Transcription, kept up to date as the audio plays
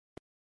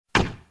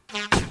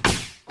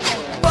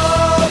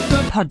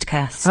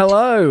Podcast.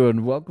 Hello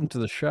and welcome to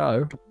the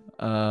show.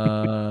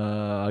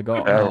 I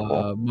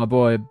got my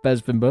boy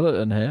Bezvin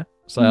Bulletin here.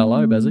 Say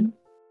hello, Bezzy.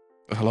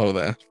 Hello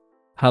there.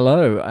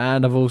 Hello,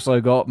 and I've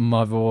also got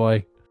my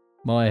boy,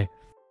 my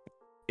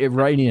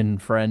Iranian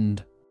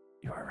friend.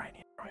 You're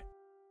Iranian, right?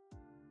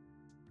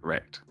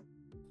 Correct.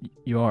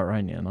 You are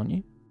Iranian, aren't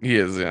you? He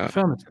is, yeah.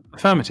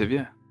 Affirmative,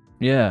 yeah.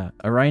 Yeah,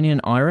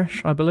 Iranian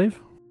Irish, I believe.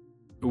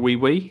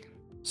 Oui.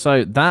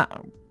 So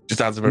that, Just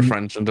adds a bit of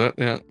French into it,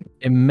 yeah.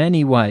 in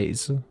many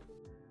ways,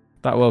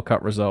 that World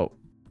Cup result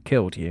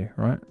killed you,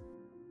 right?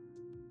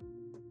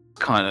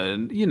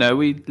 Kind of,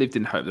 we lived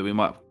in hope that we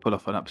might pull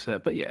off an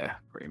upset, but yeah,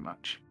 pretty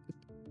much.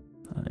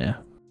 Yeah,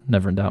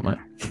 never in doubt, mate.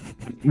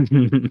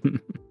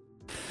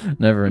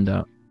 Never in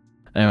doubt.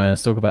 Anyway,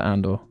 let's talk about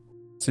Andor.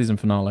 Season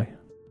finale.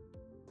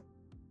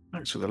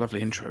 Thanks for the lovely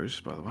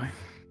intros, by the way.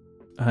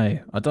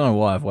 Hey, I don't know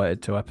why I've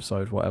waited 2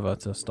 episodes, whatever,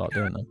 to start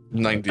doing them.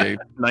 98.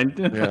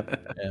 Yeah.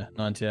 Yeah,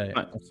 98.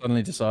 Right. I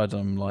suddenly decided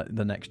I'm like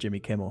the next Jimmy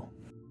Kimmel.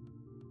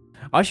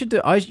 You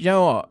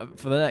know what?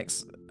 For the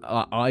next,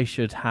 I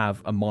should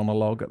have a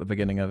monologue at the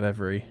beginning of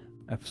every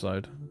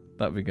episode.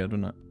 That'd be good,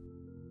 wouldn't it?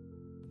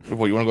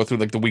 What, you want to go through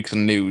like the weeks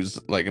in news,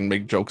 like, and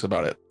make jokes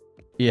about it?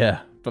 Yeah,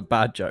 but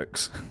bad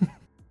jokes. I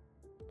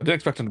didn't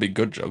expect them to be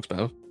good jokes,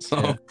 Bev. So,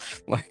 Yeah.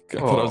 like, I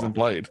thought I was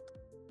implied.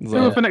 Do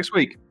So, one for next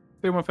week.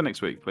 Do one for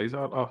next week, please.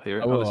 I'll hear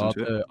it. I will. I'll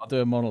listen to it. I'll do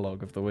a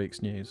monologue of the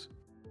week's news.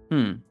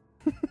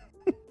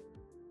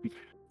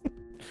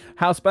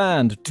 House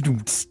band.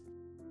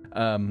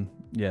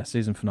 Yeah,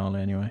 season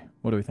finale. Anyway,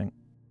 what do we think?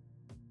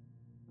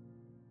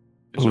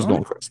 who's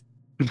going first?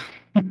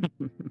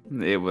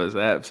 It was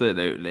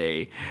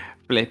absolutely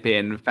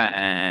flipping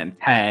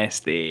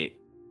fantastic.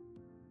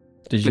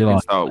 Did you Flipping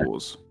like Star it?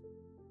 Wars?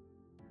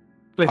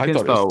 I Flipping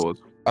thought it Star was-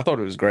 Wars. I thought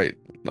it was great.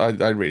 I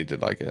really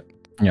did like it.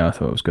 Yeah, I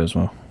thought it was good as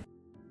well.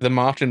 The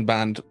marching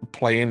band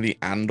playing the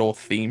Andor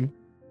theme,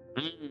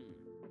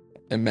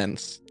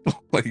 immense.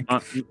 Like,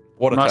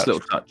 what a Nice touch.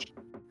 little touch.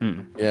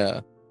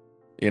 Yeah.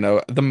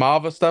 The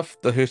Marva stuff,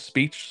 her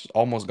speech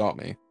almost got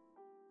me.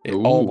 It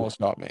Ooh. almost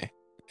got me.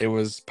 It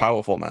was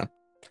powerful, man.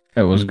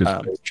 It was a good.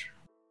 Um,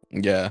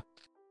 Yeah.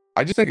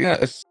 I just think,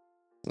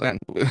 man,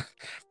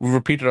 we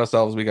repeated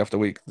ourselves week after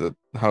week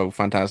how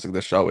fantastic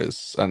this show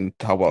is and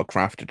how well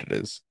crafted it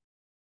is.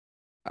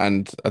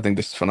 And I think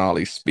this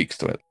finale speaks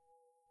to it,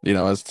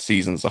 as the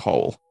season as a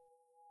whole.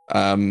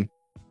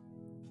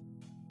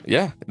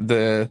 Yeah,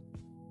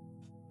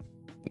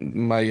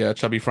 my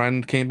chubby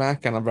friend came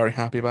back, and I'm very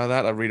happy about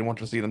that. I really want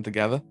to see them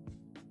together.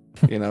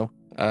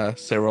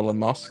 Cyril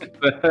and Mosk.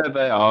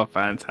 They are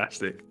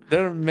fantastic.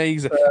 They're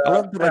amazing. I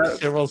love that like,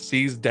 Cyril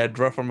sees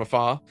Dedra from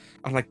afar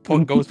and like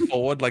goes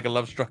forward like a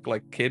love-struck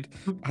like kid,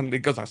 and he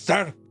goes like,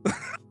 "Sir,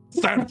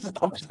 Sir,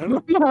 stop, Sir."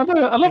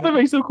 I love the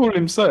way still calling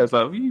him sir. It's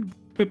like, you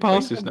been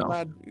past this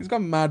now. He's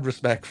got mad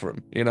respect for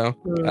him,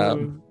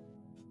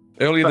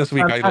 Earlier this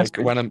week,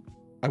 fantastic. I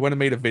went and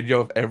made a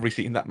video of every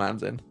scene that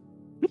man's in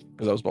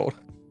because I was bored,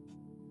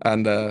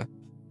 and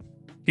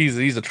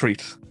he's a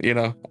treat,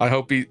 I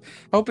hope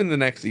in the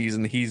next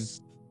season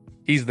he's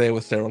there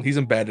with Cyril. He's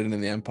embedded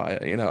in the Empire,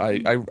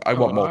 I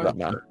want more of that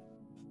man.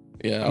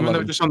 Yeah, I mean, they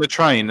were just on the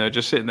train. They're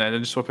just sitting there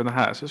and just swapping the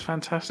hats. It's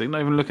fantastic.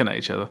 Not even looking at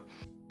each other.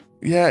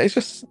 Yeah, it's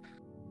just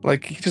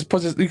like he just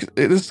puts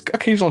there's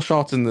occasional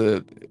shots in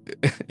the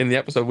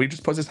episode where he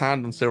just puts his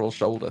hand on Cyril's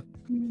shoulder.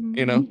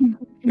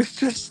 It's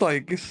just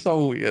like it's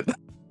so weird.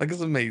 Like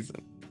it's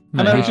amazing.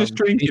 And I was just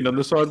drinking on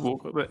the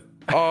sidewalk of it.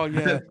 Oh yeah,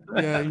 he's At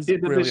the end of the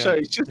brilliant. show,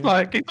 it's just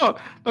like it's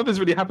not. Nothing's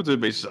really happened to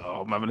him. It's just,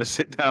 I'm having a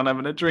sit down,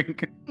 having a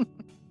drink.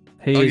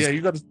 He's Oh yeah,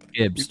 you got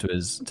Gibbs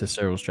to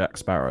Cyril's Jack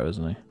Sparrow,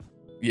 isn't he?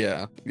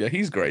 yeah,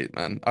 he's great,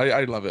 man.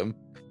 I love him.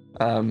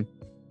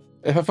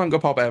 If a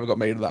Funko Pop ever got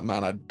made of that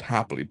man, I'd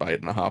happily buy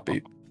it in a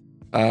heartbeat.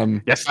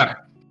 Yes, sir.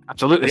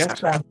 Absolutely, Yes,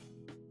 sir. sir.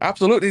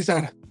 Absolutely,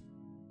 sir.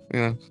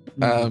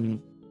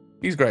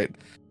 He's great.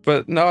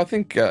 But no, I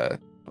think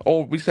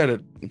we said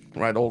it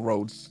right. All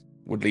roads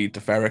would lead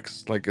to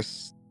Ferrex. Like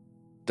it's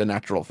the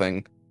natural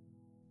thing.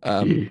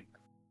 Brazo,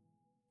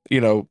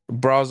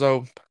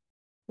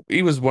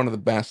 he was one of the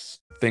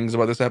best things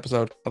about this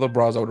episode. I thought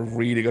Brazo had a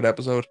really good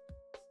episode.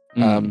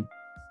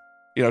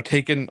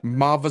 Taking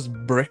Marva's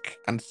brick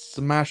and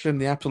smashing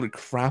the absolute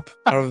crap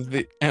out of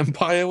the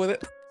Empire with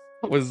it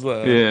was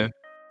a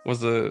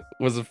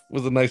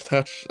nice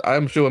touch.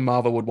 I'm sure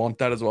Marva would want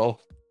that as well.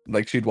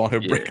 Like she'd want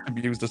her brick to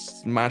be used to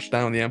smash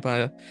down the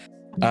Empire.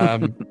 I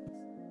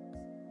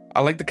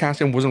like that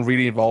Cassian wasn't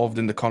really involved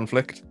in the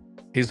conflict.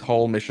 His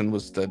whole mission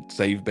was to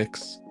save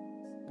Bix.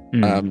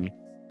 It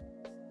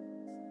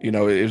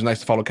was nice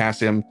to follow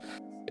Cassian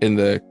in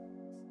the.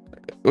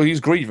 Well, he's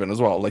grieving as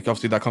well. Like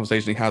obviously that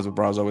conversation he has with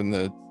Brazo in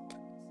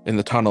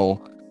the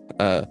tunnel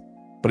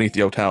beneath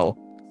the hotel.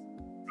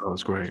 That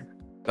was great.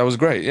 That was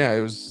great. Yeah,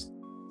 it was.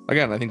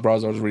 Again, I think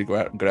Brazo was a really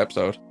good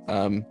episode.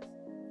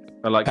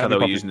 I like how Happy they were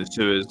Puppy. using the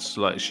sewers,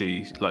 like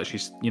she's,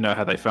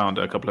 how they found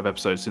her a couple of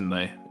episodes, didn't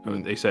they? I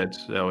mean, they said,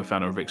 we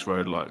found her on Vic's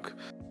Road, like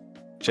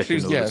checking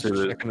She's all the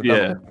sewers. checking the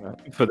Yeah,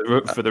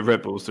 tunnel. for the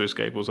rebels to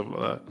escape or something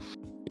like that.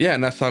 Yeah,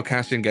 and that's how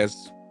Cassian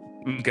gets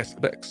the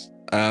Bix.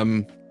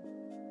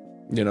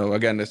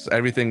 Again, this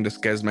everything this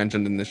gets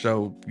mentioned in the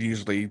show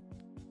usually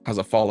has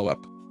a follow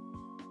up.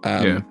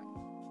 But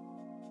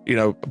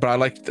I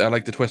like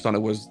the twist on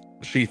it was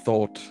she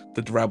thought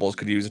that the rebels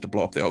could use it to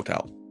blow up the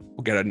hotel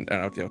or get out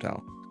of the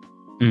hotel,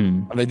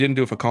 and they didn't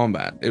do it for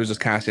combat. It was just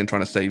Cassian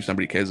trying to save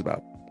somebody he cares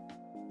about.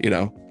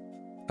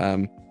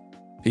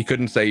 He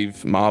couldn't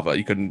save Marva.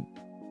 He couldn't.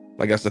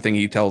 Like that's the thing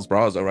he tells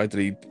Brazo, right?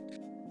 That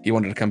he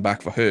wanted to come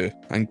back for her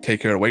and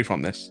take her away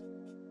from this.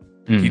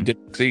 He did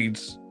succeed,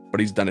 but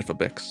he's done it for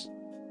Bix.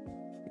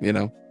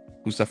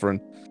 Who's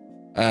suffering.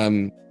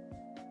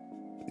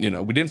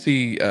 We didn't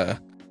see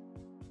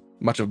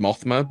much of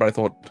Mothma, but I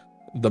thought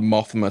the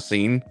Mothma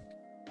scene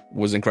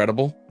was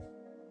incredible,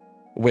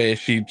 where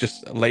she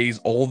just lays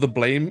all the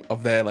blame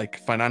of their like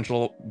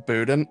financial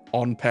burden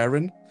on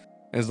Perrin.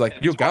 And it's like,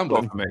 you're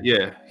gambling.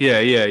 Yeah.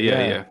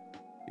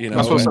 That's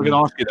what I was going to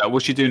ask you. That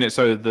was she doing it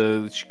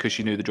because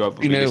she knew the driver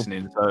would be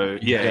listening? So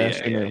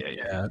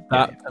yeah.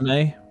 That to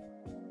me,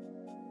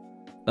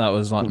 that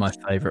was like my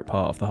favorite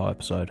part of the whole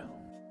episode.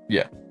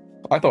 Yeah,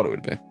 I thought it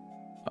would be.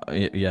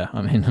 Yeah,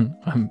 I mean,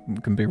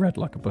 can be read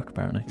like a book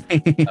apparently.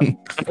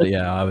 But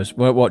yeah, I was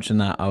watching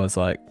that. I was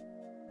like,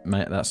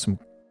 mate, that's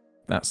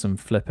some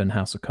flipping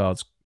House of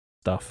Cards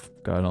stuff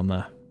going on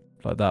there.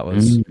 Like that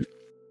was,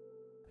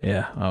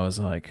 yeah. I was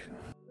like,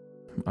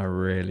 I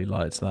really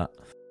liked that.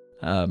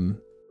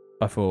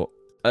 I thought,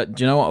 do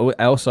you know what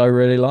else I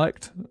really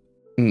liked?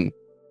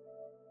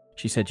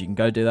 She said you can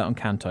go do that on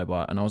Canto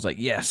Bite, and I was like,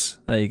 yes,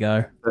 there you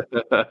go.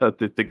 I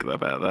did think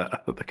about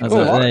that.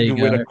 There you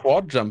go. With a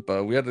quad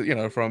jumper, we had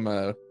from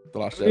the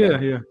last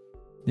Jedi.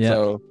 Yeah.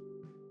 So,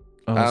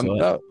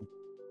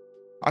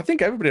 I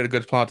think everybody had a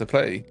good part to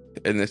play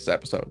in this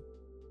episode.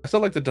 I still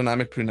like the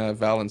dynamic between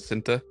Val and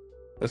Cinta.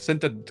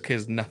 Cinta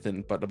cares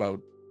nothing but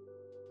about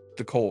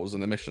the cause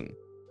and the mission.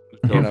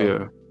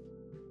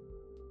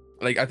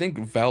 Like I think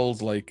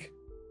Val's like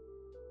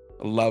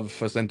love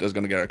for Cinta is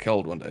going to get her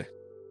killed one day.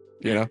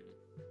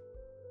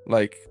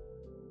 Like,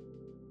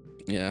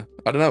 yeah,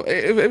 I don't know.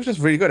 It was just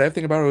really good.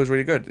 Everything about it was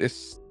really good.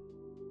 It's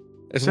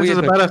weird.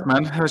 A badass,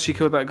 man. How she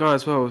killed that guy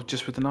as well,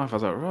 just with the knife. I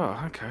was like,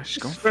 right, okay,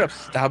 she's gone. Straight up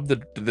stabbed the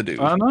dude.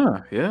 I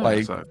know. Yeah.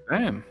 Like,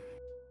 damn.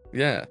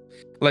 Yeah,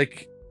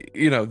 like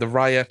the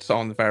riots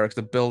on the barracks,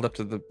 the build up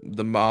to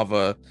the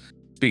Marva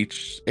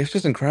speech. It's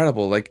just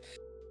incredible. Like,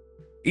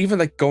 even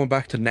like going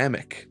back to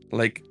Nemec,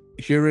 like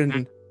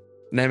hearing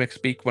Nemec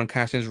speak when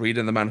Cassian's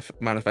reading the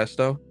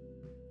manifesto.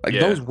 Like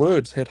those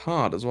words hit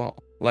hard as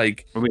well.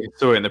 Like when we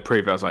saw it in the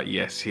preview, I was like,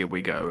 "Yes, here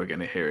we go. We're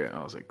gonna hear it."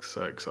 I was like,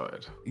 so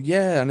excited.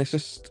 Yeah, and it's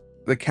just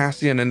the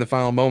Cassian in the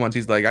final moments.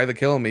 He's like, "Either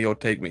kill me or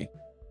take me,"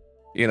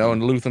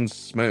 And Luthen's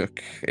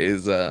smirk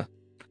is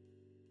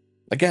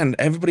again.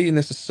 Everybody in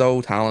this is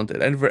so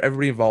talented.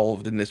 Everybody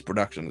involved in this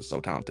production is so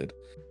talented.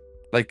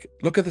 Like,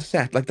 look at the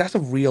set. Like, that's a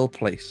real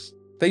place.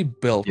 They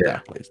built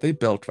that place. They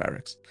built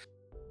Ferrix.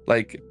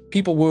 Like,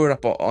 people were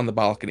up on the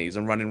balconies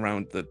and running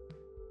around the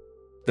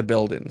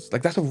buildings.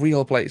 Like, that's a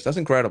real place. That's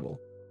incredible.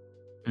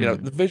 The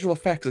visual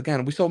effects,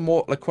 again, we saw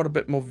quite a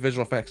bit more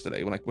visual effects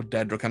today when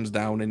Dedra comes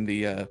down in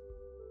the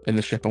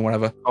ship and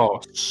whatever. Oh,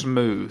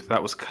 smooth.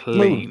 That was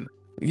clean.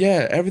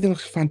 Yeah, everything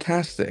looks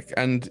fantastic.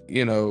 And,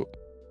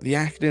 the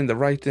acting, the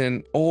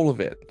writing, all of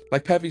it.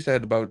 Like Pevi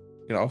said about,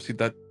 obviously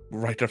that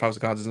writer of House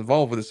of Cards is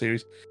involved with the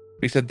series.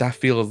 But he said that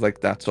feels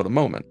like that sort of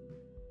moment.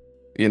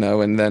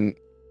 And then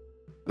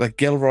like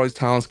Gilroy's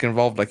talents get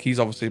involved. Like, he's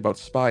obviously about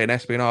spy and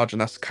espionage,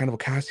 and that's kind of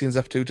what Cassian's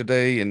up to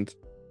today. And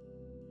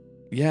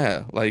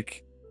yeah,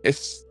 like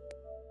it's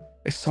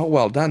so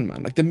well done,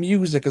 man. Like the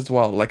music as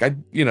well. Like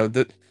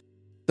the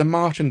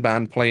marching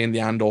band playing the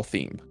Andor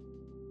theme,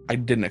 I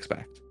didn't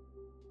expect.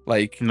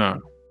 Like,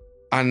 no,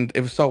 and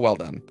it was so well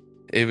done.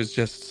 It was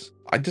just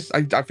I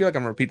feel like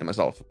I'm repeating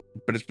myself,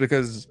 but it's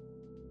because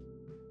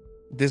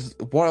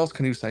what else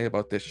can you say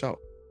about this show?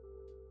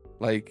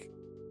 Like,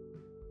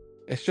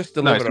 it's just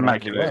delivered on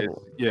every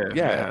level.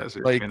 Yeah.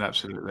 Like, I mean,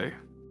 absolutely,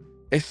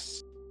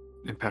 it's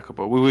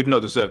impeccable. We would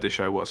not deserve this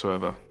show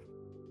whatsoever.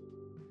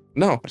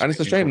 No, and it's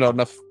a shame not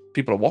enough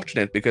people are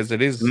watching it, because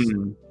it is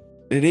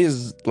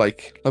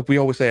like we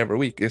always say every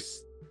week,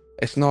 it's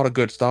not a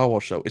good Star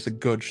Wars show. It's a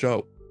good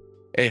show.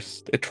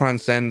 It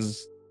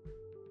transcends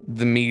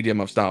the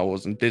medium of Star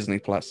Wars and Disney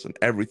Plus and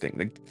everything.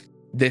 Like,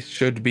 this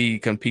should be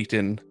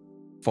competing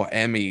for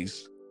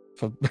Emmys,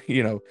 for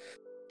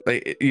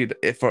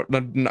for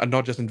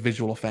not just in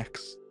visual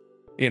effects.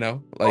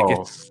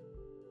 It's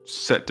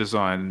set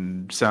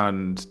design,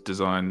 sound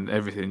design,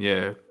 everything.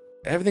 Yeah.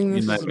 Everything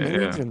is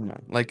amazing,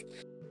 man. Like,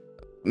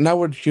 now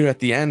we're here at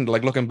the end,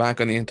 like looking back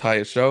on the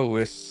entire show,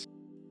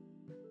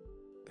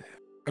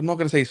 I'm not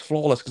going to say it's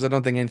flawless, because I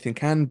don't think anything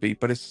can be,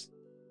 but it's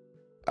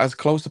as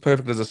close to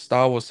perfect as a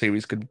Star Wars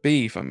series could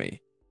be for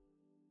me.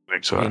 I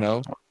think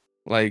so.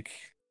 Like,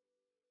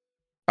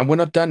 and we're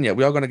not done yet.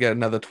 We are going to get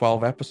another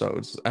 12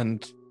 episodes,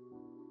 and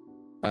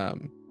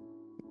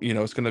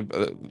it's going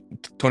to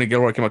Tony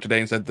Gilroy came out today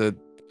and said that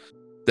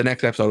the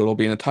next episode it'll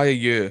be an entire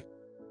year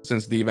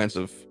since the events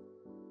of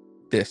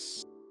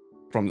this,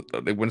 from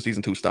when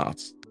season 2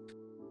 starts.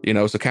 You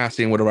know, so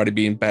Cassian would already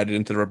be embedded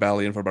into the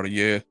rebellion for about a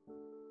year.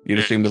 You'd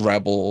assume the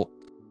rebel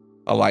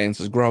alliance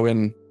is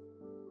growing,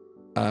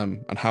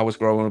 and how it's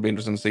growing would be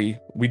interesting to see.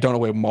 We don't know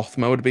where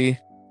Mothma would be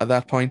at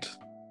that point.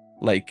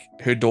 Like,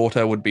 her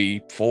daughter would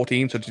be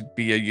 14, so to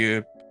be a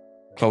year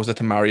closer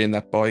to marrying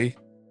that boy.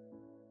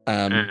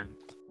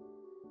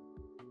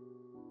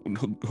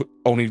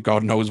 Only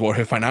God knows what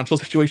her financial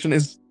situation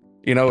is.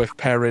 You know, if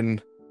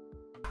Perrin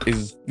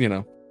is, you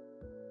know,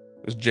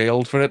 is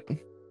jailed for it,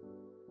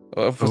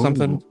 for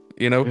something,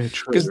 you know,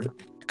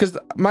 because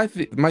my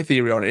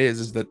theory on it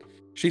is that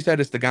she said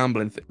it's the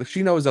gambling thing.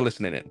 She knows they're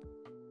listening in,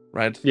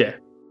 right? Yeah.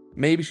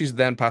 Maybe she's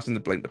then passing the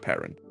blame to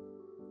Perrin.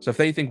 So if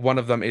they think one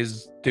of them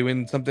is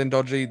doing something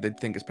dodgy, they'd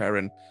think it's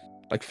Perrin,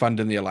 like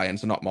funding the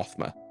alliance and not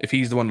Mothma. If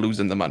he's the one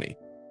losing the money,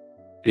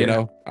 you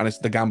know, and it's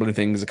the gambling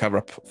thing is a cover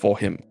up for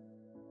him.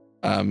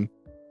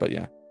 But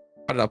yeah,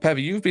 I don't know,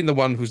 Pevy, you've been the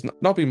one who's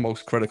not been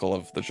most critical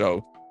of the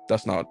show.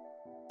 That's not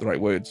the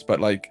right words, but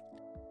like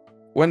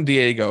when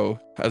Diego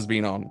has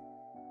been on,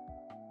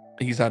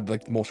 he's had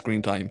like more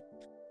screen time.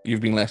 You've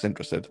been less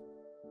interested.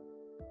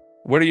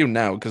 Where are you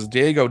now? Because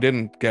Diego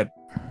didn't get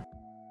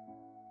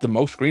the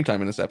most screen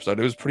time in this episode.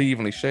 It was pretty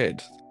evenly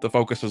shared. The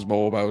focus was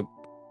more about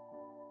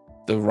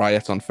the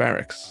riots on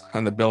Ferrix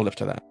and the build up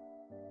to that.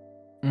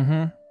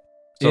 Mm-hmm.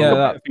 So yeah,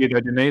 that video,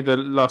 didn't he? The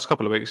last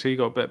couple of weeks, he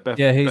got a bit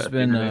better. Yeah, he's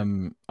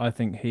been. I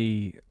think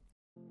the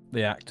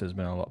actor's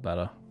been a lot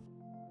better.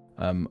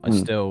 I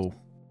still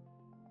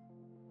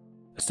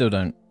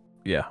don't.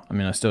 Yeah, I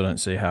mean, I still don't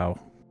see how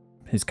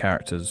his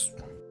character's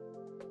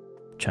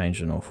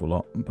changed an awful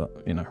lot.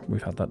 But you know,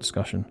 we've had that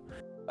discussion.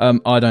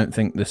 I don't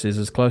think this is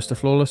as close to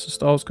flawless as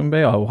Star Wars can be.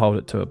 I will hold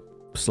it to a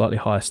slightly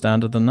higher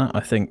standard than that.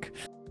 I think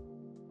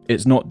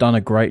it's not done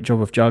a great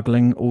job of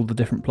juggling all the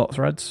different plot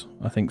threads.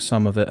 I think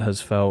some of it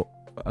has felt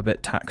a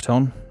bit tacked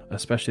on,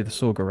 especially the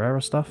Saw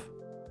Gerrera stuff.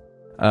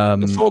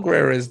 The Saw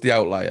Gerrera is the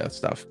outlier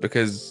stuff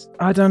because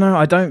I don't know.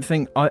 I don't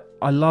think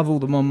I love all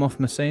the Mon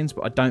Mothma scenes,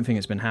 but I don't think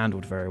it's been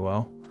handled very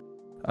well.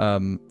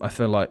 I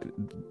feel like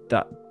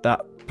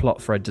that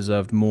plot thread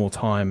deserved more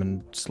time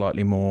and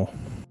slightly more,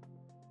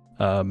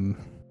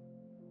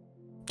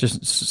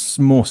 just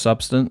more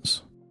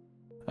substance.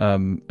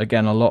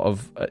 Again, a lot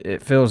of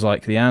it feels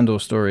like the Andor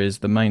story is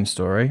the main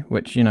story,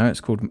 which, you know,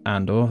 it's called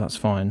Andor, that's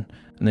fine,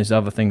 and these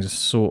other things have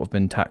sort of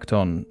been tacked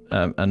on,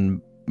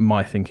 and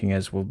my thinking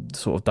is, well,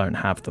 sort of don't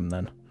have them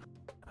then,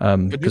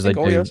 because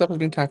all the other stuff has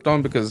been tacked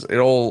on because it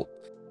all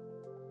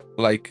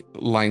like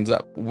lines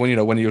up when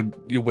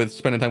you're with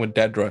spending time with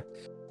Dedra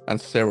and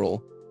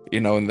Cyril, you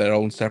know, in their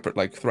own separate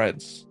like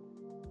threads,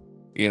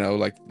 you know,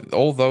 like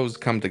all those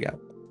come together.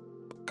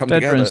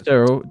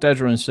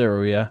 Dedra and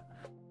Cyril, yeah.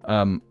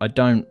 I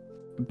don't,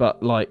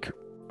 but like,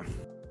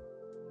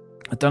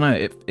 I don't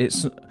know.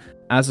 It's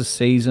as a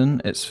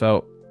season, it's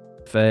felt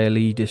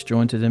fairly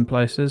disjointed in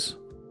places.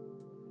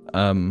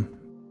 And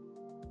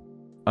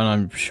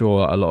I'm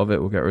sure a lot of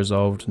it will get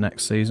resolved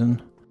next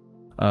season.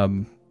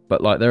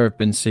 But like, there have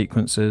been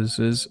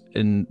sequences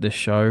in this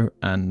show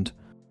and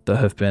that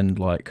have been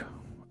like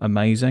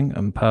amazing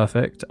and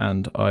perfect.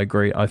 And I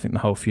agree. I think the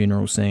whole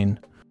funeral scene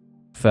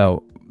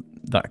felt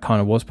that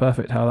kind of was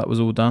perfect how that was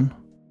all done.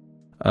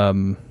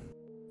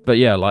 But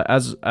yeah, like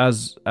as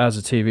a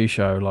TV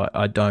show, like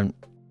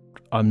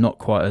I'm not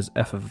quite as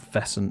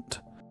effervescent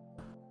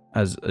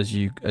as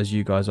you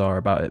guys are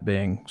about it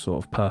being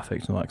sort of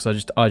perfect and like,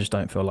 because I just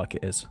don't feel like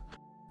it is.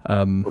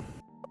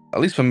 At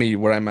least for me,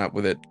 where I'm at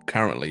with it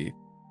currently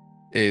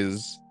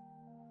is,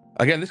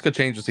 again, this could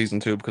change with season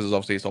 2 because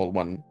obviously it's all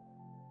one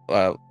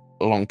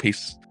long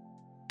piece,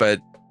 but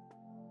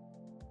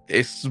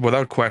it's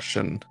without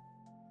question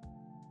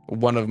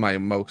one of my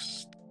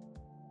most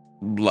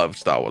loved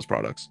Star Wars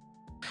products.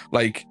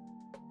 Like,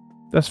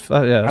 that's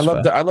I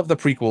love the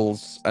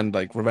prequels and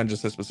like Revenge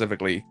of the Sith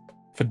specifically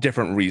for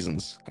different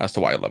reasons as to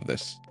why I love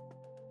this.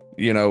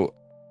 You know,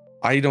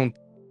 I don't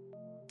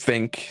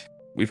think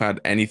we've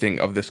had anything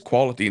of this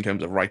quality in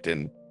terms of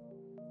writing,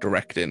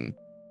 directing,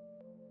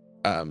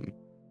 and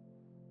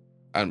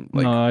like.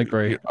 No, I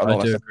agree. I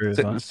do agree with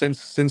that.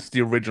 Since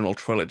the original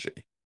trilogy.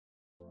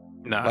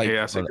 No, like,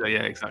 yeah,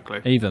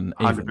 exactly. Even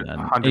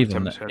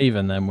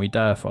then, we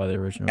deify the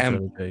original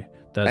trilogy.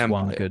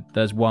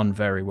 There's one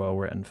very well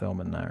written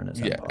film in there, and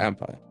it's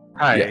Empire.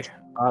 Hey,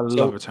 I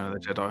love Return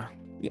of the Jedi.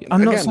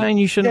 I'm not saying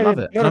you shouldn't love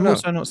it. I'm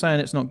also not saying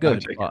it's not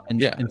good. But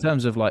in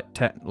terms of like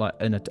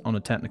on a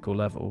technical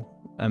level,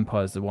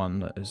 Empire's the one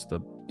that is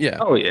the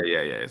Oh yeah,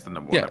 it's the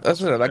number one. Yeah,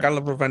 that's it. Like, I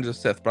love Revenge of the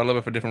Sith, but I love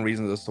it for different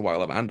reasons as to why I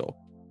love Andor.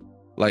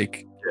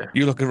 Like,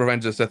 you look at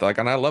Revenge of the Sith, like,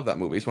 and I love that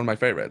movie. It's one of my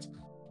favorites.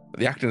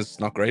 The acting is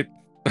not great.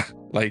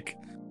 Like,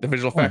 the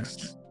visual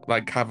effects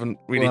like haven't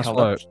really held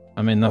up.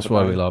 I mean, that's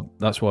why we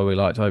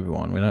liked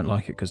Obi-Wan. We don't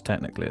like it because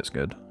technically it's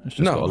good. It's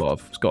just got a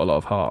lot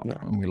of heart,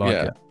 and we like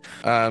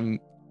it.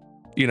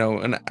 You know,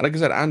 and like I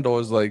said, Andor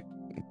is like,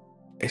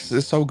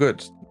 it's so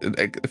good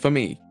for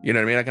me. You know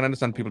what I mean? I can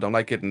understand people don't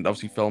like it, and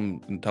obviously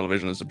film and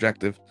television is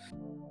subjective.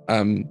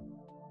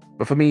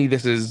 But for me,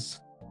 this is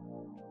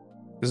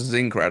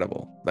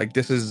incredible. Like,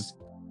 this is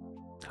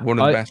one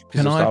of the best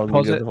pieces of Star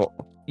Wars media of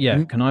all.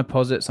 Yeah, can I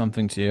posit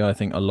something to you? I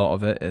think a lot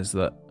of it is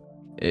that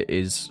it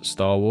is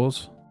Star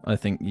Wars. I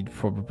think you'd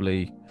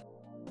probably,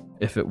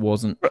 if it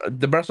wasn't...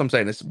 The best I'm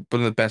saying is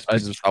one of the best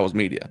pieces of Star Wars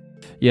media.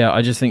 Yeah,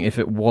 I just think if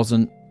it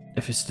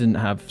didn't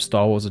have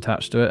Star Wars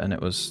attached to it, and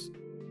it was...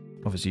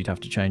 Obviously, you'd have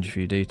to change a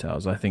few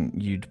details. I think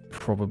you'd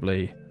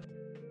probably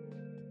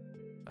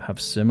have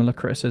similar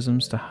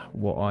criticisms to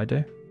what I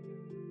do.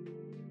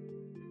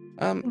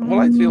 Well,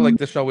 I feel like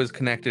the show is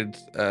connected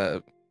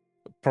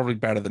probably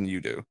better than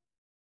you do.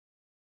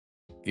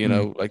 You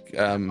know, like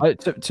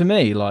to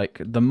me, like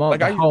the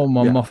whole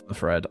Mon Mothma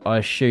thread, I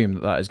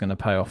assume that is going to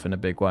pay off in a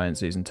big way in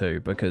season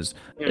 2 because,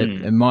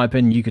 in my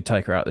opinion, you could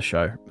take her out of the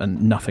show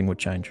and nothing would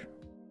change.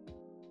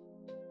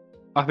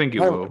 I think it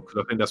will, because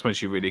I think that's when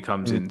she really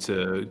comes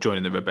into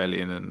joining the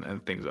rebellion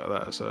and things like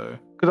that. So,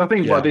 because I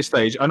think by this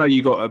stage, I know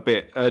you got a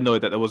bit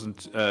annoyed that there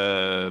wasn't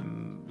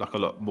like a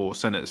lot more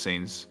Senate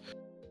scenes.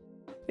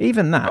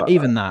 Even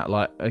that,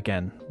 like,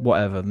 again,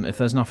 whatever. If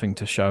there's nothing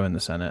to show in the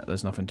Senate,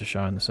 there's nothing to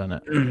show in the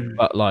Senate.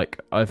 But, like,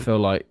 I feel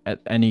like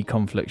any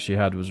conflict she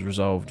had was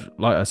resolved.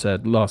 Like I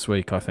said last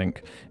week, I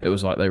think it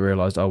was like they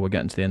realised, we're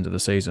getting to the end of the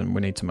season.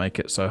 We need to make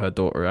it so her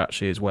daughter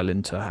actually is well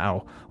into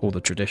how all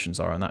the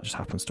traditions are, and that just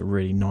happens to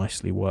really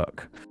nicely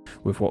work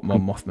with what Mon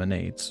Mothma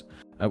needs.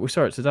 We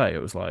saw it today.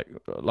 It was like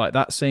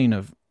that scene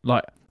of,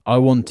 like, I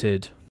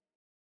wanted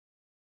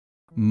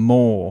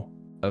more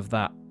of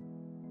that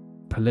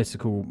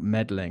political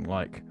meddling,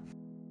 like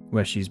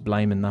where she's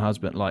blaming the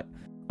husband. Like,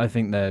 I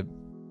think they've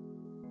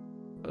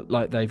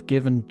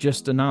given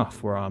just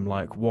enough where I'm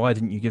like, why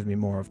didn't you give me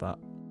more of that?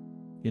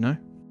 You know?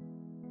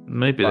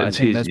 Maybe I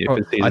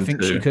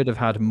think she could have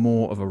had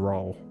more of a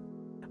role.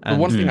 And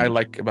one thing I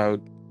like about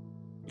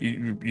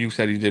you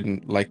said you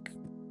didn't like,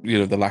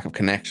 the lack of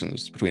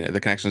connections between it. The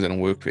connections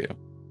didn't work for you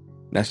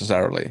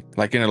necessarily,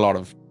 like in a lot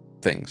of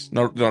things.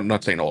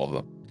 Not saying all of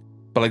them.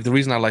 But, like, the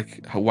reason I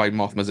like why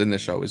Mothma's in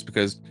this show is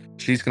because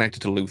she's connected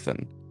to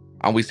Luthen,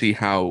 and we see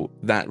how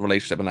that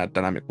relationship and that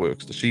dynamic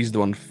works. She's the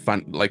one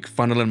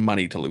funneling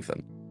money to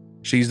Luthen.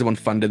 She's the one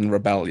funding the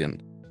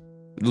rebellion.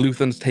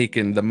 Luthen's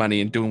taking the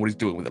money and doing what he's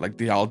doing with it, like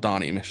the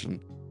Aldhani mission.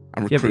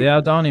 And yeah, but the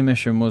Aldhani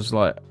mission was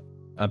like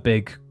a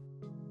big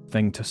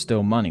thing to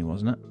steal money,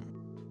 wasn't it?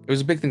 It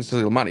was a big thing to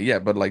steal money, yeah,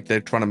 but, like, they're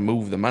trying to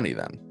move the money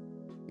then,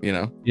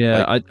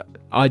 Yeah, like,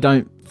 I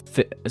don't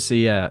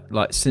see. Yeah,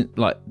 like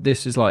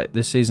this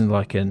season's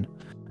like and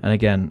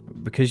again,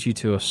 because you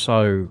two are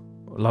so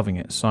loving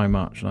it so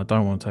much, and I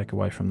don't want to take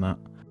away from that.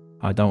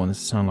 I don't want this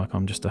to sound like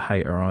I'm just a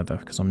hater either,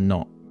 because I'm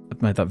not.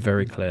 I've made that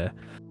very clear.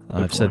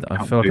 I've said that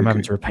I feel like I'm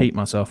having to repeat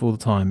myself all the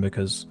time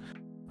because,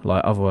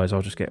 like, otherwise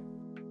I'll just get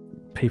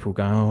people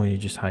going, "Oh, you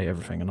just hate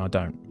everything," and I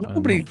don't.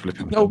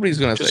 Nobody's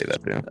gonna say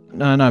that. Yeah.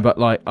 No, but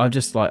like I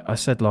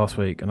said last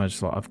week, and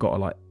I've got to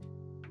like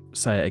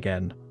say it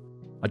again.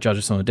 I judge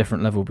us on a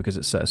different level because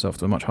it sets us off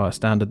to a much higher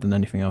standard than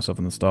anything else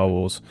other than Star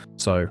Wars.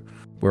 So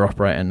we're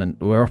operating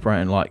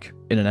like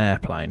in an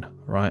airplane,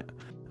 right?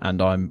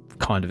 And I'm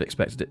kind of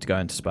expected it to go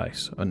into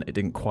space, and it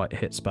didn't quite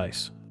hit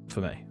space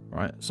for me,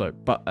 right? So,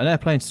 but an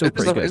airplane's still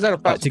pretty good. Is that a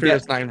Fast and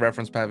Furious 9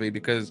 reference, Pavy?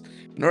 Because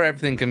not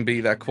everything can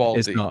be that quality.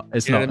 It's not.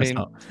 It's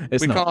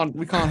not.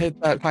 We can't hit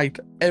that height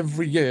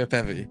every year,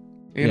 Pavy.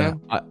 You know.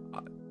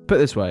 Put it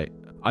this way,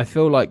 I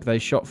feel like they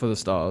shot for the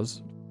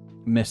stars,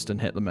 missed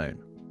and hit the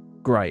moon.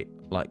 Great.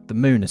 Like, the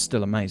moon is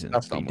still amazing.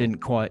 You didn't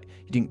quite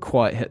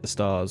hit the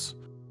stars.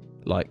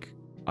 Like,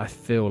 I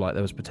feel like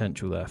there was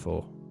potential there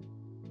for.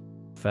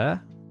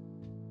 Fair?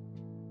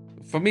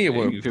 For me, it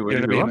worked.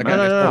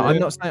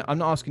 No. I'm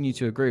not asking you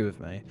to agree with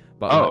me.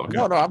 But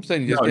no, I'm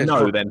saying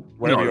then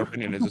whatever your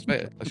opinion is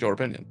fair. That's your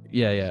opinion.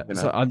 Yeah.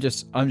 So I'm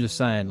just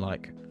saying,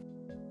 like,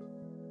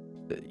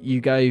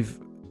 you gave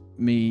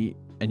me,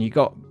 and you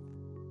got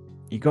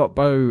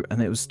Bo,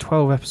 and it was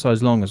 12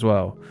 episodes long as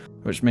well,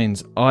 which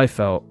means I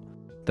felt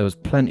there was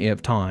plenty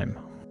of time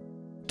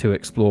to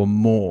explore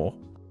more.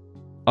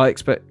 I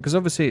expect, because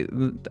obviously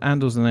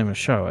Andor's the name of the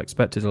show, I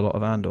expected a lot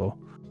of Andor,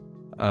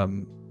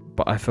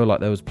 but I feel like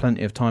there was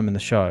plenty of time in the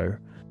show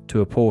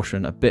to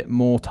apportion a bit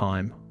more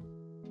time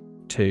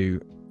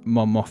to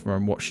Mon Mothma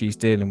and what she's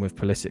dealing with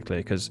politically,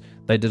 because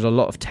they did a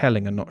lot of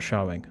telling and not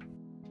showing.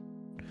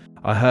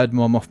 I heard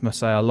Mon Mothma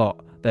say a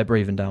lot, they're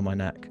breathing down my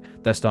neck,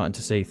 they're starting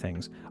to see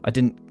things. That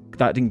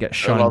didn't get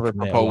shown. A lot of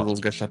proposals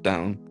get shut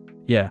down.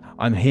 Yeah,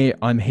 I'm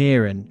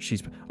hearing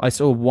I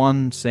saw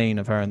one scene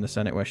of her in the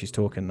Senate where she's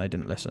talking, they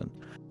didn't listen.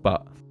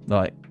 But,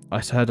 like, I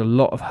heard a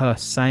lot of her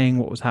saying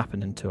what was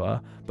happening to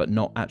her, but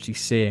not actually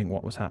seeing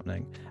what was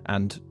happening.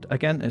 And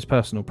again, it's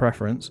personal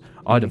preference.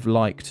 I'd have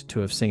liked to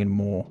have seen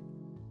more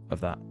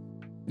of that.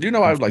 You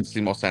know, I would like to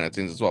see more Senate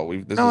scenes as well.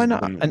 I know.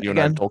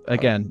 And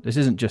again, this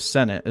isn't just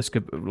Senate. This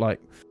could, like...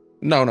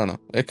 No.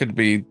 It could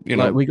be,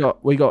 Like, we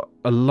got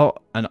a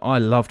lot, and I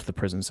loved the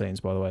prison scenes,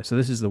 by the way. So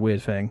this is the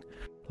weird thing.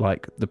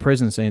 Like, the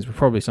prison scenes were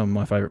probably some of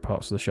my favourite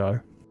parts of the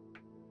show.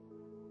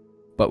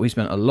 But we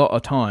spent a lot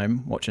of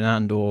time watching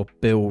Andor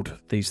build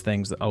these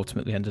things that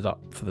ultimately ended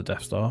up for the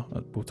Death Star.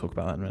 We'll talk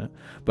about that in a minute.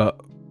 But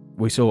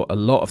we saw a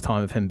lot of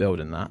time of him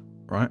building that,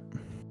 right?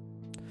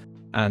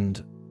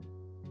 And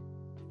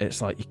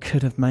it's like you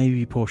could have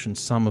maybe portioned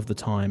some of the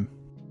time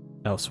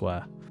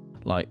elsewhere.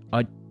 Like,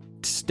 I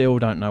still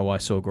don't know why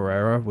Saw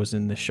Gerrera was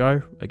in this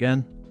show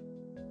again.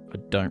 I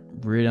don't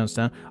really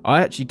understand.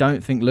 I actually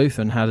don't think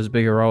Luthen had as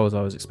big a role as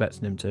I was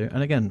expecting him to.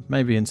 And again,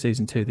 maybe in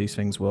season 2 these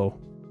things will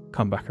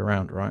come back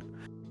around, right?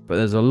 But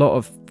there's a lot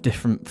of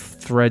different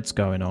threads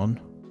going on,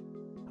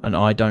 and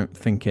I don't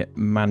think it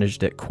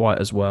managed it quite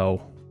as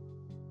well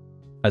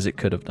as it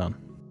could have done.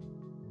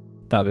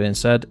 That being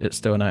said, it's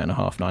still an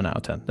 8.5, 9 out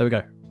of 10. There we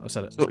go. I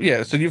said it. So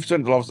yeah, so you've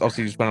spent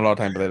obviously you spent a lot of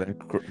time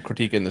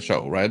critiquing the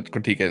show, right?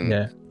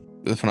 Critiquing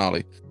the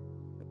finale.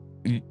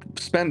 You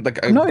spent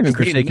like I'm not even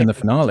critiquing the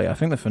finale. I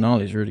think the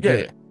finale is really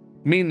good. Yeah.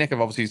 Me and Nick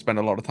have obviously spent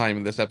a lot of time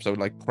in this episode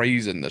like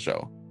praising the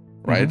show,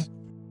 right?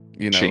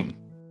 Mm-hmm. You know.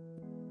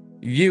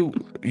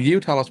 You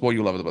tell us what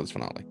you loved about this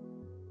finale.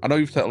 I know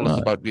you've told us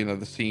about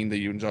the scene that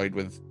you enjoyed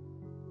with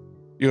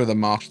the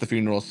march, the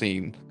funeral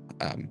scene,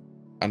 and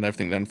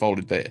everything that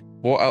unfolded there.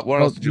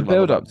 What else did you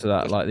build love up to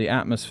that? Like the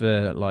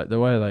atmosphere, like the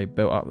way they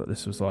built up that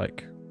this was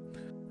like,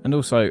 and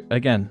also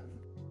again,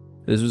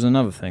 this was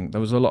another thing.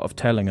 There was a lot of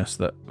telling us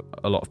that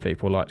a lot of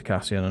people liked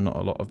Cassian, and not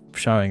a lot of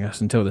showing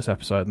us until this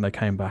episode. And they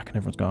came back, and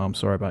everyone's going, "I'm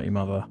sorry about your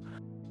mother."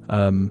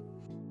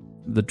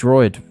 The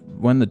droid.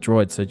 When the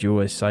droid said, "You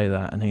always say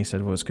that," and he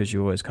said, "Well, it's because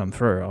you always come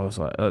through," I was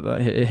like,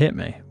 it hit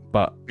me.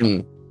 But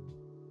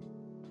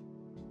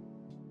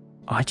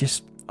I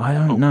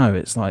don't know.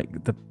 It's like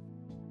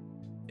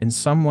in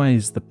some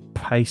ways, the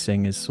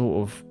pacing is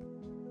sort of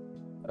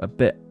a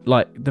bit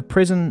like the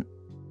prison.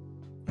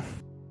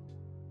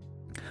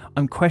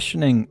 I'm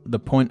questioning the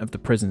point of the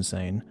prison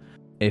scene.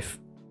 That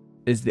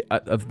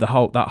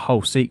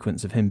whole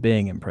sequence of him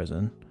being in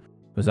prison,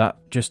 was that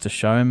just to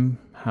show him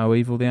how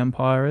evil the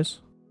Empire is?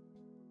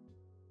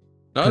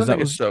 No, I don't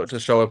think it's to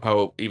show up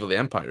how evil the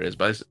Empire is,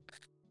 but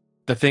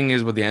the thing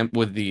is with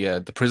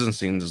the prison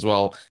scenes as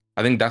well.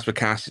 I think that's what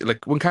Cassian,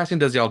 like when Cassian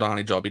does the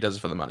Aldhani job, he does it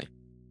for the money.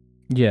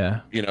 Yeah.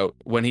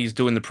 When he's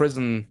doing the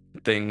prison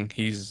thing,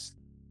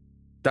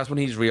 that's when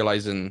he's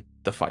realizing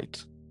the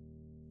fight.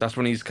 That's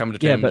when he's coming to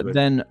terms with.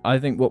 Then I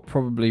think what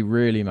probably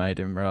really made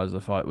him realize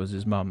the fight was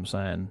his mum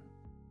saying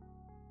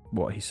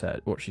what she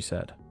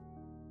said.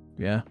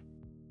 Yeah.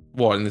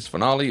 What, in this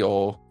finale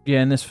or?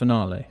 Yeah, in this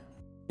finale.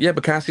 Yeah,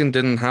 but Cassian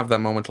didn't have that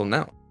moment till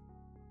now.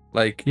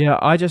 Like, yeah,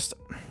 I just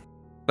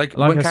like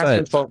when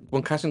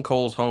Cassian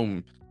calls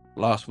home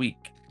last week,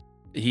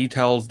 he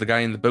tells the guy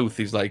in the booth,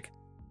 he's like,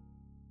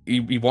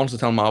 he wants to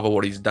tell Marva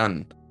what he's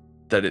done,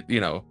 that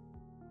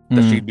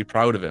that she'd be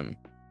proud of him,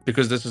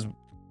 because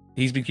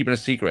he's been keeping a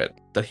secret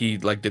that he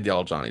did the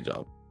Aldhani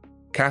job.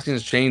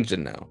 Cassian's changed it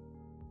now,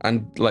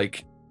 and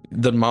like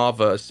the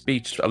Marva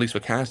speech, at least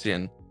for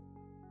Cassian,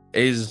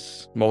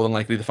 is more than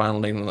likely the final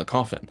nail in the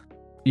coffin.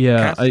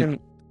 Yeah,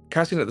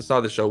 Cassian at the start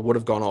of the show would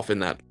have gone off in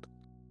that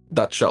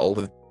shuttle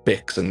with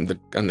Bix and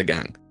the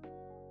gang.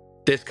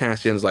 This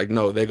Cassian's like,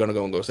 no, they're gonna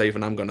go safe,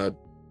 and I'm gonna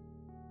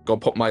go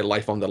put my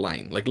life on the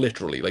line, like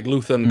literally. Like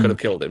Luthen could have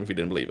killed him if he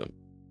didn't believe him.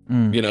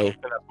 And that's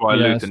why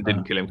Luthen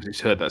didn't kill him, because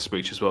he's heard that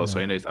speech as well, so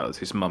he knows that was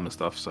his mum and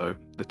stuff. So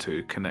the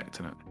two connect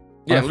in it.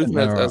 Yeah,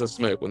 Luthen has a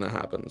smirk when that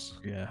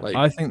happens. Yeah,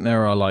 I think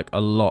there are like a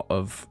lot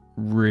of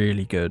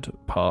really good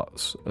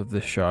parts of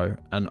this show,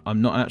 and I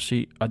don't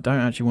actually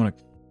want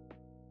to.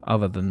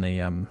 Other than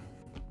the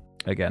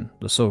again,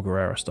 the Saw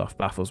Gerrera stuff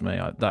baffles me.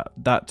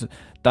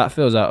 That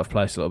feels out of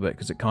place a little bit,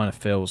 because it kind of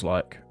feels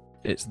like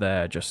it's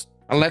there just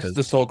unless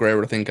the Saw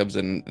Gerrera thing comes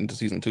into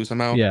season 2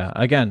 somehow. Yeah,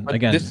 again,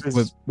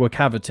 we're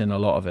caveating a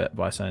lot of it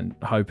by saying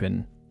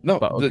hoping. No,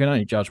 but we can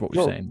only judge what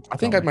we've seen. I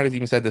think I might have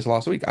even said this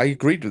last week. I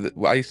agreed with it.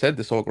 I said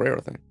the Saw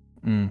Gerrera thing.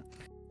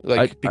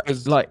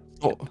 Because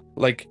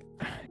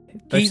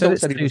he's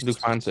always said he doesn't do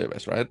fan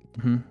service, right?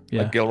 Mm-hmm,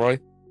 yeah. Like Gilroy.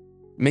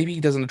 Maybe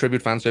he doesn't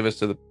attribute fan service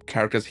to the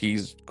characters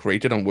he's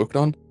created and worked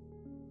on,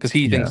 because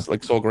he thinks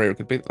like Saw Gerrera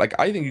could be like.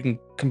 I think you can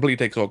completely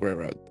take Saw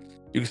Gerrera out.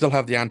 You can still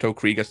have the Anto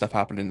Krieger stuff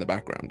happening in the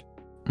background.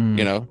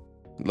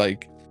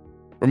 Like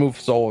remove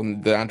Saw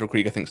and the Anto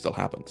Krieger thing still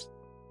happens.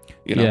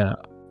 Yeah.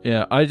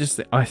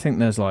 I think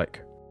there's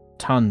like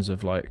tons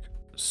of like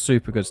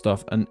super good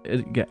stuff, and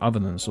other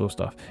than the Saw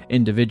stuff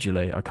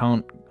individually, I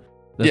can't.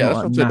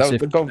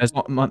 There's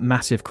not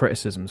massive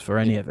criticisms for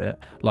any of it.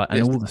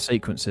 All the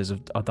sequences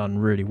are done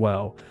really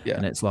well. Yeah.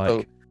 And it's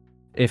like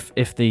if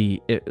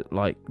the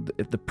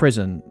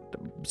prison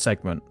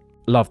segment,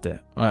 loved it.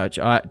 I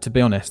to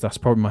be honest, that's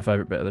probably my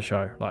favorite bit of the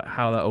show. Like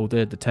how that all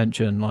did, the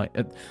tension,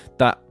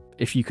 that.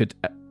 If you could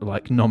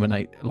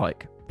nominate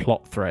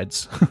plot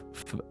threads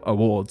for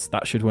awards,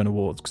 that should win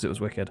awards, because it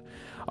was wicked.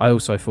 I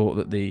also thought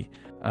that the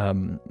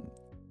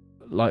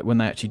when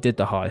they actually did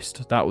the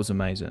heist, that was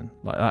amazing.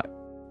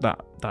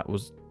 That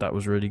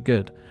was really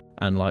good.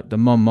 And the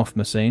Mon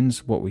Mothma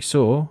scenes, what we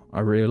saw,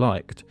 I really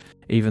liked,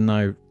 even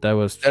though there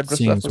was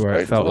scenes where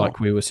it felt like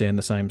we were seeing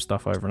the same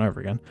stuff over and over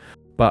again.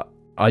 But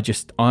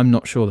I'm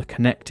not sure the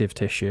connective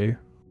tissue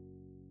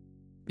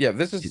Yeah,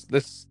 this is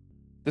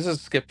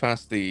skip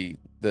past the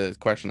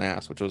question I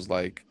asked, which was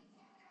like,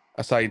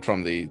 aside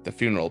from the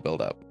funeral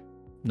build up,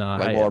 No, I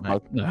like hate what it, mate.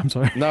 about No, I'm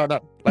sorry. no,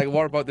 like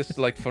what about this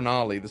like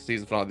finale, the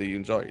season finale that you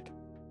enjoyed?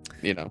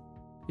 You know,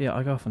 Yeah,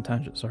 I go off on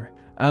tangent. Sorry.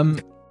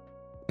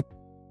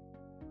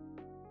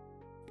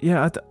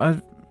 Yeah,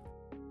 I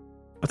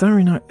don't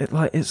really know. It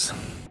like it's.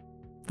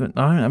 But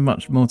I don't have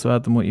much more to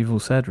add than what you've all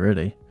said,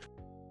 really.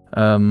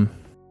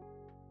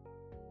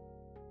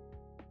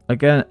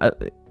 Again,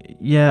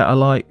 yeah, I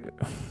like.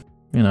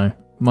 You know,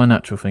 my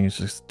natural thing is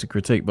just to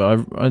critique,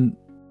 but I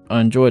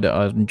enjoyed it.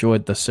 I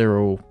enjoyed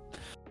the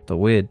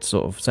weird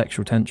sort of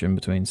sexual tension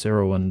between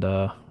Cyril and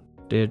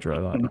Deirdre.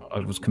 Like, I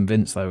was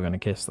convinced they were going to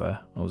kiss there.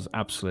 I was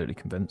absolutely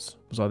convinced.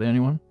 Was I the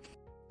only one?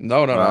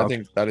 no, I Wow.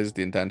 think that is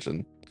the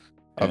intention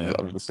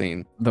of the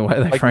scene. The way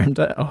they Like- framed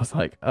it, I was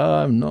like,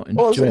 I'm not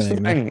Well, it's the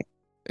enjoying this. thing.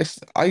 It's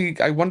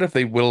I wonder if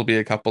they will be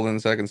a couple in the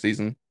second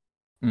season,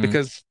 Mm.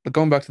 because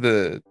going back to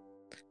the,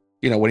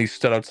 when he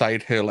stood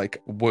outside her like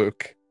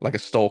work like a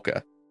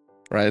stalker,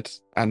 right,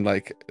 and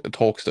like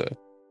talks to her,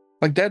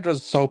 like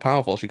Dedra's so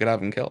powerful she could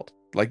have him killed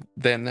like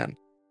then.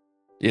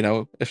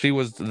 If she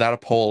was that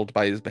appalled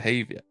by his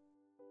behavior,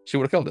 she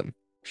would have killed him.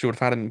 She would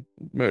have had him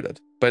murdered.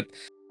 But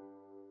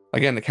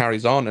again, it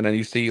carries on, and then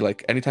you see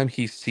like anytime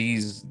he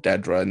sees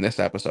Dedra in this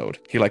episode,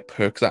 he like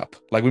perks up.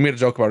 Like we made a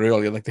joke about it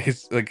earlier, like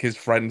his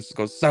friends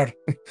go, "Sir,"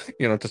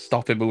 to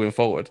stop him moving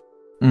forward.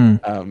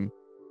 Mm.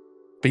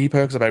 But he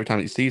perks up every time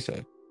he sees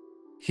her.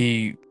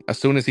 As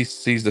soon as he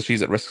sees that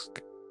she's at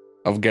risk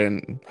of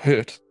getting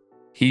hurt,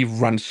 he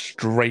runs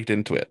straight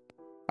into it,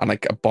 and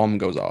like a bomb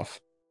goes off.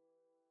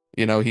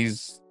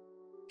 He's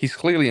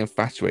clearly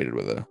infatuated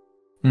with her,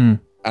 Mm.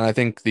 and I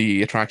think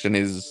the attraction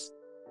is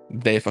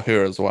there for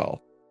her as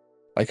well.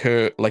 Like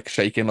her, like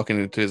shaking, looking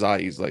into his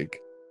eyes,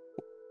 like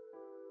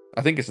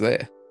I think it's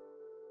there.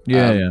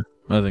 Yeah, Um, yeah,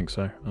 I think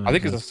so. I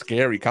think it's a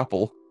scary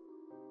couple.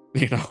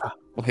 Like,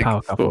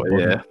 power couple. But,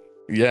 yeah.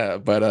 yeah,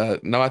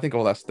 but no, I think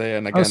all that's there.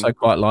 And I again, also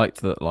quite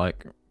liked that.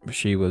 Like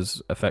she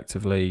was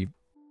effectively,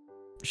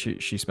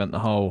 she spent the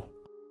whole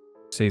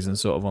season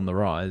sort of on the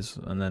rise,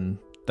 and then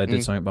they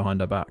did something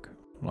behind her back.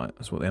 Like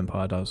that's what the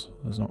Empire does.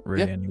 There's not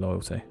really any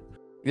loyalty.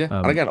 yeah,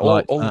 and again, I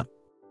liked all that.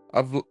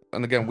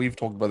 and again, we've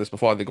talked about this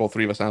before. I think all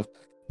three of us have.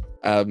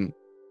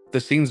 The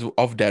scenes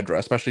of Dedra,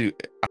 especially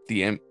at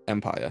the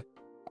Empire,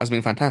 has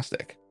been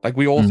fantastic. Like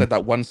we all said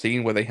that one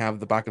scene where they have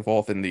the back and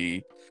forth in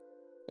the,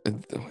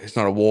 it's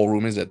not a war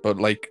room, is it? But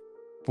like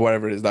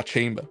whatever it is, that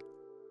chamber.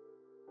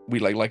 We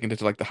likened it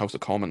to like the House of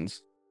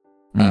Commons.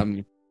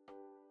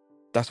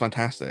 That's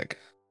fantastic.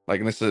 Like,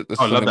 and this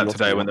I love that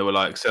today when they were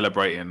like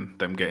celebrating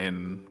them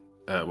getting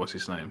what's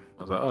his name.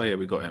 I was like, oh yeah,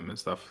 we got him and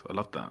stuff. I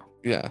love that.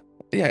 Yeah,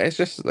 it's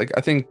just like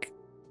I think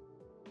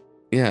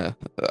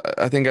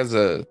as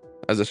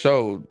a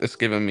show, it's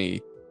given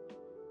me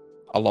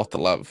a lot to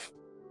love.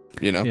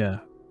 Yeah,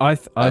 I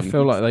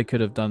feel like they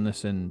could have done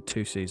this in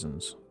 2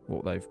 seasons.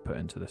 What they've put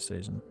into this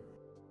season.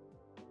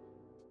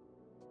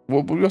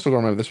 Well, we also got to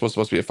remember this was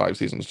supposed to be a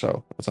 5-season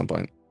show at some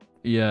point.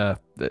 Yeah,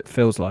 it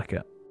feels like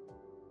it.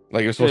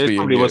 Like it was supposed to be. It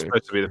probably was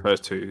supposed to be the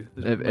first 2.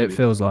 It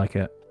feels like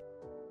it.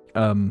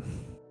 I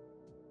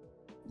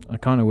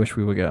kind of wish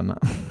we were getting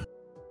that.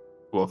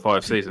 What,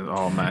 5 seasons?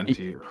 Oh man,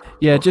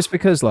 Yeah, just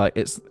because like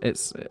it's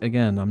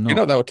again, I'm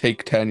not. That would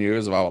take 10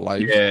 years of our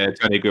lives. Yeah,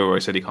 Tony Gilroy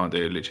said he can't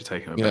do it. Literally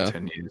take him about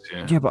 10 years.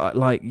 Yeah. Yeah, but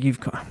like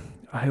you've got,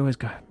 I always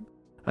go.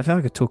 I feel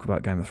like I could talk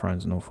about Game of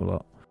Thrones an awful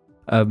lot.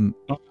 I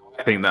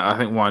think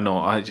why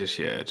not? I just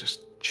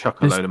chuck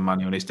a load of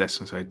money on his desk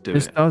and say do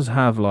this it. does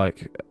have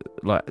like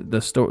the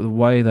story. The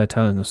way they're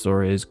telling the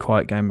story is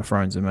quite Game of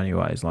Thrones in many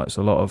ways. Like it's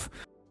a lot of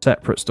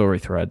separate story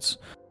threads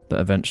that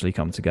eventually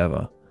come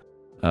together.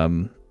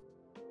 I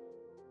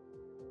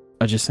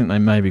just think they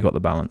maybe got the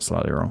balance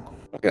slightly wrong.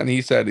 And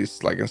he said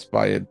he's like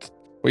inspired.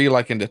 Well, you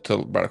likened it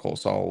to Better Call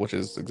Saul, which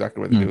is exactly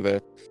what they do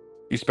there.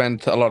 You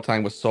spend a lot of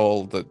time with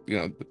Saul, the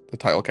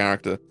title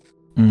character,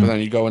 but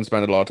then you go and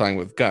spend a lot of time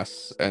with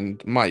Gus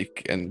and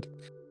Mike and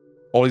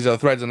all these other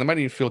threads, and they might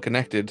even feel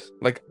connected.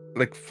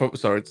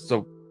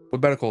 So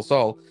with Better Call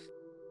Saul,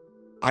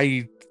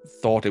 I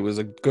thought it was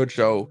a good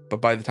show,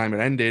 but by the time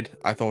it ended,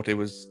 I thought it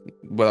was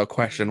without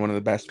question one of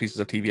the best pieces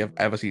of TV I've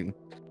ever seen.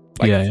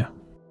 Yeah.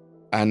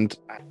 And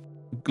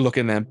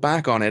looking then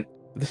back on it,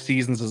 the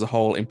seasons as a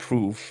whole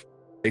improve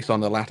based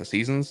on the latter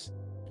seasons.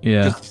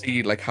 Yeah. Just to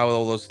see like how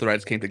all those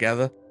threads came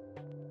together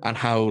and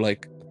how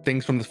like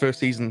things from the first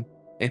season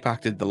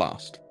impacted the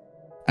last.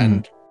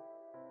 And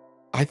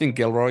I think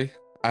Gilroy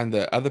and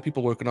the other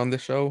people working on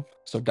this show,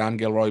 so Dan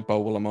Gilroy,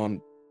 Beau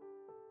Willimon,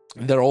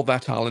 they're all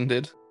that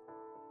talented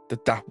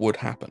that would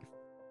happen.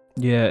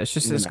 Yeah, it's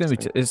just it's gonna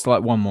be it's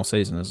like one more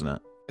season, isn't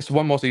it? It's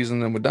one more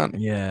season and we're done.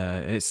 Yeah,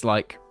 it's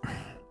like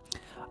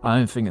I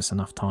don't think it's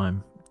enough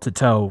time to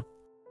tell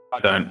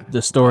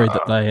the story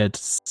that they had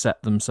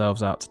set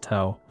themselves out to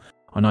tell.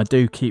 And I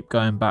do keep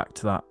going back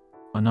to that.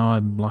 I know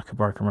I'm like a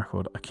broken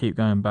record. I keep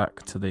going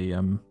back to the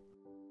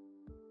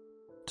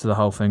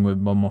whole thing with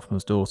Mon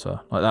Mothma's daughter.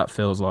 Like that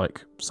feels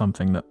like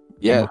something that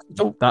Yeah,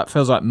 so That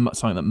feels like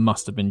something that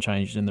must have been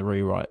changed in the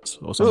rewrites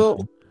or something.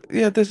 well,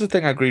 yeah, this is the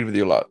thing. I agreed with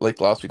you a lot,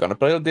 like last week on it,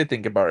 but I did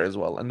think about it as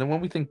well. And then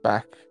when we think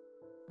back,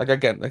 like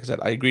again, like I said,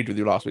 I agreed with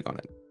you last week on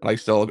it, and I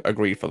still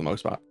agree for the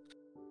most part.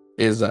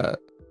 Is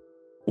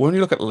when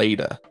you look at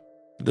Leda,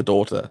 the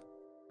daughter,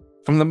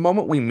 from the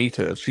moment we meet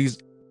her, she's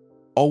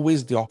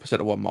always the opposite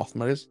of what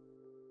Mothma is.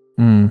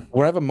 Mm.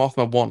 Wherever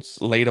Mothma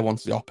wants, Leda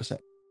wants the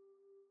opposite.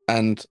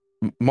 And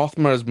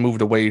Mothma has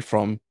moved away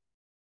from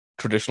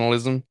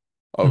traditionalism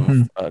of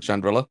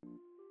Chandrilla,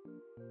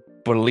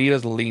 but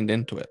Leda's leaned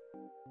into it.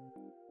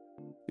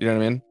 You know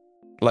what I mean?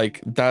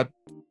 Like that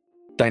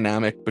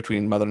dynamic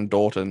between mother and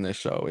daughter in this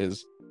show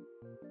is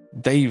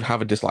they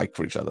have a dislike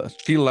for each other.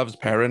 She loves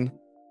Perrin,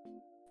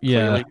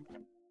 clearly,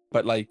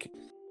 but like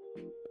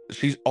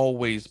she's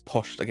always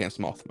pushed against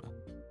Mothma,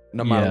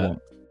 no matter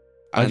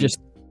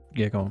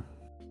what. Go on.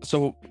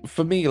 So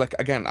for me, like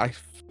again, I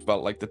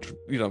felt like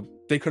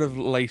they could have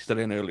laced it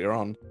in earlier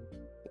on,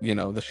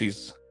 that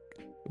she's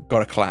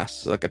got a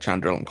class, like a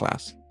Chandrillan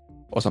class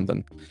or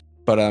something.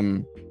 But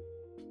her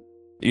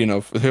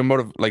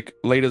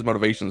Leda's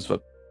motivations for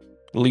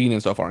leaning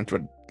so far into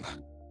it,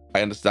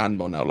 I understand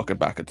more now looking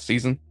back at the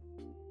season.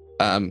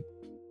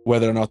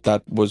 Whether or not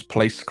that was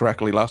placed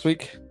correctly last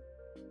week,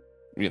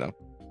 I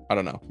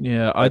don't know.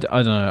 Yeah, I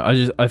don't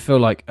know. I feel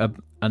like,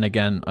 and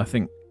again, I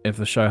think if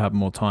the show had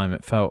more time,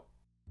 it felt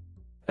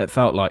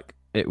like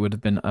it would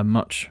have been a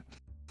much.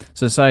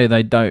 So say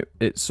they don't.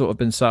 It's sort of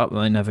been set up that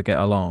they never get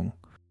along,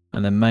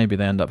 and then maybe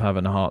they end up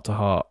having a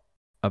heart-to-heart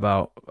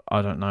about,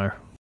 I don't know,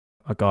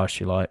 a guy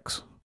she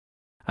likes,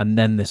 and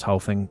then this whole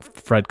thing,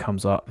 Fred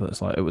comes up.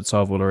 That's like it would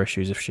solve all her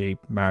issues if she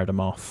married him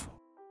off,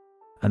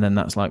 and then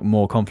that's like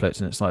more conflict,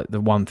 and it's like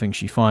the one thing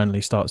she finally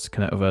starts to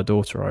connect with her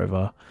daughter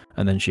over,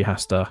 and then she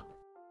has to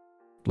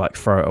like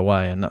throw it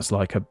away, and that's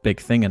like a big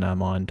thing in her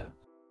mind.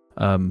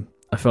 I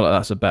feel like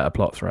that's a better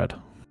plot thread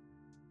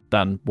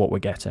than what we're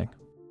getting.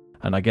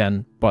 And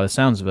again, by the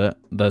sounds of it,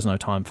 there's no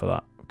time for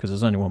that because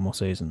there's only one more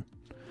season.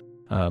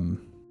 I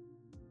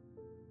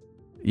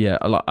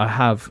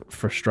have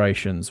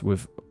frustrations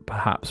with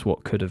perhaps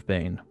what could have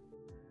been.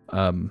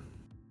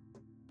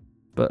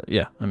 But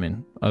yeah, I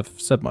mean, I've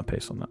said my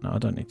piece on that now. I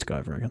don't need to go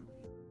over it again.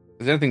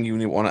 Is there anything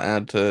you want to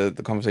add to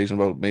the conversation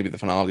about maybe the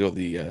finale or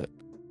the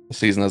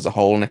season as a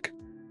whole, Nick?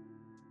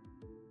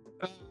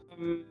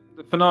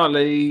 The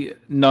finale,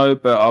 no,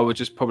 but I would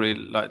just probably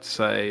like to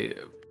say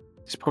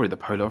it's probably the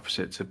polar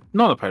opposite to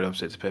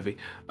Pevy.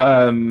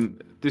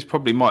 This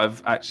probably might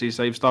have actually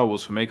saved Star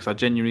Wars for me because I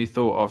genuinely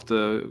thought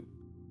after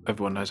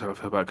everyone knows how I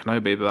feel about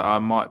Kenobi that I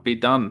might be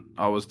done.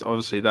 I was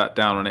obviously that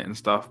down on it and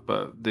stuff,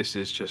 but this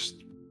is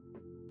just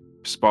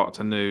sparked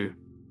a new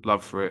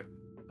love for it.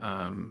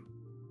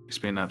 It's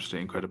been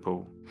absolutely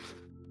incredible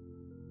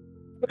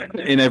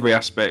in every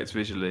aspect,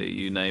 visually,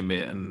 you name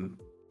it, and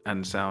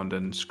sound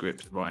and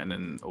script writing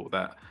and all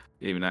that,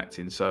 even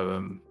acting.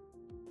 So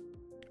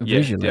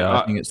visually,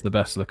 I think it's the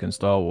best looking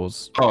Star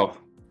Wars. Oh,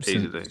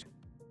 easily.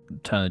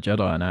 Return of the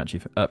Jedi and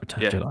actually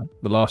Jedi,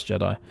 The Last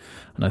Jedi,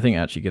 and I think it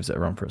actually gives it a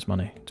run for its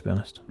money, to be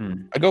honest.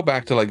 I go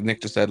back to like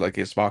Nick just said, like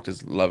it sparked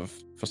his love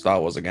for Star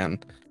Wars again.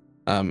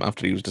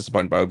 After he was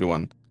disappointed by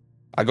Obi-Wan,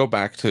 I go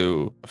back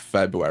to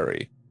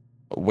February,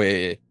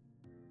 where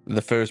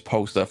the first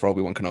poster for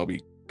Obi-Wan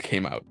Kenobi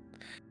came out,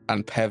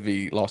 and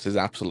Pevy lost his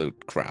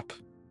absolute crap.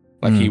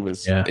 Like he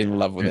was in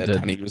love with it,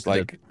 and he was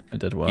like, "It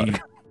did work."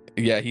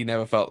 He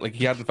never felt like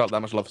he hadn't felt that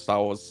much love for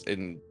Star Wars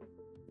in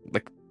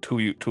like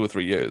 2 or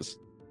 3 years.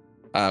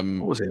 What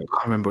was it? I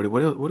can't remember.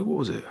 What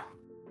was it?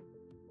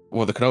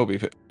 Well, the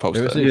Kenobi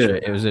poster.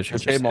 It was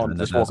literally it came on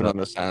just walking on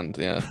the sand,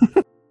 yeah.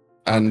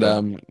 And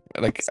and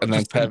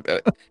then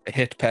it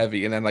hit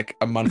Pevy, and then like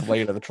a month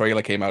later, the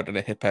trailer came out and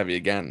it hit Pevy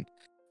again.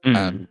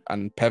 And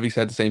Pevy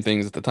said the same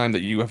things at the time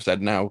that you have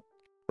said now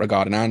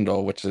regarding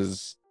Andor, which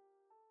is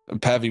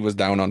Pevy was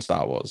down on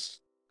Star Wars,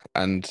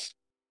 and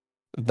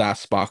that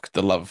sparked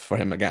the love for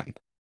him again.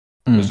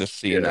 It was just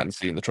seeing that and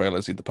seeing the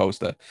trailer, seeing the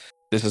poster.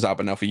 This has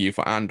happened now for you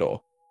for Andor.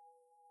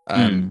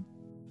 And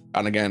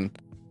again,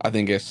 I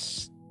think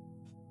it's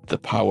the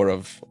power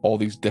of all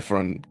these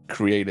different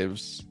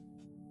creatives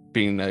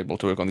being able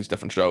to work on these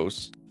different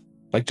shows.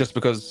 Like, just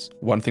because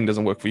one thing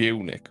doesn't work for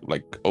you, Nick,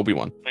 like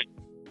Obi-Wan,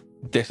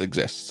 this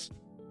exists,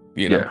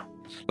 you know? Yeah.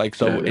 Like,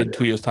 so in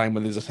 2 years' time,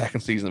 when there's a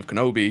second season of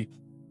Kenobi,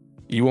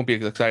 you won't be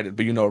as excited,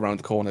 but around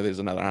the corner there's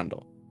another Andor.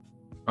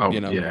 Oh,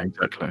 yeah,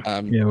 exactly.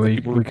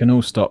 We can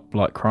all stop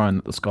like crying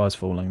that the sky's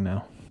falling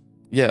now.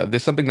 Yeah,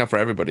 there's something now for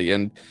everybody,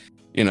 and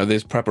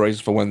there's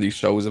preparations for when these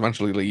shows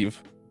eventually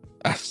leave,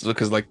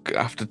 because like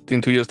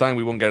in 2 years' time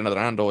we won't get another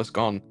Andor. It's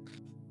gone.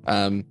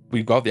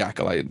 We've got the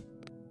Acolyte.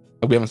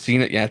 We haven't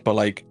seen it yet, but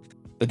like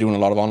they're doing a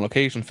lot of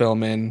on-location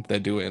filming. They're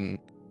doing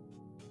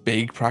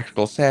big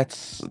practical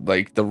sets.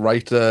 Like the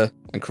writer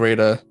and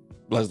creator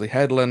Leslie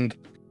Headland,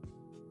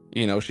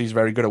 she's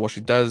very good at what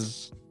she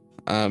does.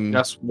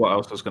 That's what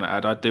else I was going to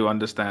add. I do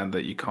understand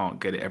that you can't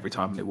get it every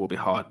time, and it will be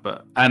hard.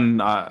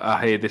 And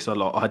I hear this a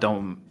lot. I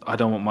don't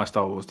want my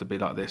Star Wars to be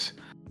like this.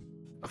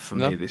 For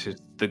me, this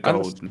is the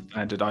gold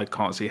standard. I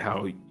can't see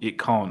how it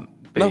can't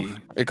be No,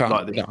 it can't.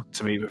 like this No.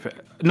 to me.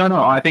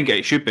 No, I think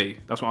it should be.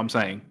 That's what I'm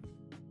saying.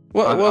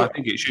 Well, I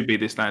think it should be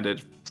this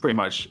standard. Pretty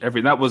much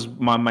every. That was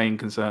my main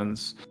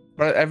concerns.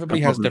 but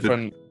everybody has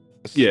different.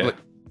 Yeah. Like,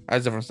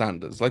 has different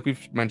standards. Like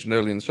we've mentioned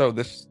earlier in the show,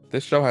 this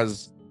show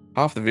has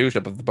half the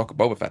viewership of the Book of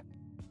Boba Fett.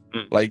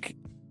 Like,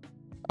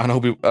 and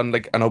Obi-Wan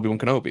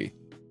Kenobi.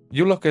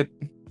 You look at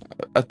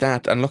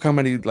that and look how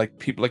many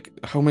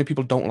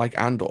people don't like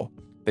Andor.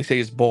 They say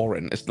it's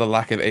boring. It's the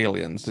lack of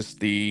aliens.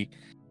 It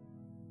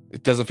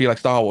doesn't feel like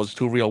Star Wars. It's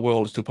too real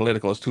world. It's too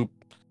political. It's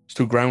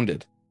too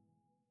grounded.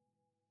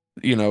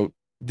 You know,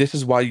 this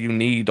is why you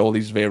need all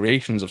these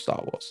variations of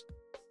Star Wars.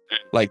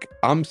 Like,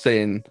 I'm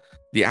saying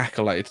the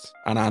Acolyte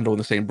and Andor in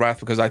the same breath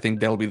because I think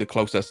they'll be the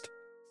closest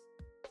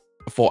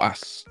for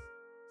us.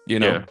 You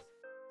know,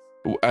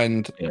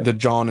 and the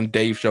John and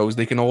Dave shows,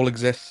 they can all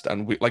exist,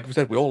 and we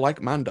all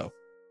like Mando.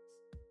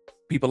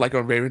 People like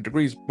on varying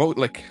degrees. Both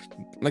like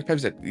Pep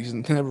said, he's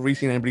never really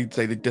seen anybody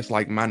say they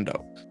dislike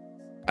Mando.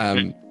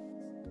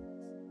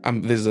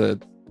 There's a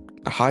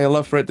higher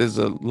love for it. There's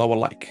a lower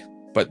like,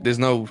 but there's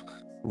no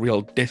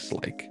real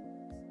dislike.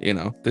 You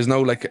know, there's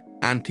no like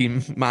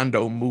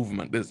anti-Mando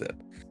movement, is it?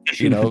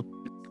 You know,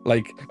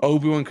 like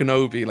Obi-Wan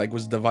Kenobi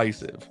was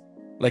divisive.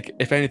 Like,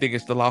 if anything,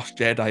 it's the Last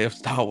Jedi of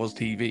Star Wars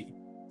TV.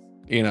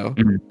 You know,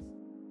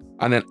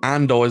 and then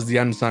Andor is the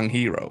unsung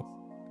hero.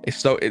 It's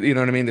so, you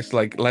know what I mean? It's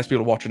like less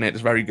people watching it.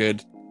 It's very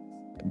good.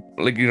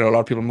 Like, you know, a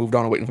lot of people moved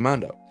on and waiting for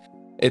Mando.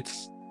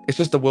 It's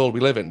just the world we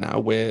live in now,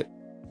 where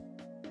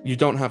you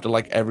don't have to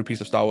like every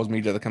piece of Star Wars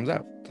media that comes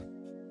out.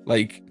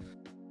 Like,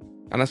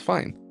 and that's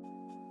fine.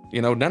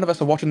 You know, none of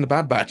us are watching The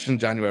Bad Batch in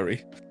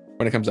January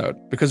when it comes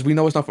out because we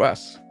know it's not for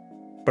us.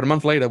 But a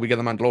month later, we get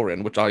The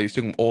Mandalorian, which I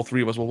assume all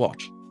three of us will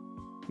watch.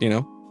 You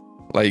know,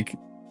 like,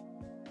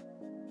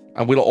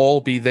 and we'll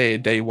all be there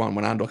day one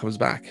when Andor comes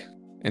back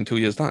in 2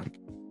 years' time.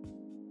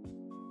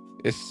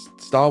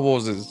 Star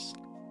Wars is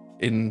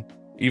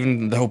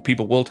even though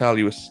people will tell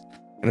you it's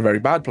in a very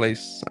bad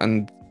place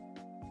and,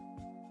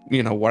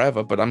 you know,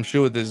 whatever, but I'm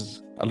sure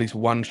there's at least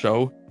one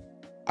show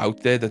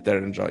out there that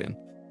they're enjoying.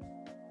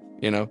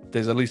 You know,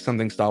 there's at least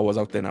something Star Wars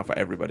out there now for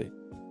everybody.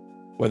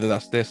 Whether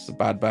that's this,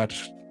 Bad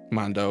Batch,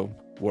 Mando,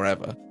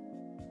 wherever.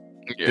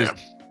 Yeah.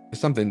 There's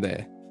something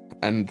there.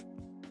 And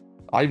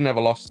I've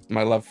never lost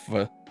my love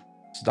for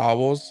Star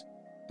Wars.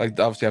 Like,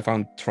 obviously I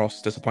found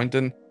TROS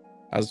disappointing,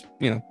 as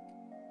you know,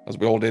 as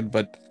we all did,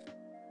 but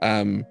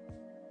I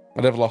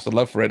never lost a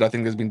love for it. I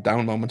think there's been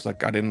down moments,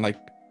 like I didn't like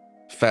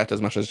Fett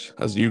as much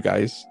as you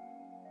guys.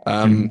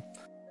 You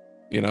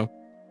know,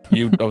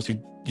 you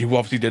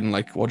obviously didn't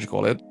like, what do you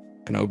call it,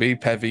 Kenobi.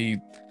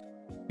 Pevi,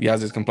 he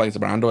has his complaints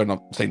about Andor. I'm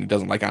not saying he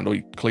doesn't like Andor,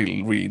 he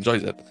clearly really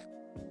enjoys it.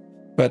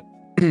 But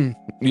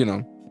you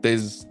know,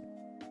 there's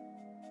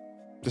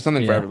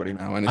something for everybody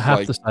now, and it's I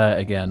have to say it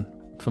again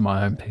for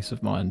my own peace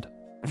of mind.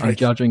 Right. I'm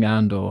judging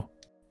Andor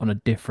on a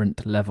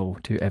different level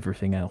to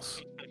everything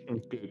else.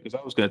 Good, because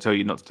I was going to tell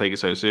you not to take it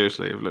so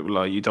seriously.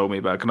 Like you told me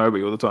about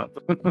Kenobi all the time.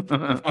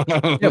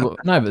 Yeah,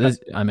 but no, but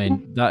I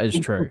mean, that is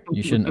true.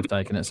 You shouldn't have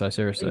taken it so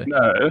seriously.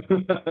 No.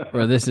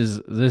 Well, this is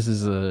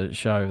a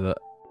show that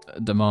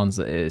demands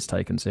that it is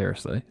taken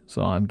seriously.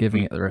 So I'm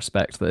giving it the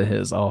respect that it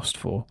has asked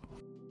for.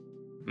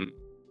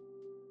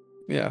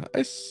 Yeah,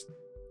 it's,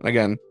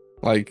 again,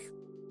 like,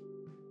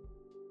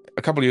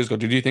 a couple of years ago,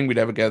 did you think we'd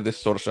ever get this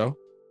sort of show?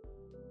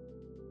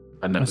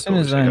 I never As soon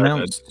as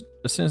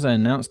they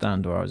announced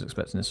Andor, I was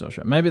expecting this sort of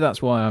show. Maybe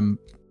that's why I'm.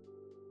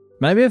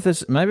 Maybe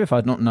if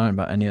I'd not known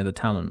about any of the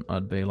talent,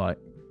 I'd be like,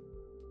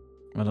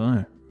 I don't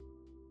know.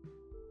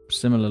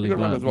 Similarly, You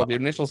remember as well, the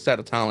initial set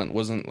of talent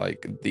wasn't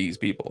like these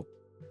people.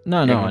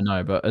 No, Yeah. I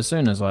know, but as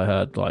soon as I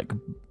heard like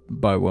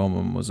Bo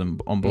Wellman was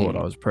on board,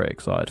 I was pretty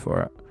excited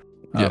for it.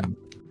 Yeah.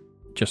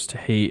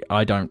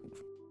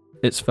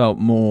 It's felt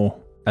more,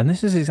 and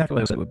this is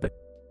exactly what it would be.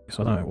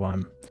 So I don't know why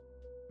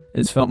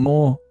it's felt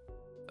more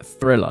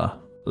thriller,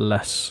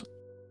 less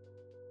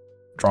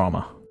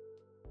drama.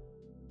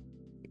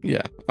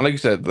 Yeah, and like you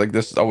said, like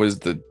this is always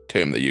the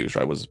term they use,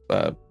 right? Was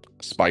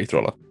spy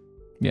thriller.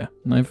 Yeah,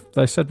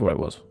 they said what it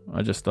was.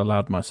 I just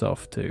allowed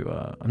myself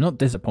to. I'm not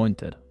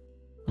disappointed.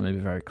 Let me be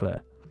very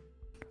clear.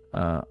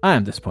 I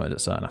am disappointed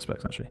at certain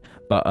aspects actually,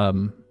 but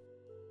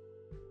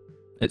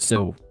it's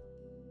still.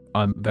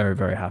 I'm very,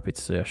 very happy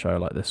to see a show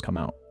like this come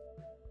out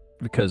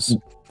because,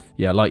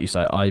 yeah, like you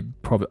say, I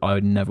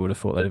never would have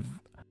thought they'd have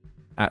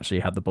actually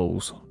had the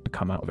balls to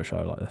come out of a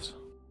show like this.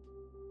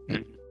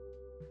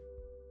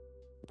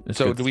 It's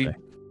So good to see.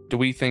 do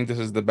we think this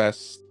is the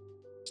best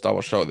Star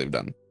Wars show they've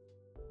done?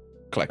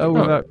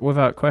 Collectively. Oh,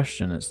 without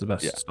question, it's the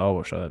best Yeah. Star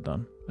Wars show they've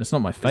done. It's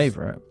not my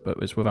favorite, but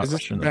it's without is this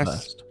question the the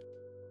best? best.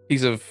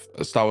 Piece of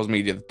Star Wars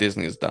media that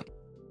Disney has done.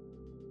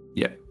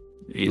 Yeah,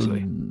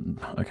 easily.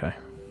 Okay.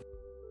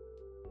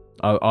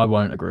 I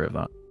won't agree with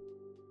that.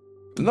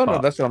 No,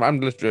 But- that's what I'm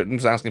just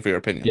asking for your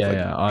opinion.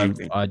 Yeah, Like, do you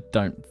think- I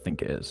don't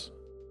think it is.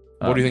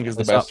 What do you think is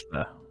the it's up best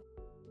there.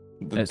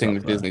 the it's thing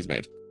up that there. Disney's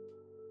made?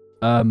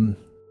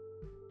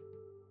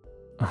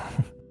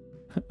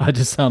 I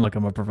just sound like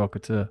I'm a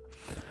provocateur.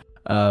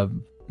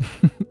 I'm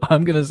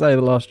gonna say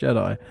The Last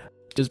Jedi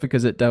just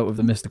because it dealt with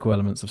the mystical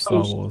elements of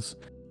Star Wars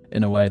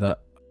in a way that,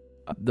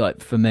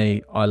 like, for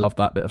me, I love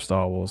that bit of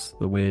Star Wars,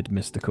 the weird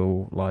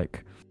mystical,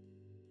 like,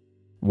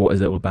 what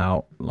is it all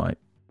about? Like,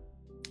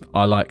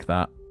 I like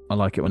that. I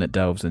like it when it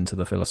delves into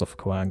the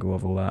philosophical angle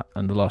of all that,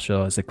 and The Last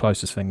Jedi is the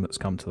closest thing that's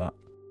come to that.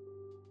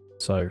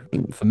 So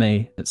for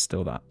me, it's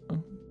still that.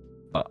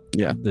 But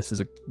Yeah. this is.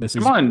 Do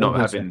you mind not a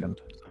having?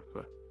 second.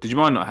 Did you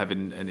mind not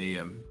having any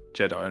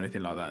Jedi or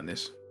anything like that in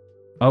this?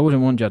 I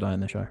wouldn't want Jedi in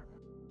the show.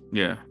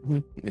 Yeah.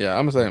 Yeah,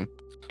 I'm the same.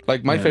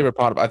 Like, my Yeah. favorite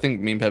part, I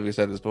think me and Pevy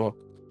said this before.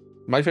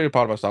 My favorite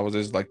part about Star Wars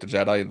is like the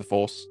Jedi and the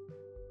Force.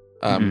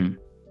 And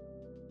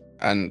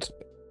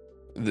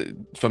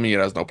for me, it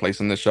has no place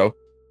in this show.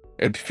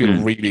 It'd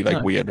feel really like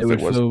No, weird it if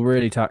would it was. feel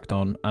really tacked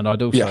on, and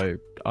I'd also,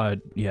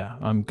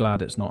 I'm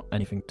glad it's not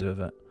anything to do with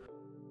it.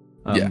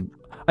 Yeah.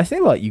 I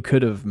feel like you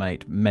could have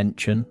made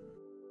mention,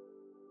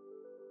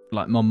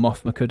 like Mon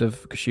Mothma could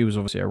have, because she was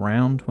obviously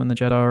around when the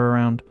Jedi were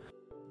around.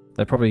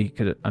 They probably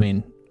could have, I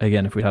mean,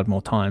 again, if we had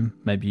more time,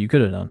 maybe you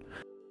could have done.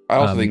 I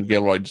also think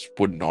Gilroy just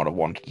would not have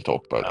wanted to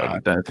talk about I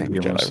don't think he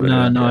Jedi wants to.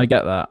 really. No, I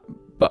get that,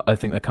 but I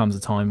think there comes a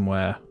time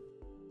where,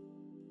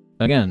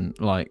 again,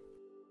 like,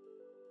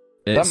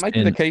 That might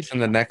be the case in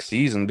the next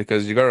season,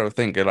 because you got to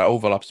think it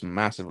overlaps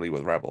massively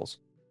with Rebels.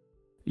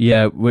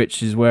 Yeah,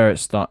 which is where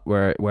it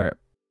where it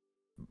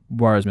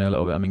worries me a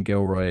little bit. I mean,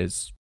 Gilroy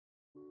is.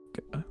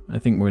 I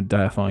think we're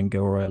deifying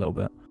Gilroy a little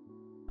bit.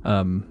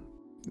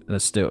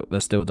 There's still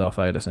Darth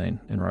Vader scene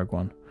in Rogue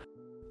One,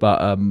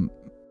 but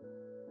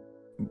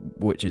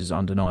which is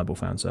undeniable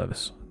fan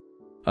service.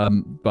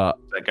 But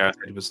That Gareth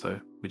Edwards, though,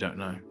 we don't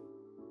know.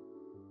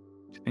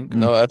 Do you think?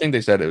 No, I think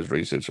they said it was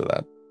research for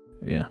that.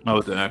 yeah. Oh,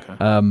 okay.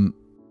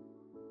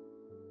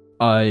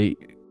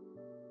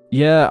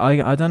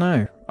 I don't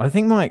know. I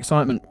think my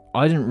excitement.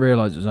 I didn't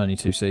realize it was only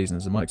 2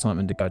 seasons, and my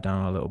excitement did go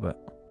down a little bit.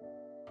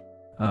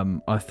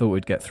 I thought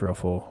we'd get 3 or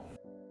 4.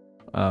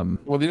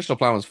 Well, the initial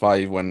plan was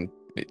 5 when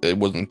it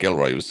wasn't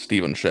Gilroy, it was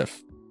Stephen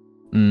Schiff.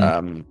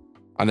 Mm.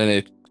 And then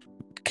it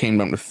came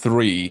down to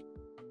 3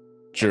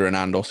 during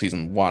Andor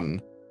season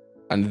 1,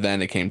 and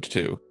then it came to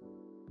 2.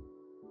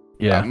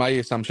 Yeah. My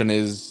assumption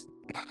is,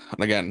 and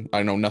again,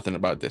 I know nothing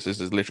about this.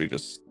 This is literally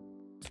just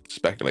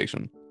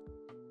speculation.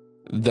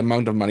 The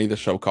amount of money the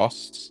show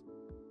costs,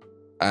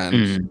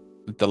 and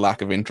the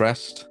lack of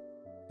interest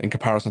in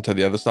comparison to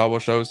the other Star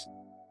Wars shows.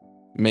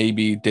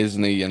 Maybe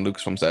Disney and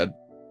Lucasfilm said,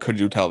 "Could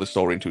you tell this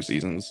story in 2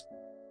 seasons?"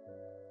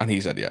 And he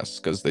said yes,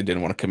 because they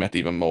didn't want to commit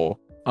even more.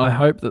 I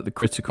hope that the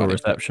critical Funny.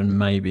 reception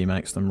maybe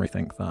makes them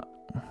rethink that.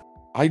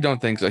 I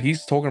don't think so.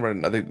 He's talking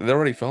about it. They're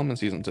already filming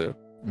season 2.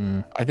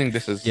 Mm. I think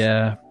this is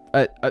Yeah,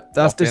 that's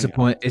Locked in.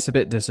 disappointing. It's a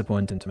bit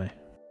disappointing to me.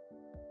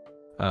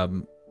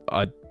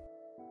 But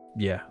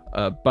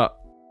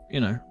you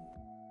know,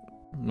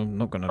 I'm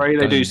not gonna. Pray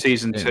they go do in-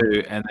 season in.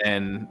 2, and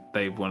then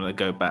they want to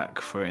go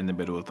back for it in the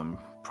middle of them.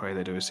 Pray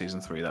they do a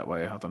season 3 that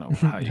way. I don't know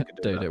how you could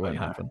do Dude, that. it won't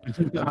but, happen.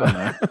 you know. I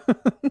know.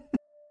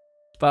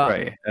 But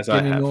Pray, as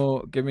I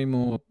have. give me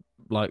more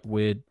like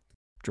weird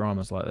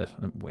dramas like this.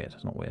 Weird,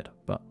 it's not weird,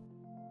 but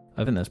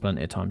I think there's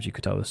plenty of times you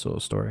could tell this sort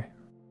of story.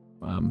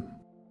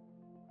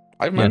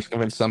 I've managed to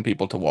convince some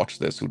people to watch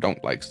this who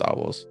don't like Star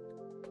Wars.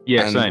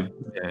 Yeah, and- same.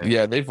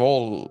 Yeah, they've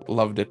all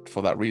loved it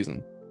for that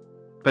reason.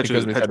 Petra,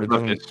 because they Petra said it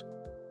loved doesn't- it.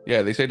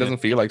 Yeah, they say it doesn't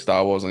feel like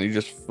Star Wars, and you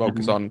just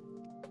focus on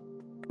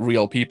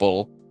real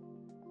people,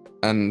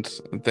 and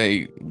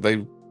they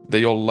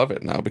all love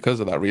it now because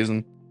of that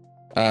reason.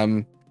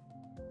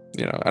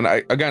 You know, and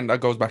again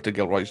that goes back to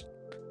Gilroy's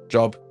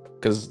job,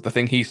 because the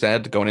thing he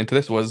said going into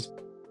this was,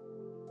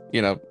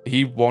 you know,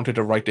 he wanted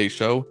to write a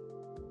show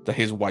that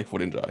his wife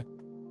would enjoy,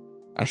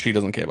 and she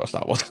doesn't care about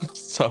Star Wars.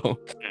 So,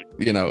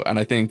 you know, and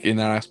I think in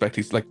that aspect,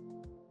 he's like,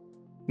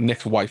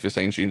 Nick's wife is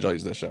saying she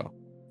enjoys this show.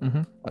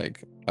 Mhm.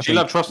 Like, She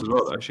loved Trust as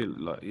well, though. She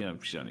like, you know,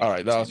 she's only. all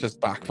right, that was just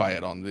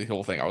backfired on the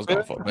whole thing I was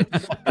going for,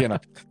 but you know,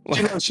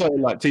 She loves show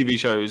like TV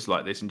shows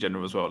like this in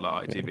general as well,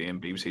 like ITV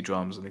and BBC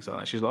dramas and things like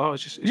that. She's like, oh,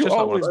 it's you just like one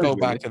always of go those,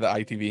 back really. to the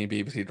ITV and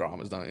BBC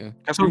dramas, don't you?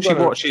 That's all You've she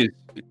got a- watches.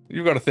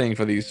 You've got a thing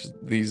for these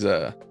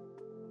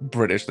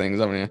British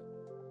things, haven't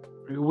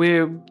you?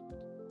 We're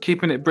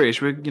keeping it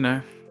British. We're, you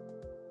know,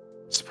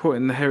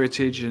 supporting the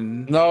heritage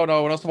and No,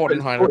 we're not supporting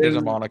It's heritage and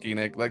supporting monarchy,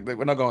 Nick. Like,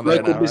 we're not going there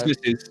local now, right?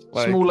 businesses,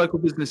 Like- small local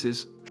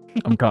businesses.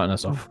 I'm cutting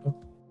us off.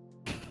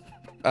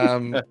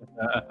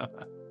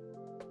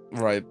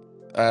 Right.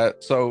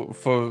 So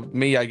for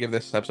me, I give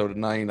this episode a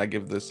 9. I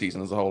give this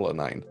season as a whole a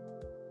 9.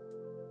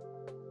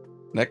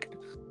 Nick?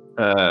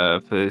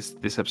 For this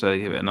episode, I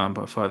give it a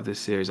 9.5. This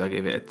series, I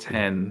give it a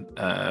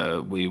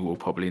 10. We will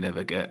probably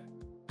never get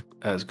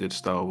as good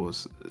Star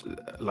Wars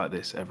like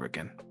this ever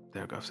again.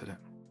 There I go, I've said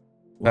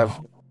it. Ev?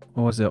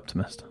 Always the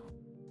optimist.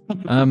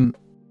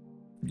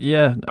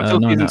 Yeah, Until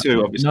 9 season out,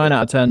 2, obviously. 9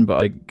 out of 10,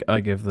 but I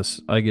give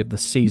the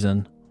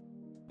season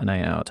an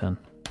 8 out of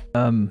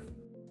 10.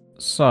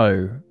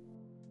 So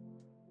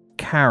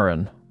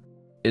Karen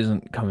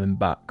isn't coming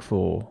back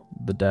for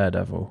the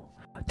Daredevil.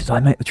 Did I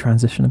make the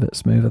transition a bit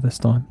smoother this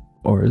time,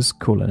 or is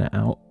calling it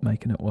out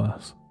making it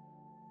worse?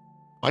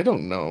 I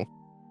don't know.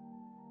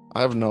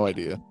 I have no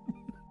idea.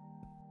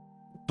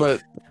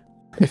 But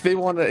if they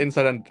want an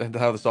insight into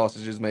how the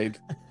sausage is made,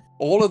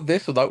 all of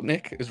this without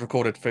Nick is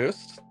recorded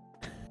first,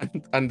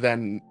 and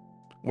then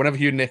whenever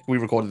you Nick, we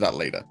recorded that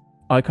later.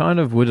 I kind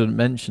of wouldn't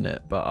mention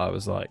it, but I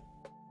was like,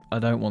 I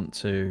don't want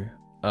to.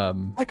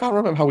 I can't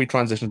remember how we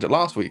transitioned it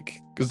last week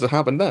because it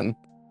happened then.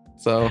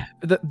 So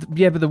But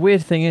the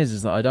weird thing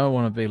is that I don't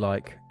want to be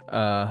like,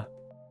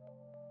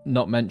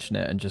 not mention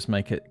it and just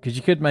make it, because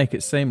you could make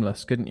it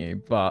seamless, couldn't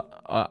you? But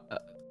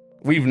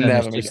we've then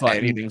never it's made just like-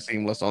 anything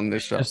seamless on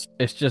this show.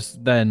 it's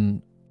just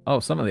then. Oh,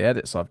 some of the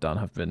edits I've done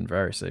have been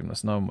very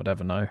seamless. No one would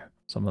ever know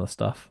some of the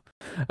stuff.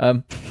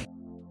 But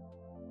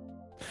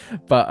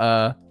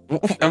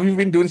Have you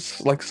been doing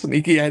like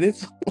sneaky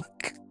edits?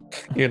 Like,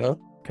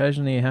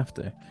 occasionally you have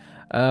to.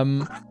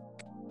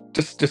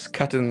 just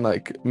cutting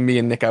like me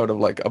and Nick out of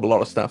like a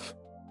lot of stuff.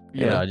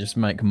 Yeah, I just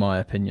make my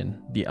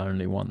opinion the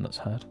only one that's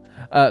heard.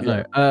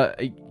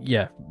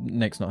 Yeah,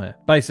 Nick's not here.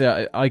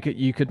 Basically,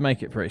 you could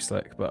make it pretty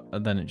slick, but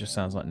then it just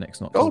sounds like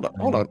Nick's not. Hold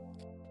on.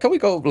 Can we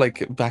go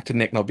like back to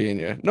Nick not being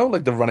here? No,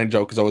 like the running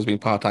joke has always been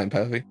part-time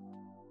Pervy.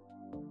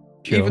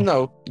 Sure. Even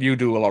though you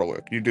do a lot of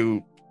work, you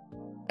do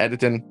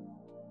editing.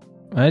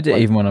 I edit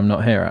like- even when I'm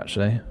not here,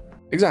 actually.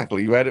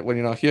 Exactly, you edit when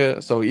you're not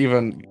here. So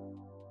even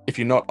if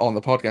you're not on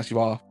the podcast, you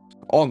are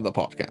on the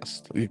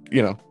podcast.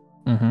 You know.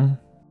 Mm-hmm.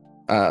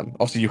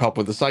 Obviously, you help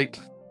with the site.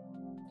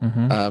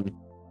 Mm-hmm.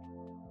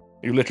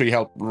 You literally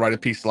helped write a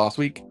piece last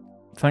week.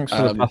 Thanks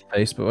for the puff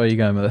piece, but where are you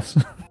going with this?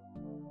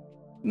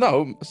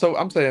 No, so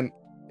I'm saying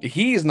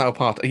he's now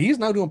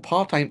doing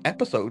part-time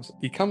episodes.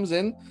 He comes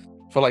in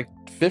for like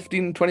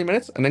 15, 20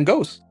 minutes and then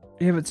goes.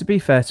 Yeah, but to be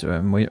fair to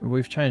him,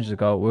 we've changed the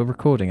goal. We're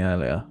recording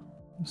earlier,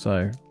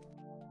 so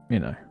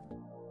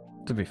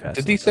to be fair.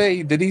 Did he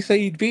say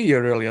he'd be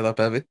here earlier, that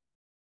baby?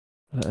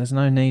 There's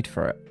no need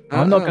for it.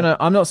 I'm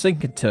not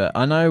sinking to it.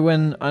 I know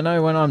when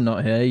I'm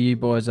not here, you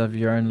boys have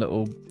your own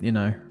little,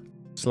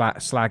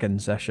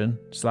 slagging session,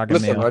 slagging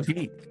Listen, me off.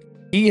 right,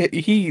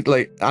 he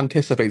like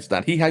anticipates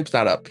that. He hypes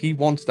that up. He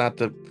wants that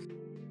to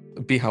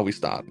be how we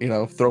start.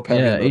 Throw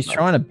Perry. Yeah, he's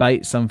trying to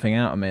bait something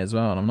out of me as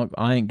well, and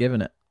I ain't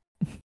giving it.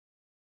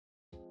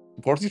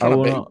 What's he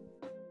trying to bait?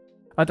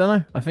 I don't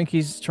know. I think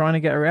he's trying to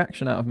get a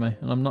reaction out of me,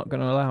 and I'm not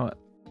going to allow it.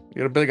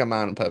 You're a bigger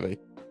man, Perry.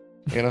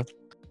 Hey,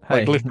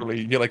 Like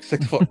literally, you're like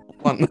 6'1".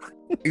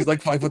 He's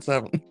like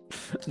 5'7".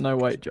 no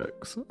weight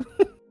jokes.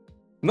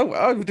 No,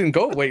 I didn't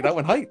go weight. I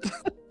went height.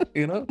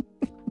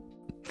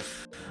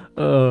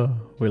 Oh,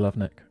 we love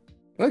Nick.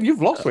 Well,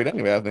 you've lost weight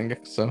anyway, I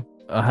think. So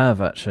I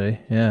have actually.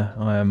 Yeah,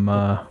 I am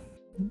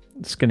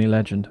skinny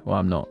legend. Well,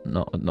 I'm not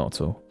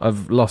at all.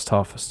 I've lost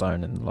half a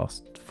stone in the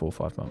last 4 or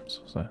 5 months.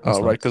 So.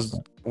 right, because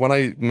when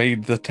I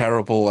made the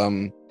terrible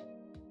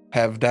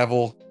Hev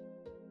Devil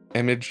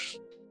image,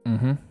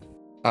 Mm-hmm.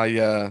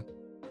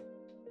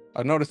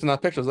 I noticed in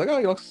that picture, I was like, oh,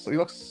 he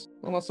looks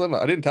almost similar.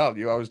 I didn't tell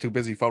you. I was too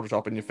busy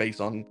photoshopping your face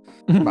on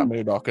Matt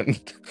Murdock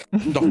and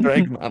Dr.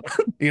 Eggman,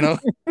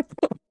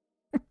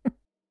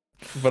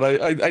 But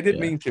I did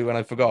mean to, and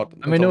I forgot.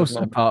 I mean,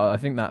 also, I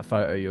think that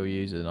photo you're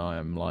using,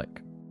 I'm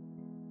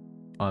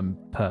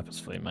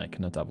purposefully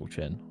making a double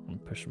chin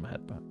and pushing my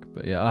head back.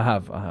 But yeah, I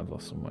have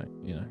lost some weight.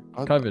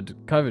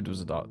 COVID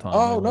was a dark time.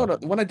 Oh no!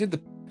 When I did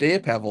the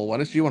Daredevil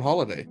when it's you on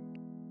holiday.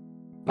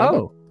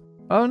 Remember?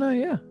 Oh no!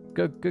 Yeah,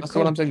 good. That's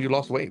call. what I'm saying. You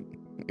lost weight.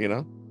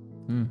 Well,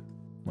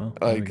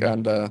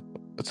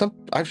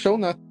 I've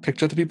shown that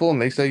picture to people,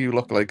 and they say you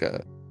look like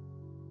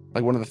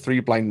one of the 3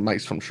 blind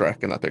mice from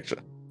Shrek in that picture.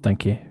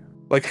 Thank you.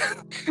 Like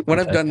when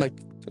I've done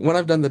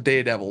the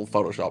Daredevil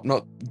Photoshop,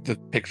 not the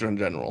picture in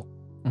general.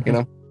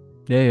 Mhm.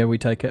 Yeah, we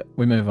take it.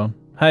 We move on.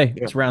 Hey,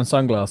 it's round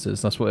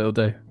sunglasses. That's what it'll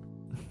do.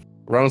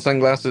 Round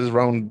sunglasses,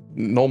 round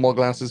normal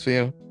glasses for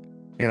you.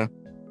 Yeah.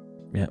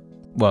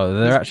 Well,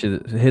 they're actually.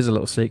 Here's a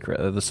little secret.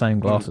 They're the same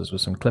glasses with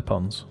some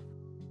clip-ons.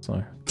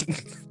 So.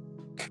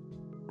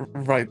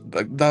 Right.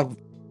 Like that.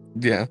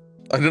 Yeah.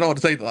 I don't know what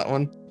to say to that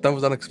one. That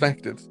was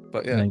unexpected.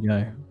 But yeah. There you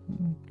go.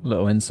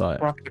 Little insight.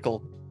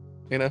 Practical.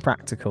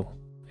 Practical.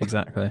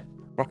 Exactly.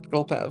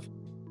 Practical Pev.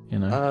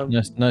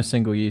 No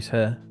single use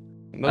here.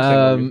 No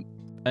single use.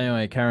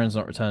 Anyway, Karen's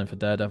not returning for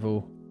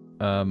Daredevil.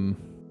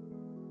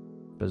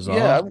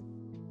 Bizarre.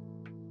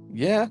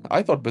 Yeah,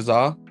 I thought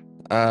bizarre.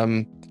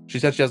 She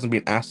said she hasn't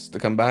been asked to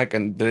come back,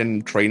 and they're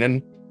in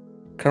training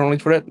currently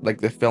for it. Like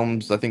the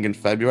films, I think, in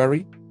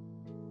February.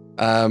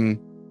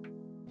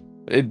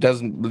 It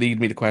doesn't lead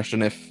me to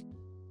question if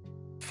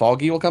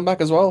Foggy will come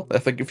back as well. I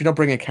think if you're not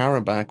bringing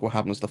Karen back, what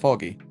happens to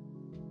Foggy?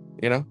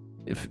 I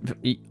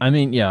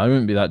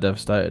wouldn't be that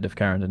devastated if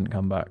Karen didn't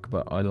come back,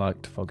 but I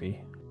liked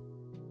Foggy.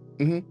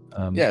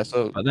 Mm-hmm. Yeah,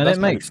 so but then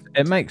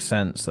it makes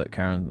sense that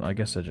Karen. I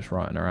guess they're just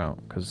writing her out,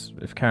 because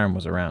if Karen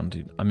was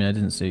around, I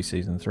didn't see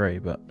season 3,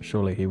 but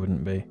surely he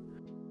wouldn't be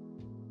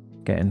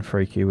getting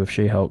freaky with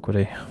She-Hulk, would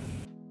he?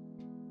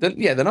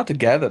 They're not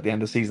together at the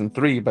end of season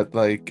 3, but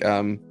like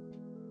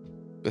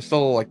they're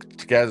still like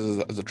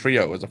together as a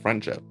trio, as a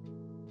friendship.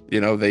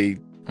 They.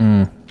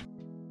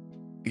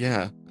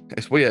 Yeah,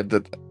 it's weird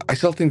that I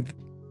still think.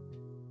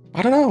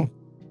 I don't know.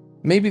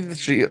 Maybe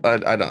I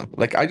don't know.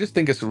 Like, I just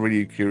think it's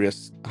really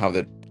curious how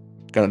they're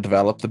going to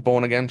develop the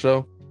Born Again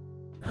show.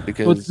 Well,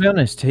 Because to be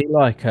honest,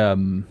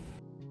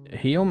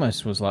 he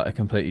almost was like a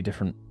completely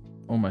different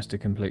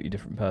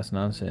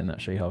personality in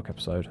that She-Hulk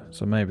episode.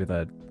 So maybe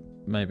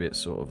it's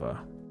sort of a.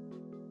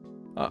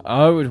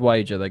 I would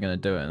wager they're going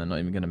to do it, and they're not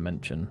even going to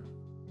mention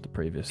the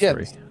previous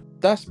three.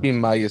 That's been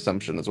my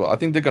assumption as well. I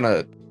think they're going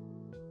to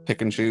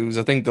pick and choose.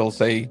 I think they'll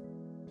say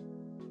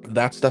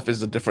that stuff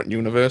is a different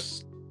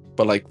universe,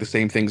 but like the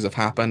same things have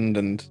happened,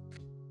 and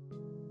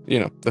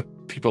the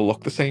people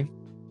look the same.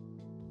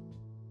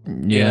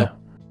 Yeah.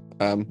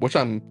 Which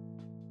I'm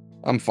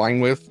fine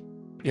with,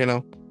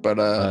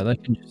 but they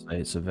can just say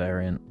it's a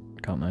variant,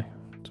 can't they?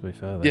 To be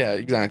fair. Yeah,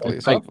 exactly.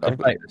 They've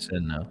baked this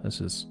in now.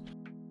 This is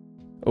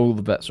all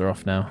the bets are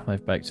off now.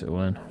 They've baked it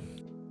all in.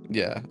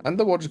 Yeah, and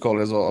the what you call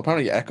it as well.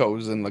 Apparently,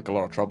 Echo's in like a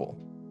lot of trouble.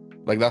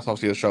 Like that's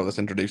obviously the show that's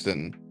introduced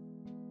in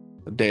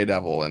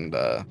Daredevil and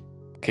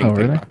Kingpin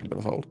really? back into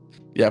the fold.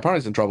 Yeah, apparently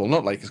it's in trouble.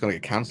 Not like it's going to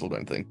get cancelled or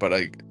anything, but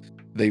like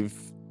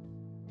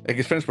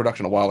it's finished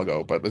production a while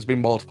ago. But there's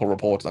been multiple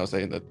reports now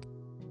saying that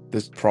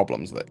there's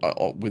problems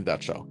with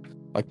that show,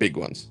 like big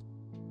ones.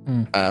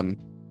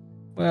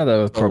 Well, there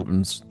were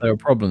problems. There were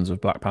problems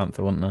with Black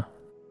Panther, weren't there?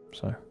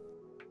 So.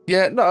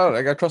 Yeah, no,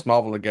 like I trust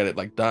Marvel to get it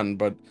like done,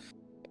 but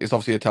it's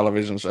obviously a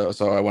television show,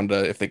 so I wonder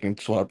if they can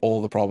sort out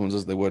all the problems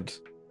as they would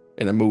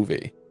in a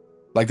movie.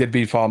 Like they'd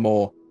be far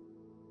more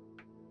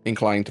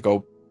inclined to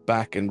go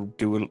back and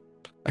do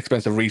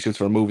expensive reshoots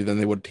for a movie than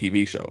they would a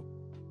TV show,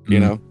 you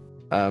know.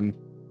 And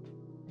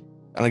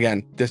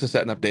again, this is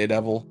setting up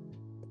Daredevil,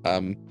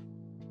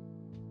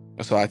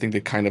 so I think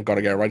they kind of got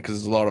to get it right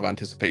because there's a lot of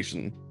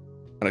anticipation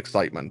and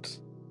excitement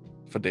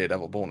for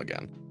Daredevil Born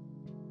Again.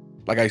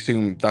 Like I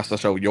assume that's the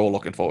show you're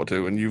looking forward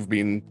to, and you've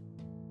been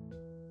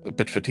a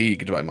bit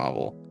fatigued by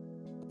Marvel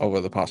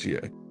over the past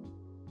year.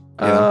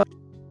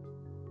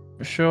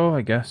 Sure,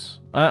 I guess.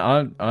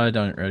 I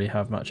don't really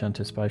have much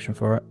anticipation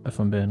for it, if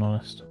I'm being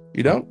honest.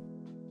 You don't?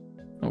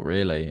 Not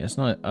really. It's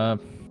not.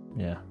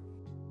 Yeah.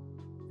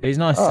 He's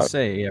nice to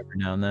see every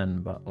now and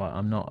then, but like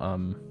I'm not.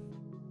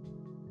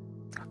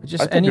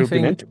 Just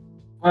anything.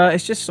 Well,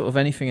 it's just sort of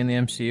anything in the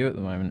MCU at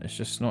the moment. It's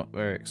just not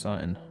very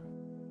exciting.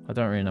 I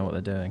don't really know what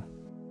they're doing.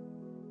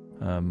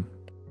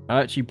 I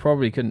actually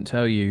probably couldn't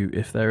tell you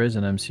if there is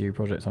an MCU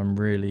project I'm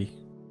really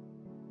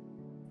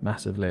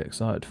massively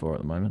excited for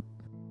at the moment.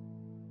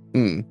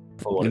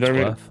 For what it's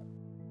worth.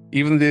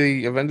 Even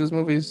the Avengers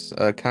movies,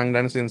 Kang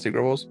Dynasty and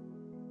Secret Wars?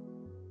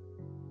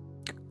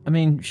 I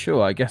mean,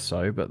 sure, I guess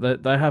so, but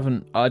they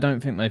haven't. I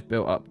don't think they've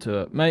built up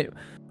to it. Mate,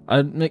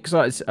 I'm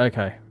excited.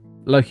 Okay,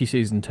 Loki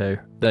season 2.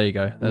 There you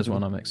go. There's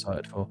one I'm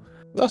excited for.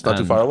 That's not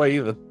too far away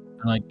either.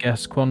 And I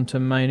guess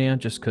Quantum Mania,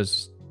 just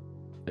because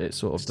it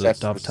sort of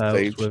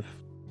dovetails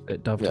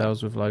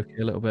with Loki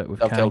a little bit with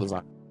Kang.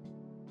 Design.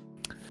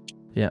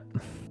 Yeah.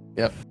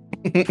 Yep.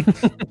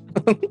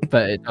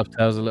 But it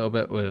dovetails a little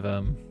bit with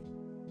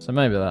so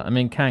maybe that. I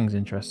mean, Kang's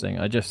interesting.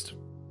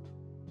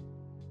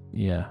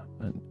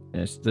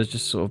 There's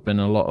just sort of been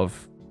a lot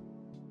of.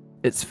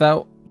 It's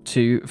felt,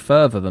 to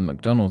further the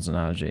McDonald's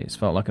analogy, it's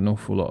felt like an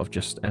awful lot of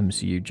just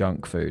MCU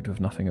junk food with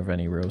nothing of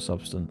any real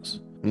substance.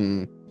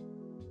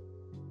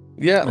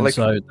 Yeah, and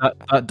so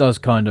that does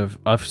kind of.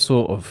 I've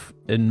sort of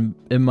in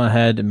my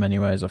head, in many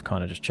ways, I've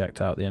kind of just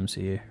checked out the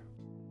MCU.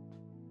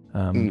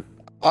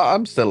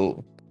 I'm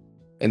still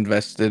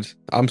invested.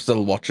 I'm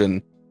still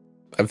watching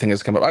everything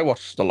that's come up. I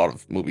watched a lot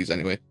of movies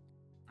anyway.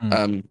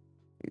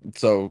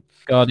 So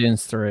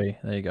Guardians 3.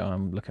 There you go.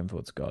 I'm looking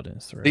forward to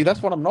Guardians 3. See,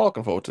 that's what I'm not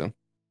looking forward to.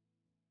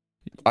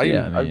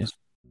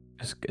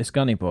 It's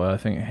Gunny Boy. I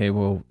think he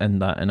will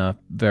end that in a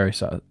very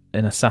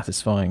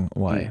satisfying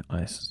way.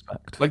 I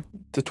suspect. Like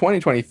the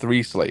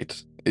 2023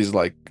 slate is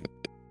like,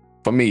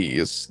 for me,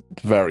 is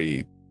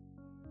very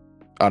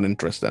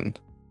uninteresting.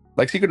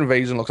 Like Secret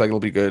Invasion looks like it'll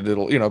be good.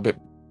 It'll be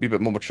a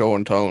bit more mature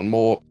in tone,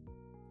 more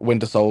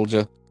Winter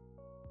Soldier,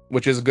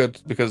 which is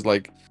good because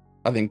like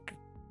I think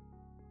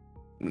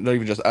not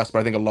even just us, but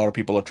I think a lot of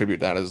people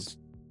attribute that as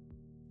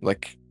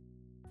like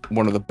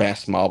one of the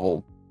best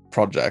Marvel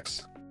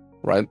projects,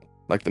 right?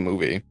 Like the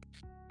movie.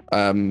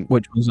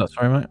 Which one's that?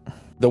 Sorry, mate.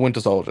 The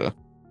Winter Soldier.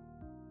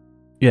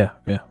 Yeah.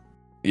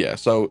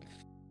 So,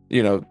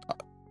 I'm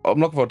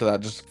looking forward to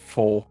that just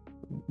for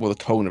what the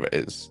tone of it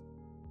is,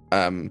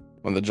 and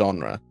the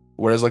genre.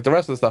 Whereas like the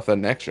rest of the stuff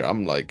then next year,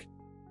 I'm like,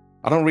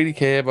 I don't really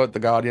care about the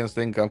Guardians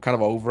thing. I'm kind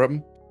of over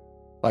them.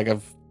 Like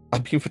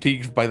I've been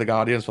fatigued by the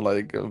Guardians for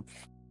like I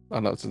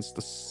don't know, since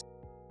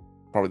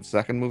probably the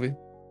second movie.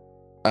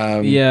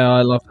 Yeah,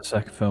 I love the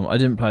second film. I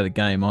didn't play the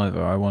game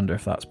either. I wonder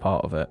if that's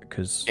part of it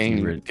because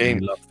you really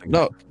love the game.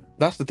 No,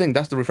 that's the thing.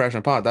 That's the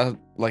refreshing part. That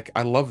like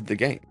I loved the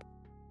game.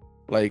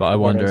 Like, but I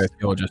wonder if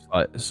you're just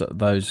like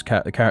those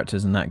the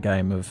characters in that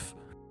game have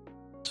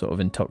sort of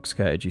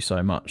intoxicated you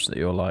so much that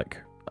you're like,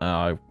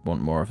 I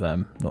want more of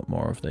them, not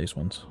more of these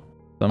ones.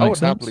 I would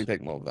happily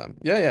take more of them.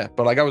 Yeah.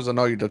 But like I was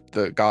annoyed at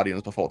the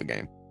Guardians before the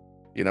game.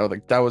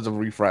 Like that was a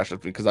refresh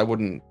because I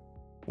wouldn't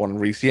want to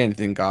re-see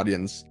anything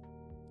Guardians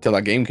till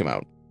that game came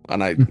out,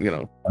 and I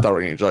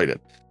thoroughly enjoyed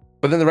it.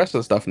 But then the rest of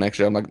the stuff next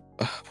year, I'm like,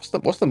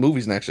 what's the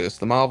movies next year? It's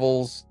the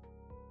Marvels,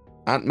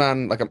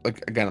 Ant-Man,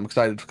 again, I'm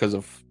excited because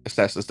of it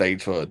sets the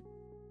stage for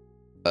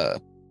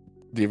the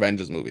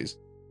Avengers movies.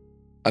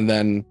 And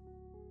then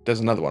there's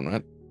another one,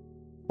 right?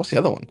 What's the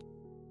other one?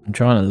 I'm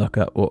trying to look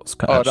at what's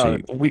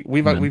actually. No,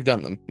 we've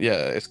done them. Yeah,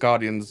 it's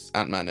Guardians,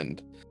 Ant-Man,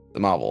 and the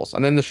Marvels.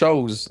 And then the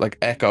shows like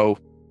Echo,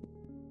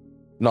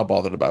 not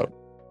bothered about.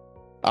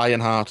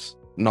 Ironheart,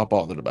 not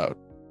bothered about.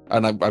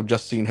 And I've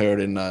just seen her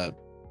in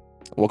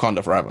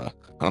Wakanda Forever,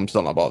 and I'm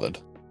still not bothered.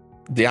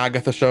 The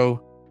Agatha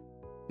show,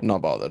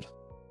 not bothered.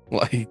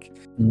 Like,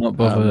 Not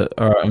bothered.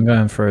 All right, I'm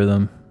going through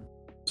them.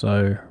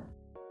 So,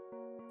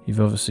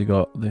 you've obviously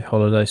got the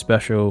holiday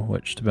special,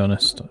 which, to be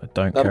honest, I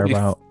don't care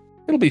about.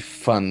 It'll be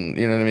fun,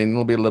 you know what I mean?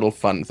 It'll be a little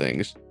fun thing.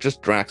 It's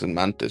just Drax and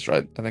Mantis,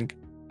 right? I think.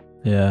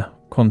 Yeah,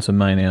 Quantum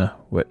Mania,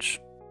 which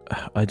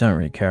I don't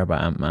really care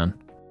about Ant-Man,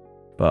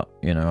 but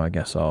I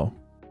guess I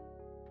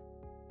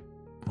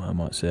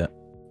might see it.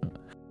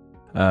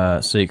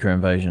 Secret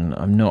Invasion.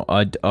 I'm not.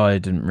 I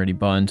didn't really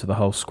buy into the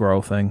whole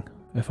Skrull thing,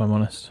 if I'm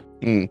honest.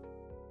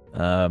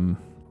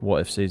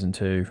 What If Season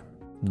 2?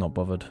 Not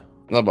bothered.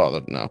 Not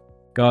bothered. No.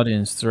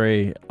 Guardians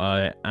 3.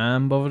 I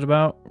am bothered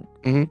about.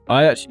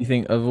 I actually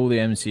think of all the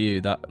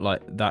MCU,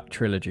 that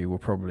trilogy will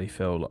probably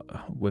feel,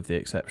 with the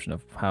exception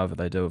of however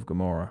they do with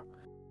Gamora,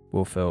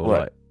 will feel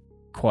like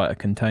quite a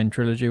contained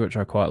trilogy, which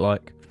I quite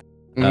like.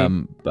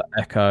 But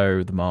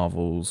Echo, the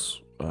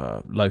Marvels,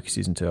 Loki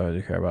Season 2, I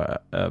do care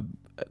about.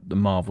 The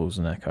Marvels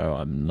and Echo,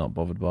 I'm not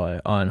bothered by.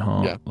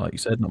 Ironheart, like you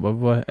said, not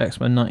bothered by.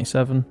 X-Men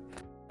 97,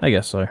 I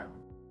guess so.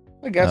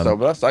 I guess so,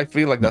 but I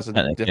feel like that's a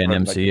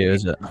different MCU,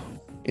 is it?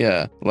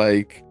 Yeah,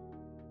 like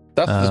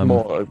that's just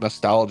more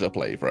nostalgia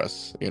play for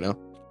us, Yeah,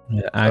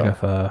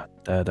 Agatha,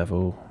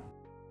 Daredevil,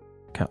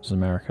 Captain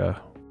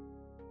America,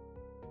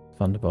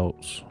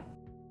 Thunderbolts.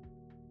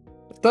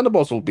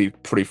 Thunderbolts will be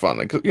pretty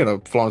fun,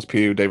 Florence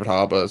Pugh, David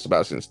Harbour,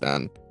 Sebastian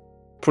Stan,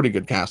 pretty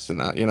good cast in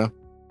that,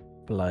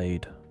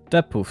 Blade,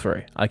 Deadpool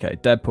 3. Okay,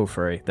 Deadpool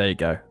 3. There you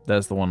go.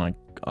 There's the one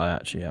I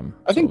actually am.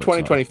 I think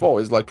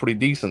 2024 is like pretty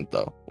decent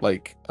though,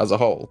 like as a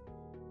whole,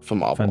 for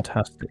Marvel.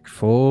 Fantastic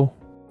Four.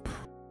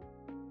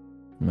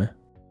 Meh.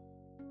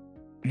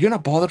 You're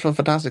not bothered for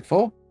Fantastic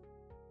Four?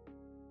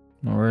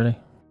 Not really.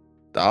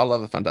 I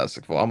love the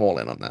Fantastic Four. I'm all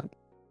in on that.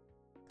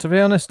 To be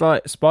honest,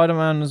 like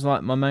Spider-Man is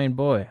like my main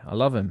boy. I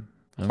love him.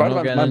 I'm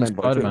not getting into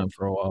Spider-Man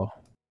for a while.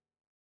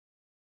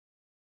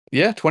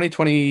 Yeah,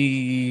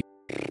 2020.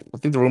 I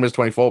think the rumor is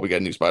 24. We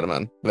get a new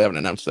Spider-Man. They haven't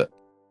announced it.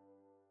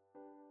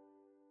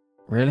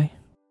 Really?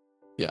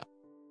 Yeah.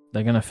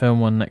 They're gonna film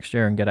one next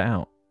year and get it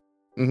out.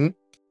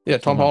 Yeah,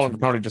 Tom Holland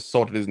apparently just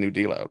sorted his new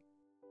deal out.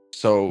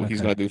 So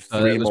he's going to do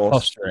 3 more.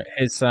 Posturing.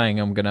 His saying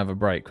I'm going to have a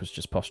break was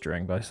just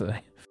posturing, basically.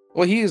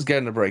 Well, he is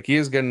getting a break. He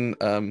is getting,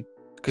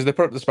 because they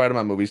put up the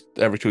Spider-Man movies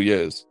every 2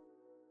 years.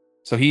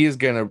 So he is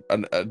getting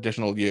an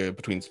additional year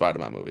between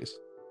Spider-Man movies.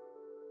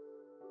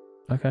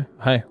 Okay.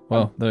 Hey,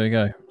 well, there you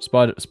go.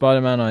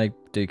 Spider-Man, I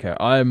do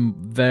care. I'm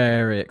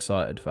very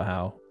excited for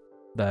how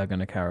they're going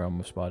to carry on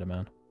with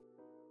Spider-Man.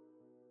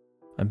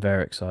 I'm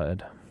very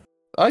excited.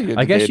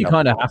 I guess you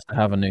kind of have to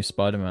have a new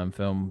Spider-Man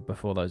film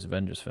before those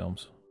Avengers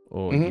films.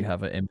 Or you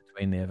have it in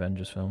between the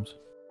Avengers films.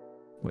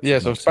 Yeah,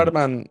 so if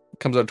Spider-Man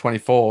comes out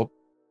 24,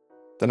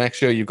 the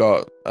next year you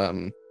got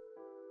the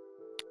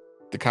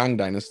Kang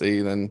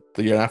Dynasty, then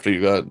the year after you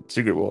got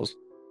Secret Wars.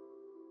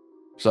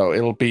 So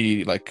it'll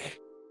be like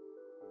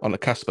on the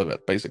cusp of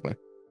it, basically.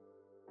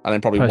 And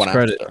then probably one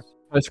after.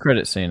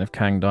 Post-credit scene of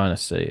Kang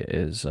Dynasty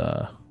is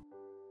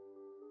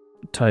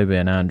Toby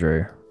and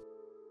Andrew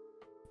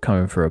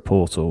coming through a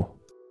portal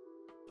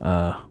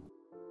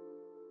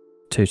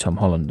to Tom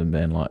Holland and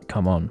being like,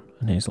 come on.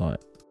 And he's like,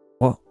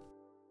 what?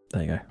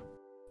 There you go.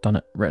 Done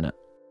it. Written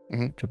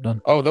it. Job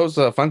done. Oh, those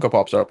Funko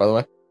Pops are up, by the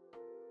way.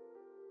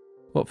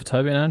 What, for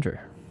Toby and Andrew?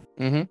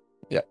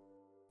 Yeah.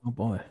 Oh,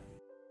 boy.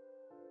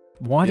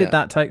 Why did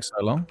that take so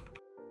long?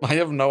 I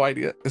have no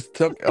idea. It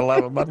took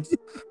 11 months.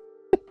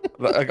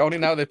 Like, only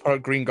now they put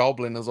out Green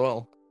Goblin as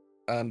well.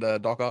 And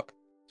Doc Ock.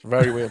 It's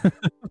very weird.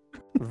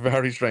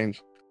 Very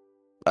strange.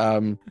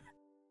 But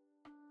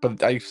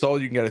I saw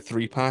you can get a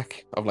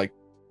 3-pack of like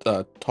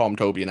Tom,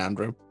 Toby, and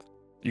Andrew.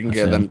 You can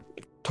get them,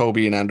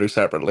 Toby and Andrew,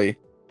 separately.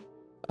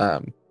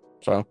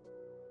 So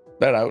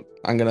they're out.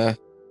 I'm gonna,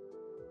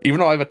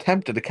 even though I've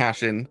attempted to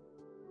cash in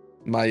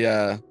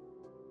my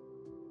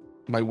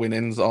my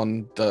winnings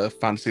on the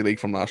Fantasy League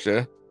from last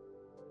year.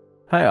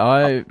 Hey,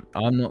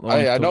 I'm not the one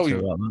to talk to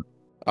about that.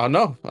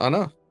 I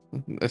know.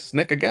 It's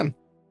Nick again,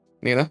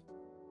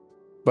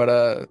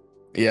 But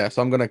yeah.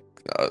 So I'm gonna.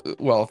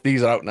 Well, if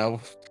these are out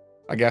now,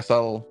 I guess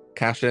I'll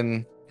cash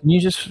in. Can you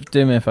just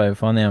do me a favor?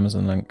 Find the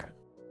Amazon link.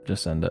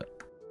 Just send it.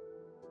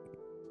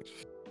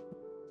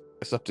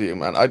 It's up to you,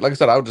 man. Like I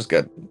said, I'll just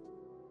get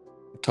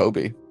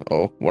Toby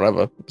or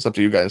whatever. It's up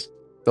to you guys.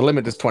 The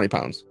limit is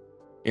 £20.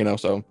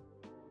 So.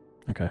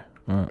 Okay.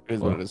 All right. It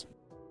is what it is.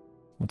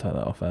 We'll take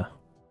that off there.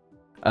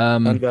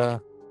 And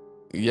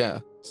yeah.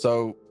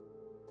 So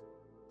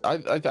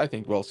I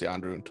think we'll see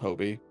Andrew and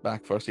Toby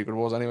back for Secret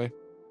Wars anyway.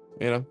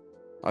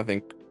 I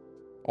think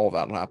all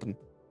that will happen.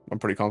 I'm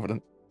pretty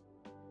confident.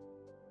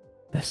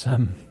 This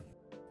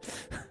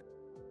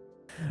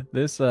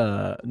This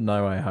No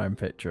Way Home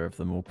picture of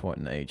them all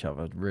pointing at each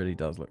other really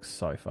does look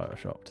so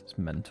photoshopped. It's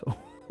mental.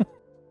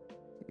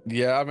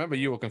 Yeah, I remember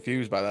you were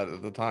confused by that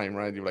at the time,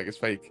 right? You were like, it's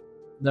fake.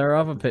 There are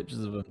other pictures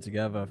of them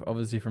together,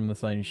 obviously from the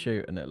same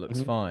shoot, and it looks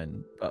Mhm.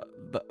 fine.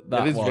 But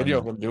that It is one, video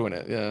of them doing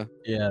it, yeah.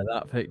 yeah,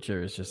 that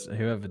picture is just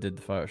whoever did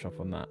the Photoshop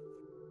on that.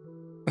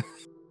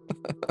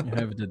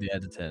 Whoever did the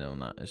editing on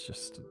that, it's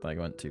just they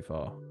went too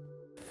far.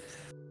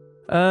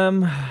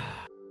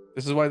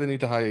 This is why they need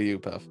to hire you,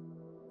 Pev.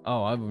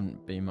 Oh, I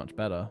wouldn't be much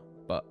better,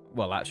 but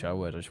well, actually, I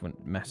would. I just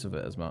wouldn't mess with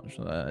it as much.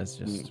 It's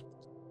just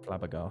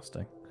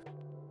flabbergasting.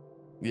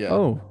 Yeah.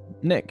 Oh,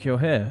 Nick, you're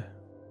here.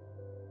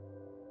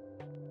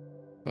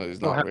 No,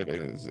 he's not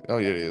really. Oh,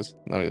 yeah, he is.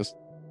 No, he is.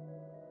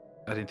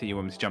 I didn't think you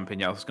wanted me to jump in.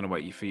 Yeah, I was going to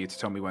wait for you to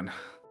tell me when.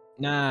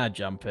 Nah,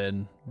 jump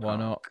in. Why Oh.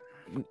 not?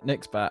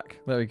 Nick's back.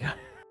 There we go.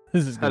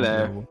 This is gonna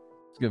Hello.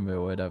 it's gonna be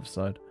a weird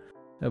episode.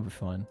 It'll be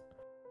fine.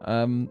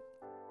 Do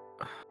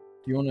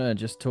you want to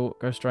just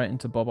go straight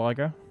into Bob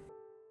Iger?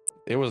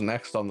 It was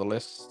next on the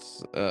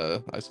list,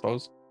 I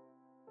suppose.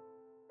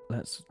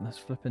 Let's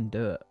flip and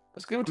do it.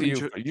 Let's give it to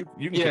you. You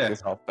can Yeah. kick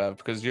this off, Bev,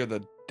 because you're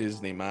the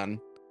Disney man.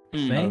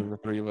 Me? Out of the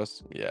three of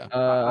us. Yeah.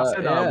 I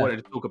said that I yeah. wanted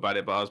to talk about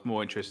it, but I was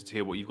more interested to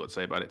hear what you've got to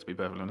say about it, to be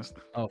perfectly honest.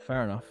 Oh,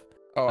 fair enough.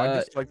 Oh, I'd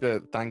just like to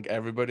thank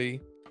everybody.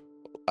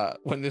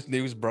 When this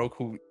news broke,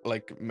 who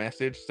like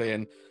messaged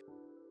saying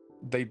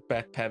they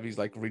bet Pevy's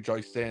like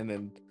rejoicing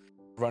and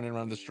running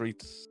around the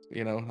streets,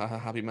 you know, a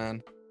happy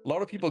man. A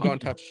lot of people got in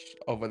touch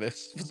over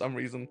this for some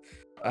reason.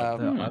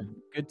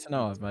 Good to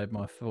know. I've made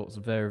my thoughts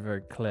very,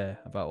 very clear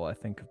about what I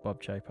think of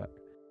Bob Chapek.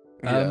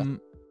 Yeah.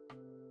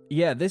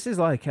 Yeah, this is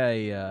like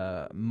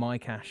a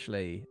Mike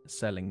Ashley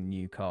selling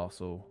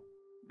Newcastle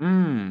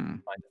Mm,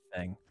 kind of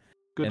thing.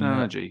 good In that-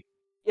 analogy.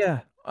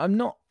 Yeah, I'm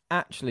not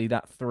actually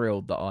that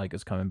thrilled that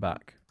Iger's coming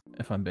back,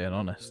 if I'm being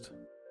honest.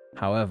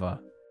 However,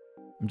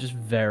 I'm just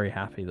very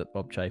happy that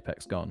Bob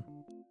Chapek's gone.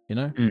 You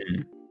know,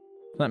 Mm.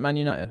 like Man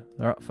United,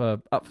 they're up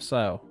for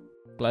sale.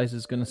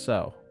 Glazer's gonna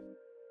sell,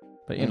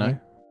 but you know,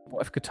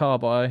 what if Qatar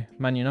buy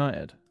Man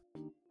United?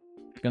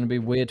 It's gonna be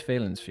weird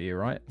feelings for you,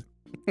 right?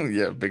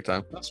 Yeah, big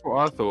time. That's what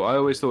I thought. I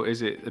always thought,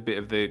 is it a bit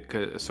of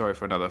the, sorry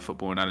for another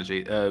football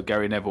analogy,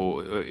 Gary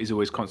Neville is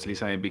always constantly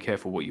saying, be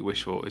careful what you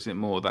wish for. Is it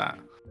more that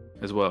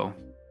as well?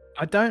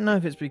 I don't know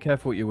if it's be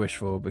careful what you wish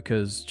for,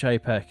 because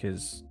Chapek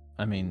is.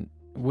 I mean,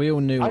 we all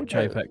knew what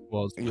Chapek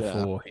was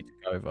before he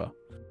took over.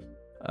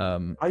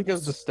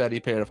 Iger's a steady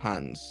pair of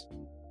hands,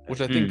 which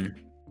I think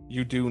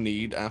you do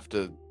need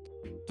after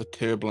the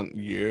turbulent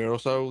year or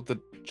so that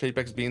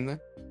Chapek's been there.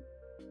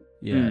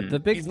 Yeah, the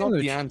big He's thing not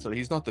with the answer.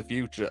 He's not the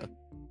future,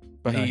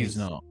 but no, he's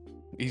not.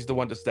 He's the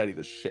one to steady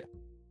the ship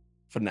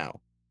for now.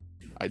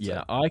 I'd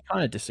say. I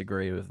kind of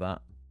disagree with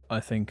that.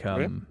 I think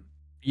Really?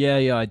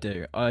 yeah, I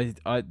do. I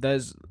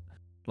there's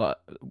like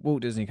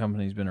Walt Disney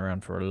Company's been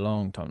around for a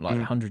long time, like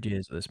 100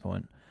 years at this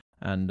point.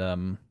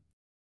 And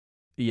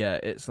yeah,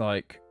 it's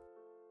like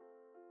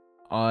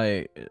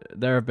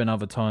there have been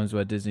other times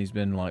where Disney's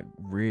been like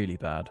really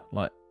bad.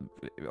 Like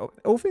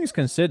all things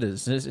considered,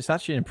 it's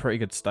actually in a pretty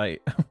good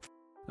state.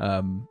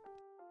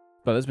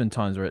 But there's been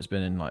times where it's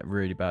been in like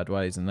really bad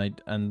ways,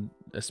 and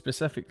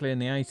specifically in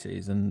the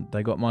 80s, and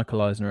they got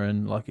Michael Eisner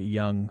in, like a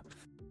young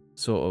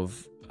sort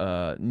of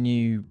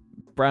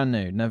brand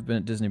new, never been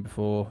at Disney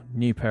before,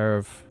 new pair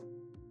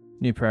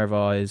of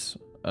eyes.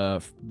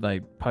 They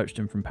poached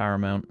him from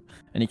Paramount,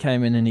 and he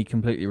came in and he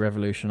completely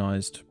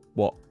revolutionized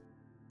what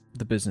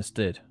the business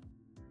did.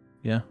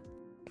 Yeah.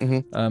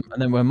 And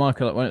then when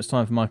it's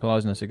time for Michael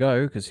Eisner to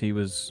go, because it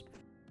was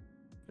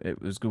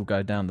going to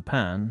go down the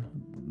pan,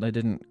 they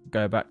didn't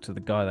go back to the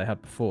guy they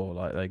had before.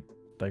 Like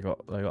they got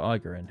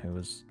Iger in, who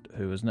was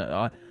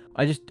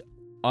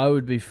I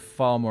would be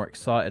far more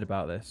excited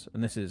about this.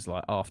 And this is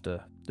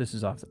after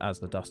as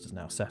the dust has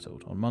now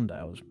settled. On Monday,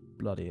 I was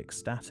bloody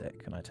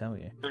ecstatic, can I tell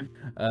you?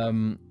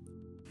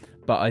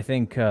 But I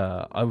think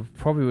I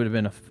probably would have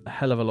been a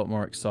hell of a lot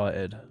more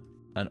excited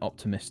and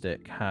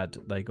optimistic had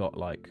they got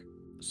like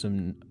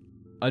some.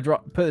 Put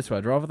it this way: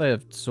 I'd rather they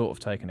have sort of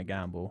taken a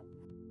gamble,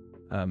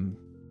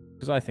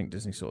 because I think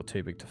Disney's sort of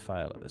too big to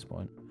fail at this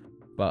point.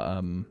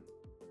 But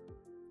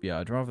yeah,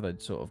 I'd rather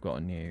they'd sort of got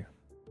a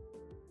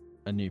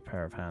new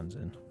pair of hands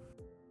in.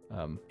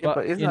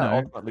 but isn't that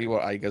ultimately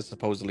what Iger's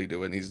supposedly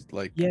doing? He's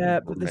like,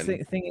 but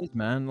the thing is,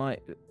 man,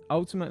 like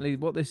ultimately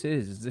what this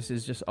is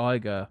just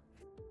Iger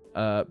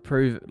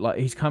prove like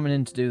he's coming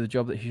in to do the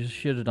job that he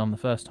should have done the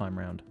first time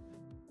round.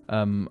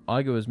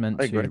 Iger was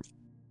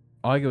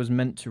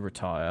meant to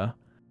retire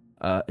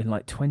in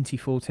like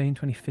 2014,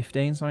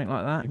 2015, something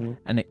like that,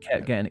 and it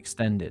kept getting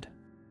extended.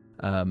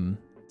 The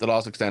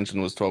last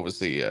extension was to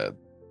oversee,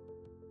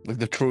 like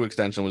the true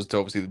extension was to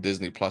oversee the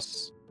Disney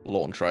Plus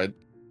launch, right?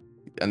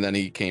 And then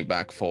he came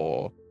back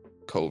for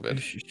COVID.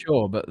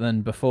 Sure, but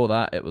then before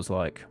that, it was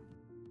like,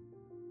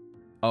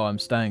 oh, I'm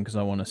staying because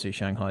I want to see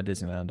Shanghai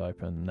Disneyland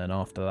open. And then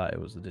after that,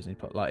 it was the Disney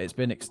Plus. Like it's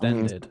been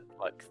extended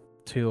like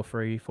 2 or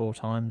 3, 4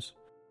 times,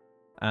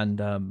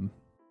 and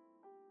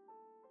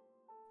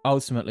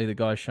ultimately the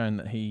guy's shown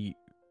that he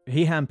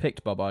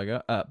handpicked Bob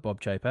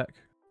Chapek.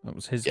 That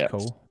was his Yes.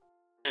 call.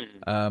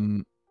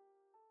 And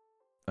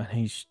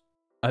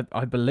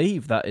I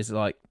believe that is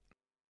like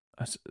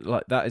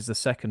that is the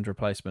second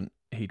replacement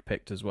he'd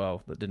picked as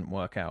well that didn't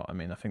work out. I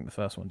mean, I think the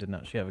first one didn't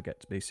actually ever get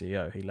to be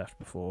CEO. He left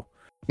before,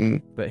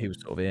 but he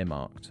was sort of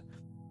earmarked.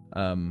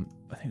 I think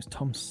it was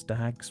Tom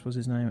Staggs was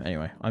his name.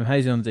 Anyway, I'm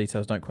hazy on the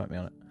details. Don't quote me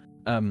on it.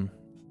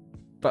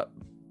 But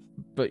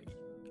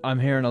I'm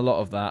hearing a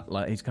lot of that.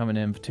 Like he's coming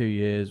in for 2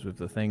 years with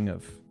the thing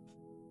of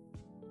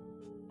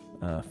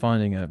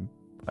finding an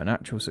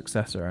actual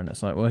successor, and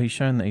it's like, well, he's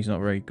shown that he's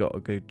not really got a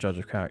good judge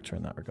of character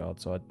in that regard.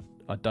 So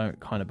I don't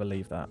kind of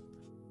believe that.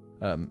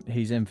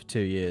 He's in for 2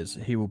 years.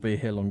 He will be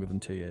here longer than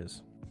 2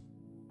 years.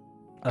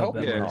 I hope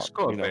Yeah, not, it's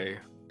got you to know. be.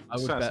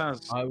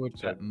 I would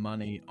bet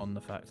money on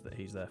the fact that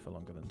he's there for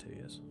longer than 2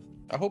 years.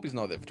 I hope he's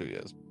not there for 2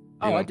 years.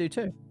 Oh, I do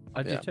too.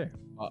 I do too.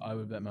 I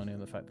would bet money on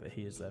the fact that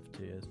he is there for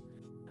 2 years.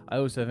 I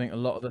also think a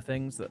lot of the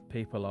things that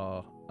people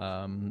are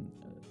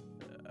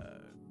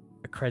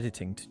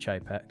accrediting to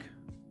Chapek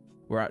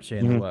were actually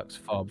in the works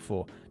far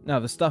before. Now,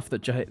 the stuff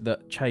that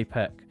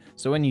Chapek.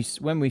 So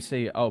when we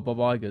see, Bob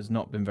Iger's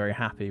not been very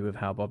happy with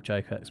how Bob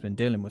Chapek's been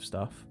dealing with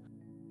stuff,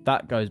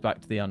 that goes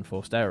back to the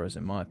unforced errors,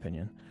 in my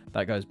opinion.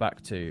 That goes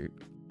back to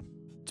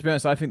be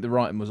honest, I think the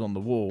writing was on the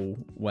wall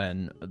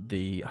when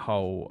the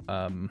whole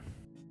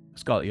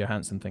Scarlett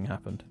Johansson thing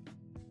happened.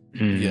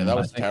 Yeah, that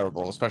was I think-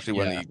 terrible, especially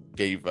when he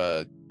gave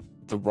The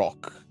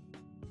Rock,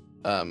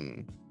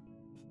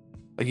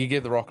 like he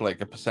gave The Rock like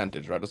a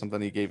percentage, right, or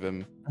something. He gave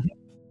him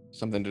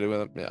something to do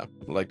with it. Yeah,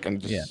 like and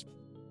just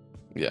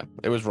yeah,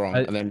 it was wrong.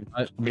 And then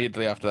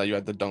immediately after that, you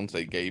had the "Don't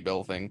Say Gay"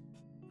 bill thing.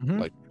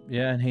 Like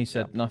and he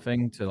said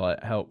nothing to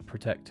like help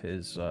protect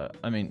his.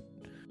 I mean,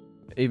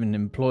 even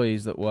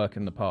employees that work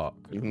in the park,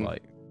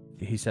 like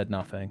he said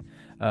nothing.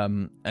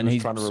 And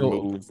he's trying to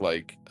remove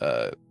like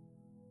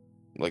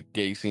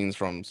gay scenes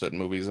from certain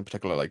movies, in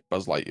particular like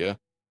Buzz Lightyear.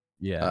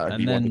 Yeah, and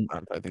he then wanted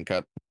that, I think,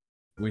 cut.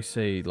 We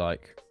see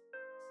like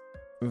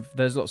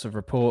there's lots of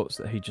reports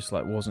that he just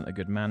like wasn't a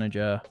good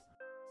manager.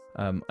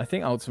 I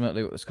think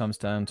ultimately what this comes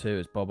down to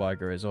is Bob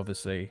Iger is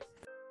obviously.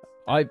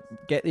 I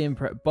get the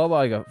impression Bob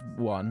Iger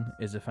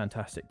is a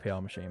fantastic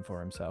PR machine for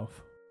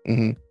himself.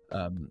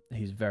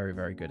 He's very,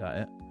 very good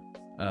at it.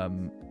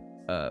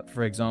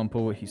 For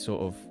example, he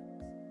sort of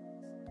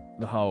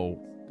the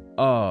whole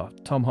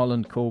Tom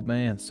Holland called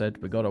me and said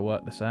we got to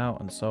work this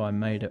out, and so I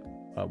made it.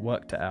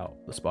 Worked it out,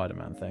 the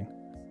Spider-Man thing.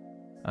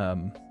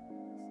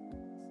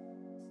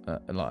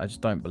 Like I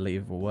just don't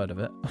believe a word of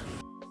it.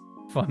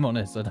 If I'm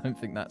honest, I don't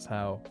think that's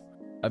how.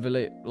 I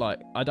believe,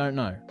 like, I don't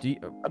know. Do you?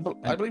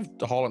 I believe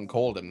Holland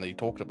called him and he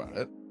talked about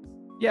it.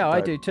 Yeah, I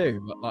do too.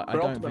 But like, I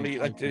don't ultimately,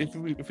 think.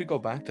 Like, if we go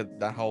back to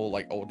that whole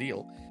like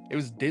ordeal, it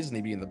was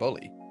Disney being the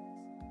bully.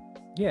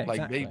 Yeah,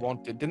 like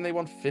exactly. didn't they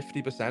want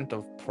 50%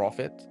 of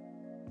profit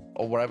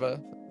or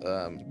whatever?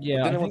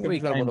 Yeah, I think we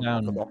came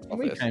down.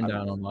 We came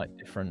down on like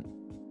different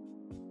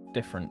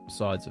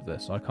sides of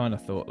this. I kind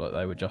of thought that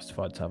they were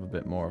justified to have a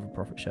bit more of a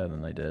profit share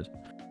than they did.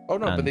 Oh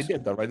no, but they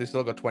did though, right? They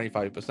still got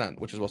 25%,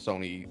 which is what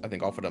Sony I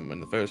think offered them in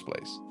the first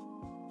place.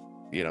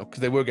 You know, because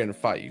they were getting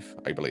 5,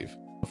 I believe,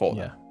 before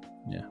that.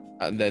 Yeah.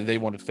 And then they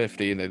wanted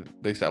 50, and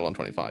they settled on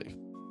 25.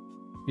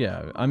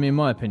 Yeah, I mean,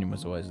 my opinion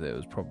was always that it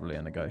was probably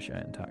a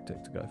negotiating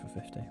tactic to go for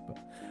 50. But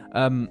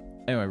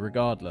anyway,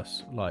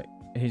 regardless, like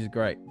he's a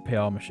great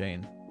PR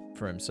machine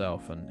for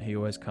himself, and he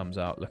always comes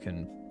out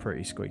looking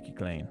pretty squeaky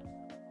clean.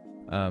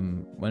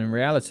 When in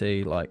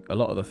reality, like a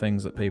lot of the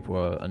things that people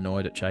are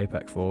annoyed at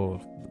Chapek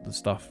for, the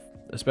stuff,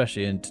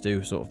 especially to do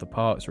with sort of the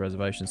parks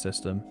reservation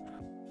system,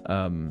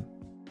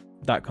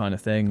 that kind of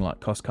thing, like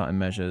cost-cutting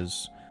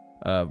measures,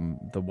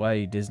 the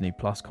way Disney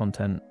Plus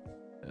content,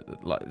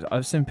 like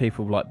I've seen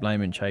people like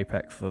blaming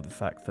Chapek for the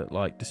fact that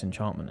like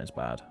Disenchantment is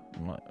bad.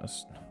 I'm like,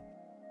 it's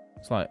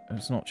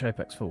not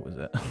Chapek's fault, is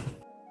it?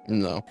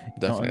 No,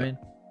 definitely. You know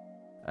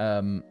what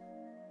I mean?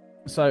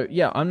 So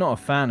yeah, I'm not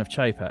a fan of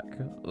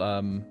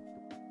Chapek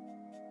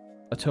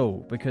at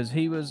all, because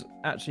he was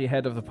actually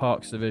head of the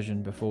parks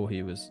division before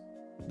he was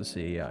the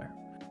CEO.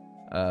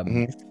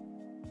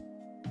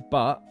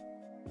 But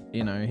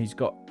you know, he's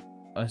got.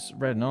 I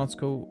read an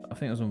article, I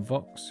think it was on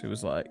Vox. It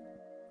was like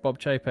Bob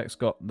Chapek's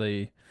got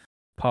the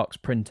parks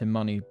printing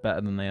money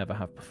better than they ever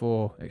have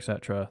before,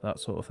 etc. That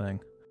sort of thing.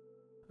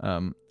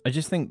 I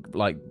just think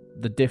like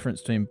the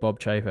difference between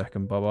Bob Chapek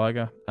and Bob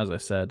Iger, as I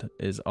said,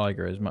 is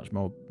Iger is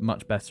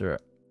much better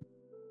at.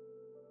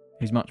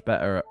 He's much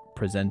better at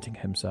presenting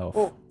himself.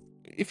 Well,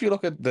 if you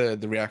look at the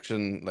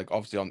reaction, like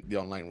obviously on the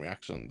online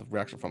reaction, the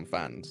reaction from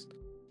fans,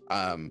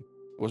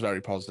 was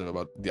very positive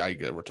about the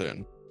Iger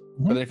return.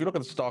 But then if you look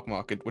at the stock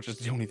market, which is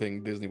the only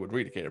thing Disney would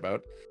really care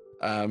about,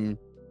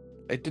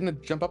 it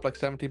didn't jump up like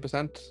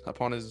 70%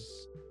 upon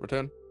his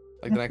return,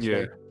 like the next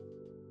day.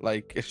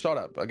 Like it shot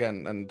up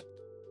again, and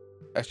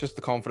it's just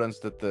the confidence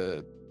that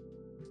the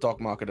stock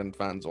market and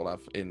fans all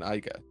have in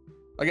Iger.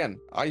 Again,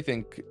 I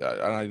think,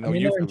 and I know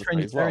you feel this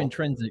way as well. They're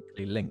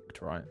intrinsically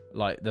linked, right?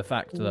 Like the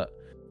fact that,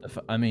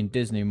 I mean,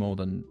 Disney more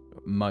than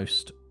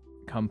most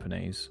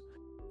companies,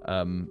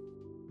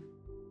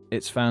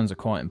 its fans are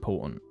quite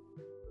important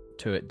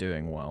to it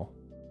doing well.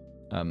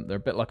 They're a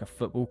bit like a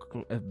football.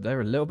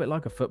 They're a little bit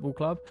like a football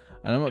club,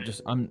 and I'm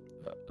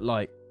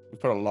like, We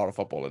put a lot of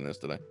football in this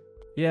today.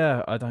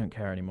 yeah, I don't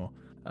care anymore.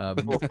 Or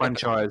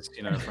franchise,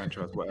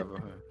 franchise,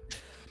 whatever.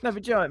 No,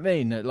 but do you know what I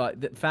mean? Like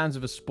the fans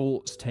of a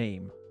sports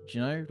team, do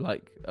you know?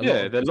 Like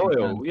Yeah, they're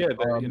loyal. Yeah,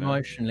 they're you know.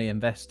 emotionally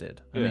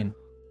invested. I Yeah. mean,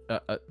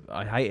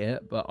 I hate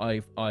it, but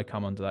I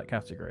come under that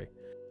category.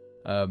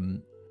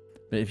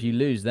 But if you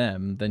lose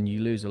them, then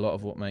you lose a lot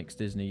of what makes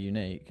Disney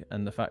unique.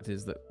 And the fact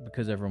is that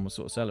because everyone was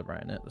sort of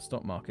celebrating it, the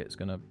stock market's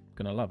gonna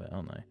love it,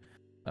 aren't they?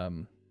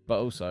 But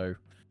also,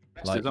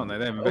 Investors, aren't they?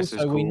 They're investors.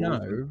 also we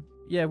calls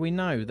know, we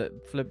know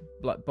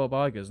that Bob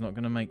Iger's not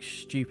going to make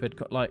stupid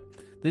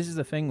this is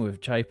the thing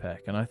with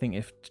Chapek, and I think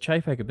if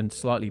Chapek had been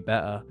slightly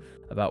better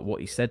about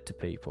what he said to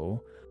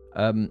people,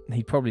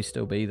 he'd probably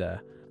still be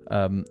there.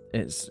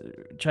 It's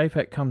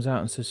Chapek comes out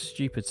and says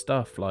stupid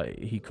stuff, like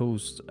he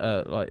calls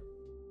like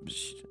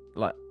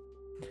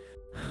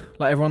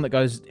everyone that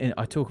goes in.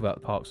 I talk about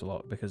the parks a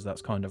lot because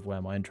that's kind of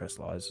where my interest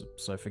lies,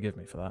 so forgive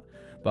me for that.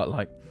 But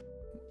like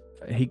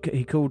he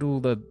called all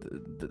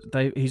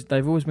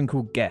they've always been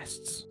called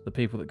guests, the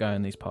people that go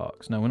in these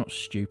parks. No, we're not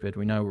stupid,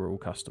 we know we're all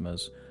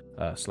customers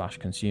 /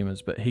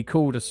 consumers, but he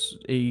called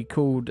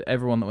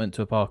everyone that went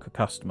to a park a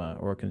customer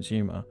or a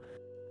consumer,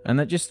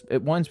 and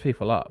it winds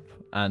people up.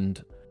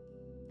 And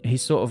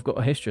he's sort of got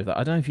a history of that.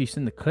 I don't know if you've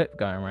seen the clip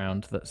going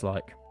around that's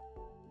like,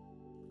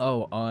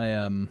 so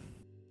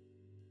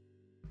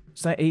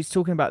he's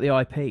talking about the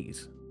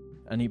IPs,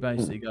 and he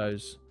basically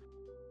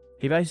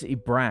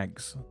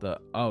brags that,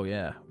 oh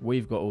yeah,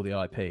 we've got all the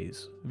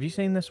IPs. Have you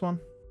seen this one?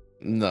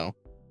 No.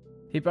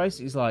 He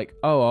basically is like,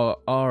 oh,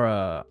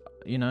 our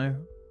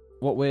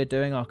what we're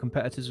doing, our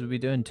competitors would be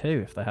doing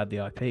too if they had the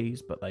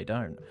IPs, but they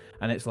don't.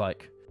 And it's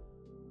like,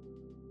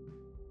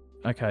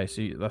 okay,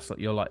 so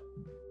you're like,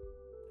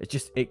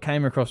 it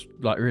came across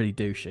like really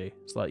douchey.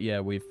 It's like,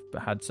 yeah, we've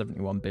had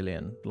 71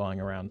 billion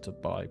lying around to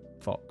buy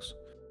Fox.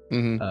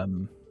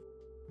 Mm-hmm.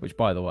 Which,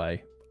 by the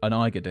way, an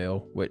Iger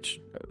deal, which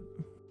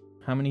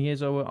how many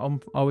years are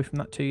we from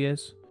that? 2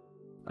 years?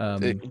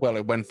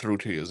 It went through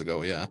 2 years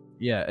ago, yeah.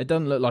 Yeah, it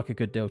doesn't look like a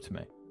good deal to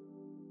me.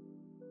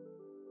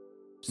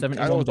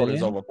 71 I always thought it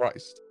billion? was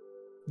overpriced.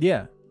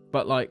 Yeah,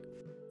 but like,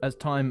 as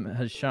time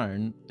has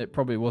shown, it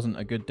probably wasn't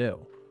a good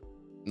deal.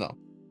 No.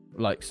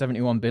 Like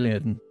 $71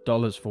 billion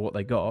for what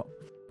they got.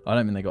 I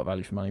don't think they got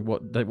value for money.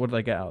 What did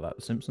they get out of that?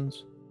 The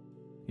Simpsons?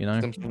 You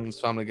know? Simpsons,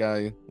 Family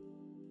Guy,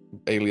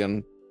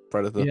 Alien,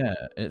 Predator. Yeah,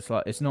 it's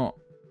like, it's not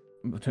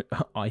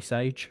Ice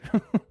Age.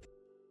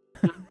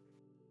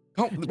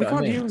 We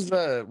can't use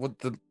the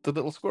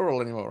little squirrel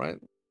anymore, right?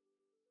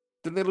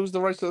 Didn't they lose the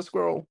rights to the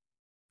squirrel?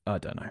 I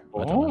don't know.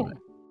 I don't know.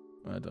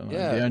 I don't know.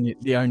 Yeah.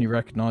 The only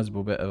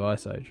recognizable bit of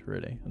Ice Age,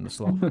 really, and the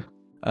sloth.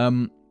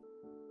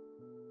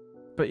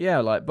 But yeah,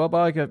 like Bob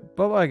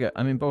Iger.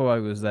 I mean, Bob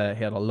Iger was there.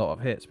 He had a lot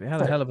of hits, but he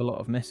had a hell of a lot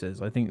of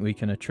misses. I think we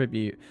can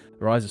attribute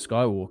The Rise of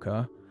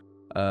Skywalker.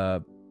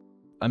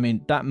 I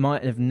mean, that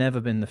might have never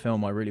been the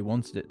film I really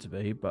wanted it to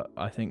be, but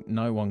I think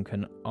no one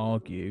can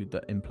argue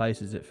that in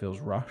places it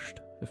feels rushed.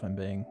 If I'm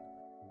being,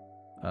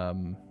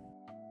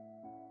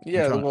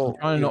 Yeah, I'm well,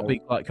 trying to not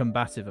be like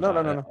combative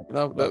about it.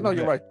 No,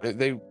 you're right.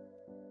 They,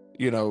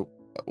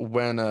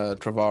 when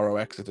Trevorrow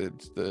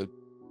exited,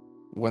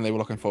 when they were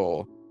looking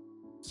for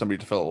somebody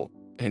to fill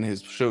in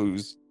his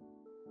shoes,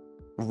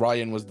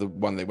 Ryan was the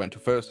one they went to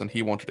first, and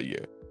he wanted a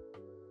year.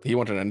 He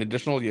wanted an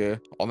additional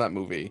year on that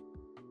movie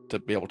to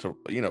be able to,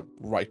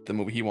 write the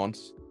movie he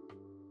wants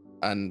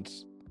and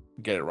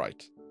get it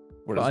right.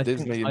 Whereas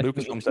Disney and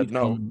Lucasfilm said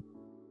no.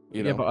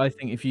 Yeah, but I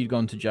think if you'd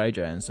gone to JJ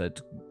and said,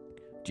 "Do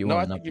you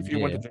want another year?" No, I think if you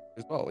went to JJ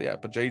as well, yeah.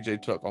 But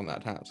JJ took on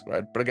that task,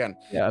 right? But again,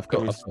 yeah, of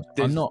course.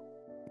 I'm not.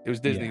 It was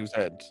Disney who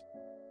said,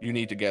 "You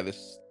need to get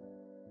this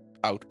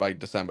out by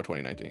December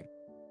 2019."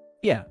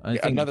 Yeah, I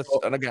think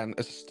and again,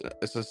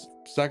 it's a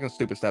second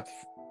stupid step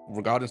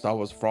regarding Star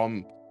Wars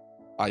from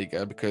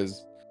Iger,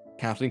 because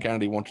Kathleen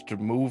Kennedy wanted to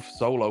move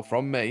Solo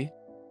from May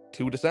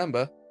to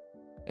December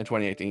in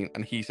 2018,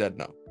 and he said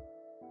no.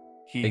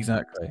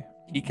 Exactly.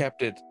 He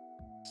kept it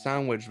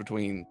sandwiched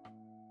between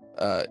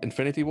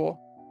Infinity War,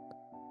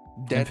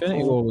 Deadpool,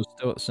 Infinity War was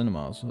still at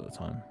cinemas at the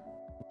time.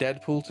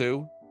 Deadpool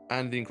 2,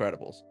 and The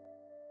Incredibles.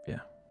 Yeah.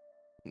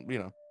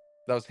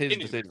 That was his He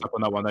decision. up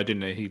on that one, though,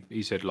 didn't he?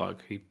 He said like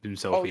he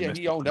himself. Oh yeah,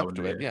 he owned up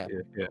to it.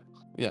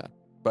 Yeah.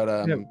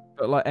 But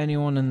but like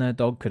anyone and their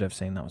dog could have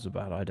seen that was a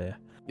bad idea.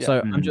 Yeah.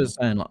 So I'm just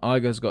saying, like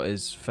Iger's got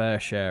his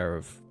fair share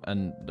of,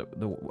 and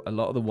a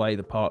lot of the way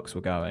the parks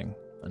were going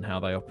and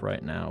how they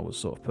operate now was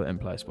sort of put in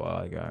place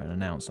by Iger and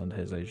announced under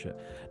his leadership.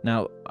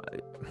 Now,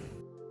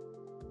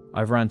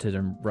 I've ranted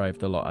and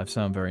raved a lot. I've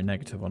sounded very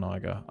negative on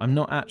Iger. I'm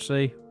not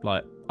actually,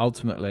 like,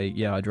 ultimately,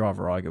 yeah, I'd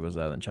rather Iger was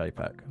there than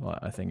Chapek. Like,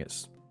 I think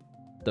it's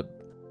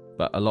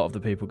but a lot of the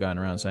people going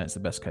around saying it's the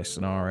best case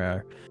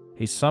scenario.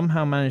 He's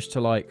somehow managed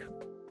to, like,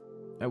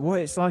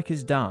 what it's like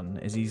is done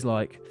is he's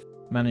like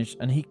managed,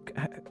 and he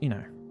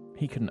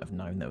couldn't have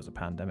known there was a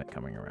pandemic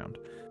coming around,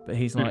 but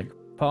he's like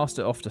passed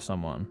it off to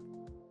someone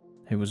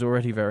who was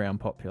already very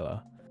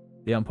unpopular,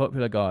 the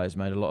unpopular guy has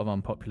made a lot of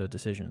unpopular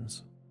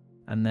decisions,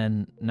 and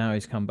then now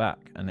he's come back,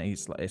 and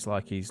it's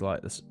like he's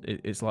like this.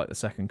 It's like the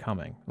second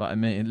coming. Like, I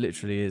mean, it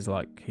literally is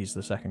like he's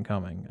the second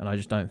coming, and I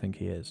just don't think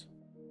he is.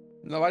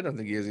 No, I don't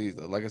think he is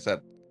either. Like I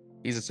said,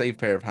 he's a safe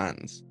pair of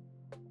hands.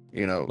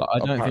 You know, Like, I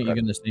don't think you're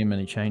going to see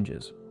many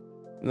changes.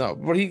 No,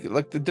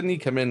 but didn't he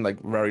come in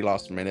like very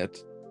last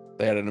minute?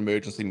 They had an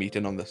emergency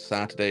meeting on the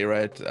Saturday,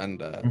 right?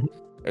 And it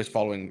was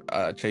following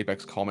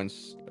Chapek's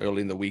comments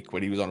early in the week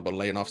when he was on about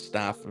laying off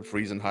staff and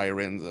freezing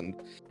hirings and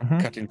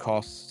cutting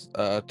costs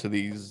to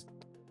these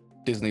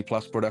Disney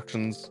Plus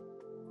productions.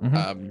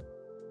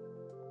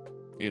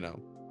 You know,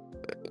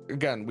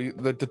 again,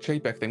 the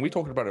Chapek thing, we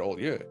talked about it all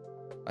year.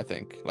 I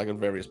think, like at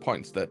various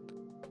points, that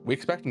we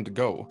expect him to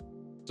go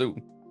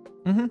soon.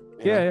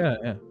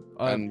 Yeah.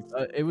 And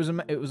it was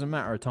a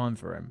matter of time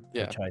for him.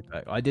 Yeah. For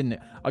Chapek. I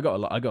got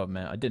to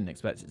admit, I didn't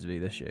expect it to be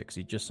this year because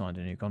he just signed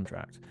a new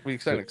contract. We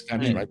extended an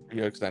extension, right?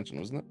 3-year extension,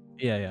 wasn't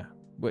it? Yeah.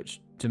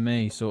 Which to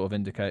me sort of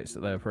indicates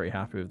that they were pretty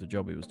happy with the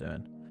job he was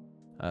doing.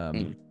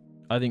 I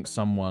think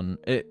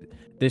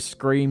this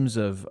screams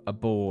of a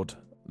board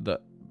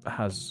that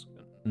has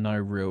no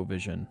real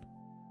vision.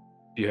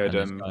 You heard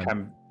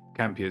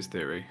Campier's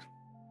theory.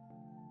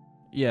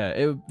 Yeah,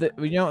 you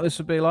know what this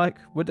would be like?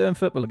 We're doing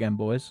football again,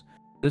 boys.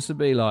 This would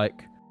be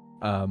like,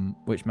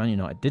 which Man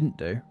United didn't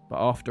do, but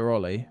after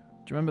Ollie, do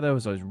you remember there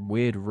was those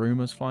weird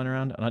rumours flying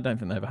around? And I don't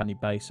think they ever had any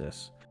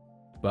basis,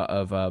 but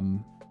of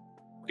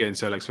getting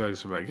Sir Alex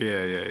Ferguson back.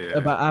 Yeah.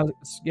 About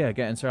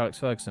getting Sir Alex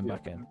Ferguson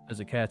back in as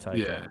a caretaker.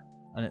 Yeah.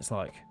 And it's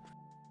like,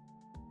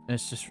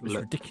 it's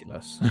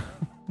ridiculous.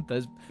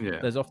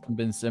 There's often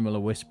been similar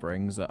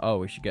whisperings that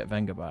we should get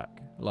Wenger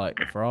back, like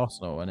for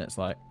Arsenal, and it's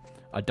like,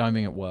 I don't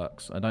think it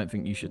works. I don't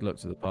think you should look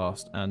to the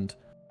past. And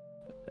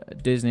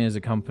Disney as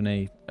a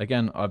company,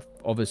 again, I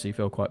obviously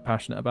feel quite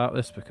passionate about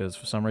this because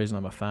for some reason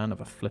I'm a fan of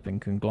a flipping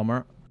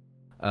conglomerate.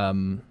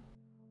 But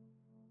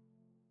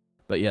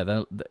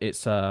yeah,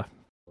 it's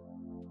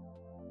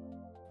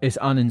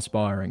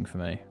uninspiring for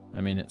me.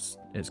 I mean, it's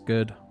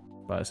good,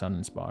 but it's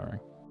uninspiring.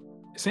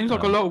 It seems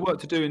like a lot of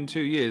work to do in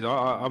 2 years.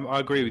 I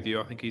agree with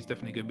you. I think he's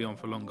definitely going to be on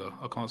for longer.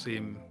 I can't see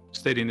him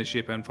steadying the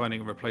ship and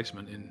finding a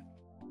replacement in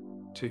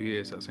 2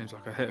 years. That seems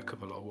like a heck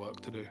of a lot of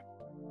work to do.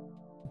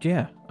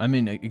 Yeah, I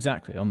mean,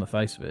 exactly. On the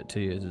face of it,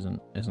 2 years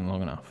isn't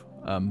long enough.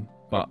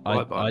 But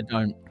I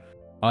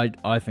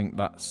think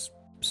that's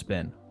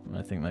spin.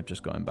 I think they've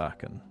just got him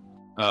back, and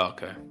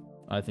okay.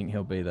 I think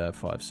he'll be there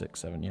 5, 6,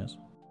 7 years.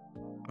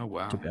 Oh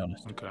wow! To be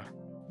honest. Okay.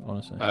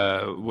 Honestly.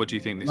 What do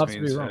you think this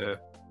means?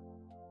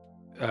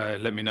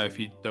 Let me know if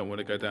you don't want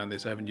to go down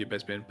this avenue,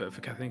 Besbin. But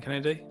for Kathleen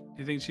Kennedy, do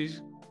you think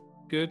she's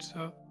good?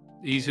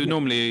 He's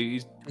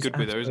good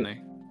with her, isn't he?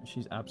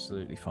 She's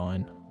absolutely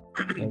fine.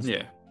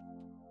 Yeah.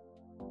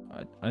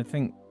 I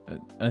think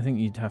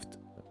you'd have to.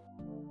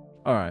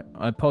 All right,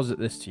 I posit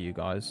this to you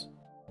guys: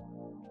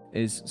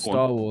 is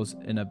Star Wars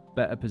in a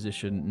better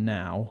position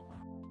now,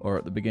 or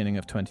at the beginning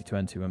of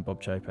 2020 when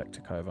Bob Chapek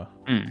took over?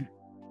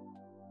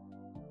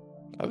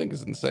 I think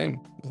it's in the same.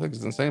 I think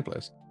it's in the same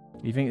place.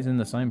 You think it's in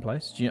the same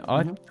place?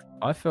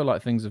 I feel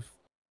like things have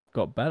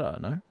got better.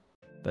 No,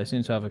 they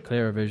seem to have a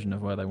clearer vision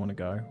of where they want to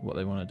go, what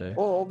they want to do.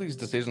 Well, all these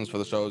decisions for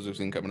the shows we've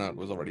seen coming out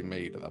was already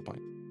made at that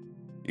point.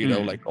 You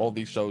know, like all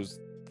these shows,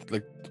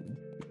 like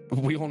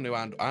we all knew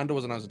Andor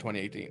was announced in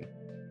 2018.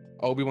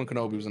 Obi-Wan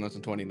Kenobi was announced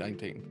in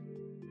 2019.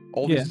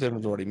 All these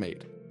decisions were already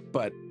made.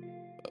 But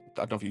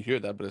I don't know if you hear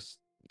that, but it's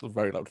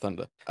very loud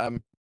thunder.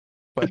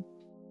 This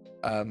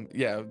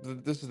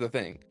is the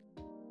thing.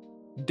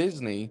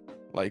 Disney,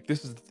 like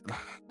this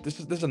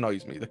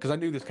annoys me because I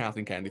knew this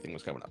Kathleen Kennedy thing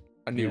was coming up.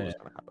 I knew it was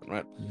going to happen,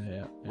 right?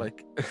 Yeah.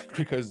 Like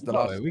because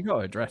we got to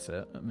address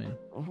it. I mean,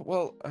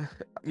 well,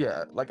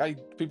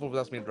 people have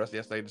asked me to address it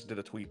yesterday. I just did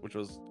a tweet which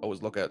was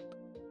always look at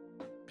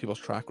people's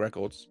track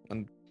records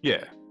and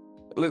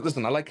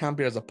listen. I like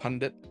Campier as a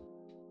pundit.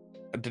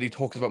 Did he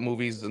talks about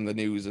movies and the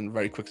news in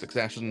very quick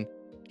succession?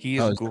 He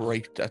is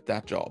great at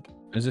that job.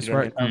 Is this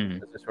where it's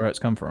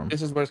come from?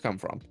 This is where it's come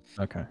from.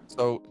 Okay.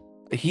 So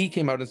he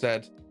came out and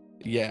said,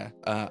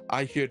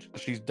 I heard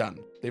she's done.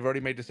 They've already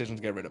made a decision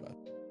to get rid of her.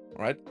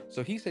 Right?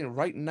 So he's saying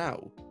right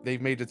now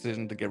they've made a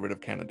decision to get rid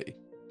of Kennedy.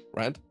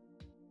 Right?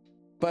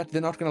 But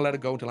they're not going to let her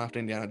go until after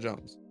Indiana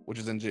Jones, which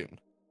is in June.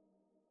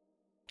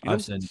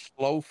 I've seen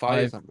slow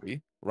fire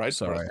somebody, right?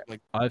 Sorry.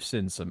 I've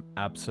seen some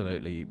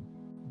absolutely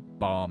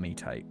balmy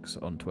takes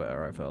on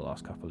Twitter over the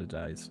last couple of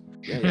days.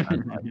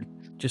 And,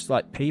 just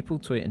like people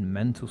tweeting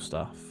mental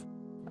stuff.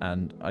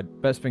 And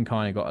Bespin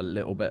kind of got a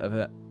little bit of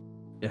it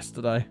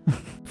yesterday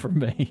from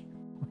me.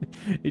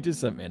 He just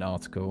sent me an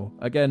article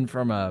again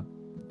from a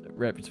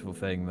reputable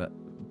thing that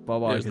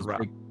Bob Iger's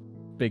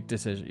big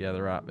decision. Yeah,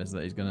 the rap is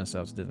that he's going to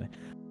sell to Disney,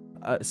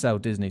 sell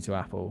Disney to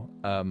Apple.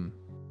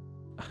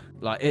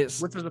 Like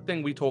which was the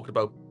thing we talked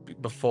about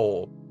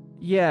before.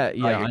 Yeah,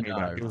 I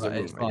know.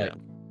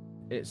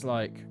 It's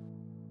like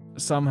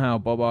somehow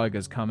Bob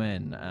Iger's come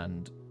in,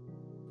 and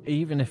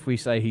even if we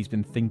say he's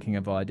been thinking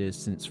of ideas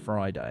since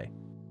Friday,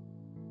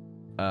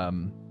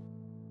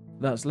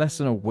 that's less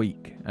than a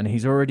week, and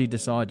he's already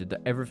decided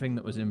that everything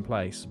that was in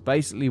place,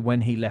 basically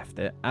when he left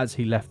it, as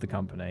he left the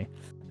company,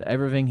 that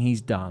everything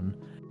he's done,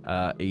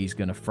 he's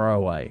going to throw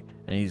away,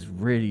 and he's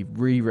really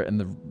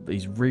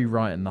he's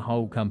rewriting the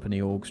whole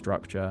company org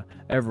structure.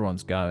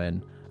 Everyone's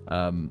going,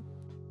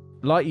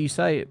 like you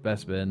say,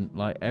 Bespin,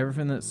 like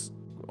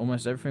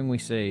almost everything we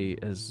see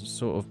has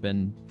sort of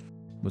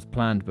was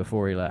planned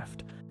before he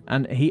left,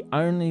 and he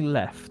only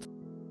left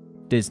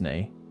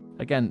Disney.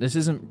 Again, this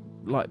isn't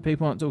like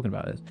people aren't talking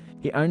about this.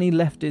 He only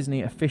left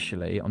Disney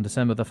officially on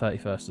December the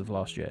 31st of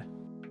last year.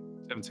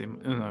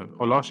 17? No,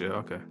 last year.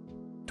 Okay.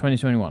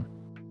 2021.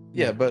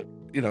 Yeah, but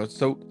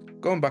so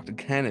going back to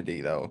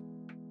Kennedy though,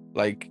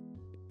 like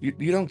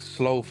you don't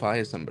slow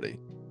fire somebody,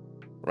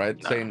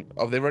 right? No. Saying,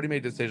 oh, they've already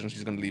made a decision,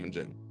 she's going to leave in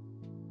June.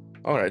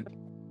 All right,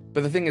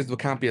 but the thing is, what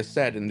Campea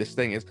said in this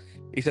thing is,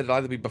 he said it'll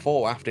either be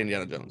before or after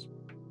Indiana Jones.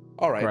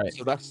 All right, Right.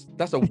 so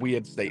that's a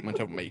weird statement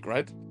to make,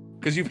 right?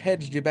 Because you've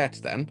hedged your bets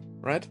then,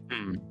 right?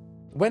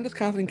 When does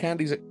Kathleen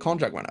Kennedy's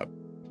contract run out?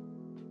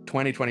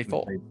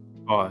 2024.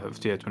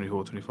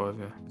 24, 25,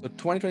 yeah. So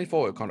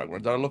 2024 her contract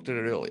runs out. I looked at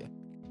it earlier.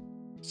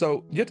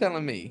 So you're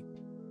telling me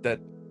that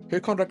her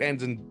contract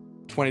ends in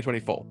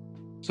 2024.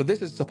 So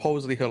this is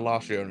supposedly her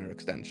last year on her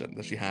extension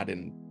that she had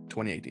in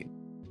 2018.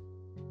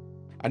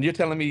 And you're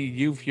telling me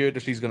you've heard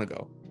that she's gonna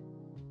go.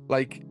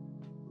 Like,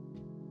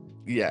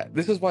 yeah,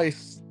 this is why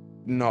it's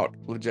not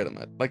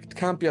legitimate. Like,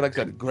 Campea, like I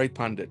said, great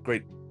pundit,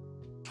 great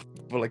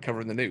for like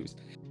covering the news.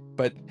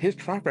 But his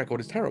track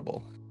record is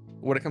terrible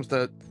when it comes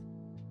to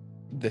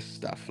this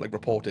stuff, like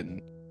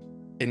reporting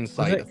Was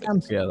inside it of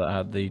things. Campea that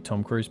had the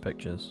Tom Cruise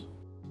pictures?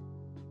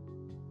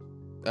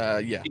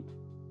 Yeah.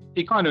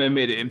 He kind of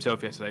admitted it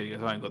himself yesterday. He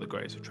goes, I ain't got the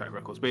greatest of track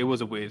records, but it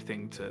was a weird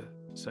thing to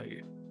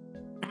say.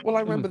 Well,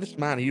 I remember this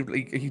man.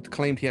 He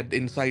claimed he had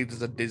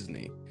insiders at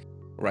Disney,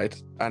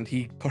 right? And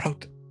he put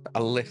out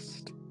a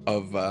list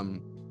of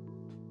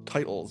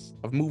titles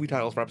of movie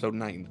titles for episode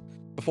 9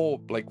 before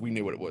like we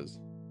knew what it was,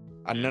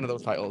 and none of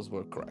those titles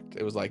were correct.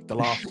 It was like The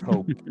Last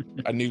Hope,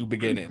 A New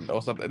Beginning,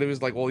 or something. There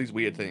was like all these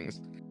weird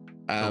things.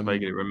 I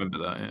vaguely remember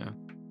that, yeah.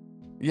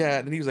 Yeah,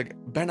 and he was like,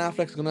 Ben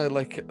Affleck's gonna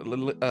like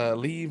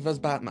leave as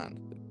Batman.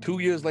 2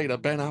 years later,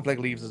 Ben Affleck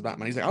leaves as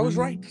Batman. He's like, I was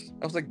right.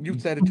 I was like, you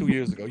said it 2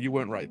 years ago. You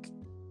weren't right.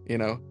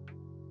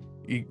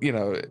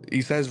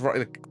 He says right,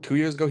 like 2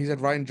 years ago he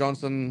said Ryan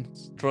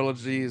Johnson's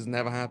trilogy is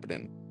never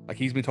happening. Like,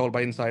 he's been told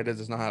by insiders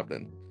it's not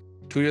happening.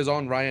 2 years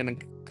on, Ryan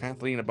and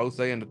Kathleen are both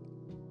saying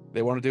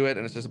they want to do it,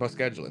 and it's just about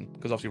scheduling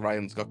because obviously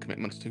Ryan's got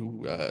commitments to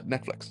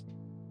Netflix.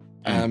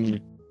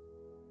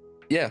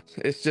 Yeah,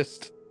 it's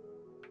just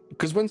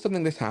because when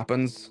something this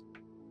happens,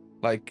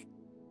 like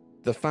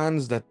the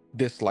fans that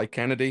dislike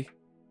Kennedy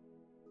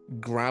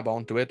grab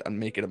onto it and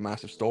make it a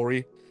massive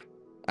story,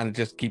 and it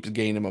just keeps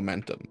gaining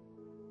momentum.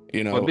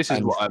 Well, this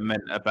is what I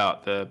meant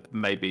about the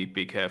maybe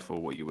be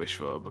careful what you wish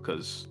for,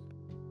 because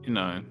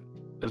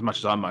as much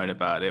as I moan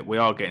about it, we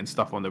are getting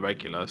stuff on the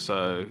regular,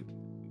 so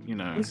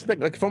it's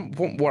like from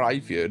what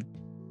I've heard,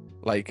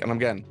 like, and I'm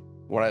getting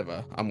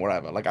whatever.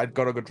 Like, I've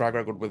got a good track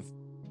record with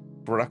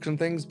production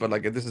things, but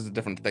like this is a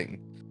different thing.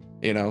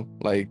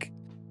 Like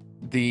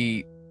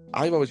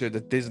I've always heard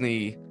that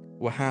Disney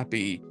were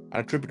happy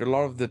and attributed a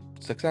lot of the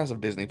success of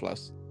Disney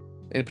Plus,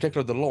 in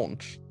particular the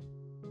launch,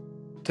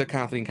 to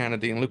Kathleen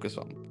Kennedy and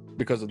Lucasfilm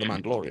because of The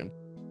Mandalorian.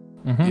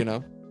 Mm-hmm.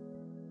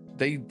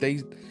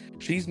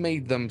 She's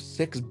made them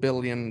 $6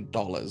 billion,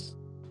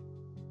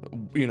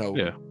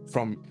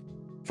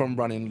 from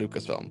running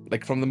Lucasfilm,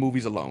 like from the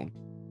movies alone.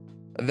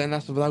 And then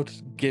that's without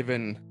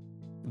giving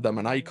them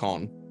an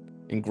icon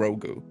in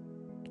Grogu,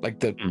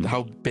 like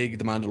how big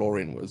The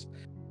Mandalorian was,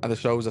 and the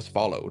shows that's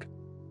followed.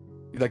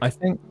 Like,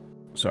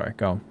 Sorry,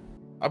 go on.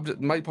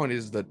 My point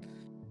is that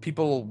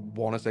people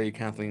want to say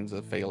Kathleen's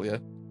a failure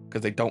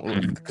because they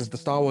don't, because the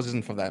Star Wars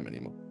isn't for them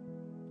anymore.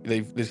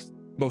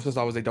 Most of the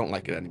Star Wars, they don't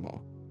like it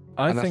anymore.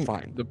 And that's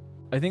fine.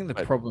 I think the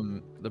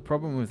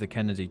problem with the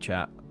Kennedy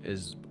chat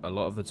is a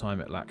lot of the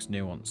time it lacks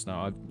nuance.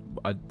 Now,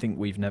 I think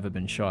we've never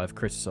been shy of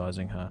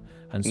criticizing her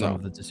and some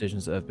of the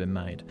decisions that have been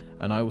made,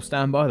 and I will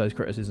stand by those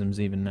criticisms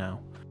even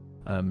now.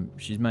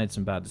 She's made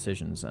some bad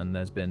decisions, and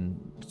there's been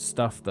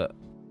stuff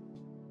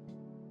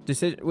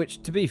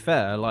which, to be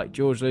fair, like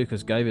George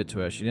Lucas gave it to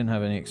her. She didn't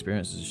have any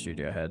experience as a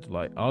studio head.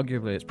 Like,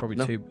 arguably, it's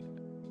probably too.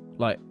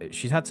 Like,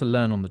 she's had to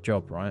learn on the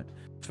job, right?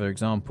 For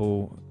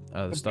example,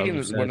 being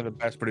one of the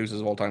best producers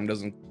of all time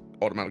doesn't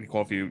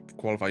automatically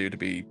qualify you to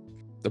be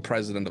the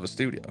president of a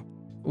studio.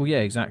 Well, yeah,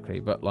 exactly.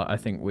 But like, I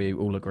think we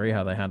all agree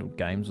how they handled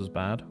games was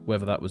bad,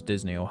 whether that was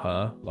Disney or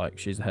her. Like,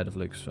 she's the head of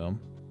Lucasfilm.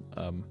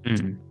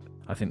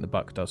 I think the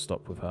buck does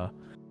stop with her.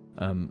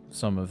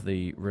 Some of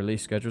the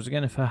release schedules,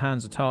 again, if her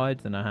hands are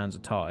tied, then her hands are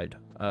tied.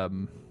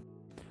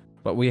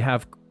 But we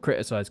have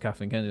criticized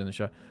Kathleen Kennedy on the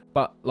show.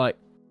 But like,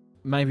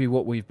 maybe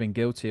what we've been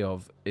guilty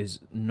of is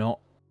not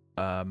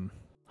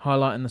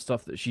highlighting the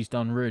stuff that she's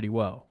done really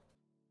well.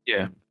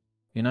 Yeah.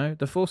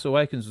 The Force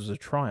Awakens was a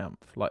triumph.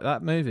 Like,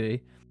 that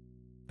movie,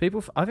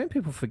 I think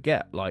people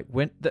forget, like,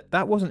 when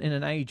that wasn't in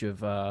an age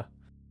of that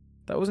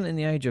wasn't in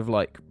the age of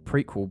like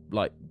prequel,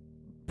 like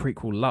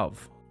prequel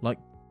love. Like,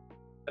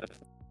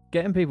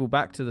 getting people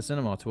back to the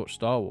cinema to watch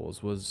Star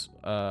Wars was,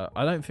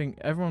 I don't think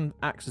everyone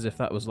acts as if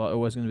that was like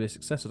always going to be a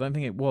success. I don't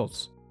think it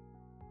was.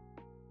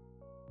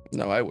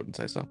 No, I wouldn't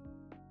say so.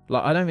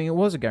 Like, I don't think it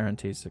was a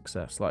guaranteed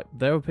success. Like,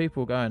 there were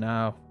people going,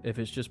 if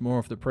it's just more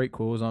of the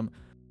prequels, I'm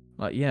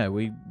like, yeah,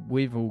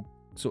 we've all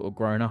sort of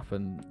grown up,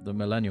 and the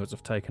millennials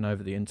have taken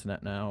over the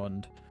internet now,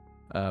 and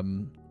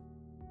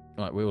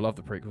like, we all love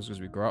the prequels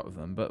because we grew up with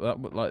them. But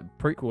that, like,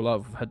 prequel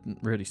love hadn't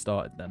really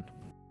started then.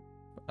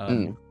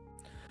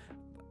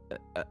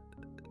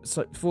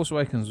 So Force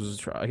Awakens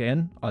was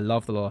again. I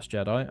love The Last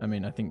Jedi. I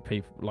mean, I think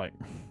people like,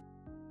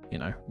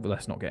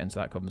 let's not get into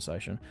that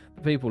conversation.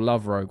 But people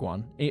love Rogue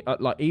One.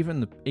 Like even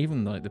the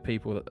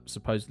people that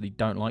supposedly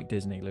don't like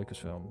Disney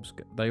Lucasfilms,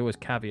 they always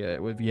caveat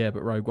it with, yeah,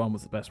 but Rogue One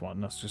was the best one.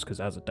 That's just because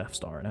it has a Death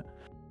Star in it.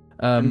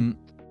 And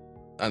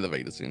the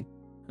Vader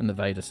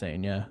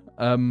scene. Yeah.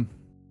 I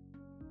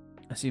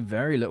see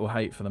very little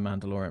hate for The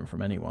Mandalorian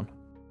from anyone.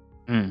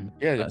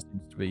 Yeah, That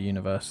seems to be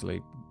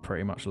universally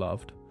pretty much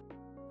loved.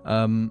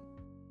 Rise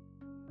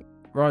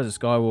of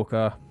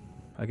Skywalker,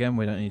 again,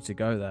 we don't need to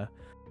go there.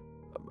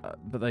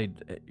 But they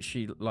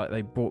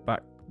brought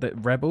back the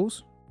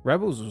Rebels.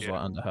 Rebels was like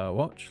under her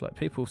watch. Like,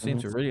 people seem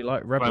to really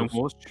like Rebels. Clone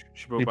Wars.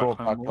 She he brought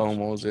back Clone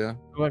Wars, yeah.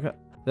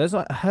 There's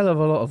like a hell of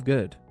a lot of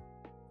good,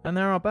 and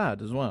there are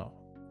bad as well.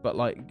 But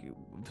like,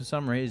 for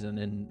some reason,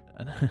 and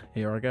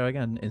here I go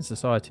again, in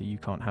society you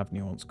can't have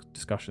nuanced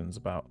discussions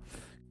about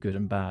good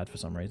and bad for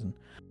some reason.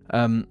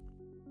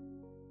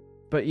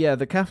 But yeah,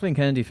 the Kathleen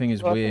Kennedy thing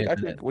is weird. I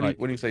think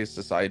when you say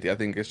society, I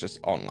think it's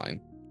just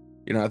online.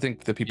 I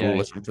think the people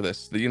listening to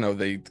this,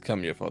 they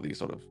come here for these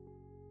sort of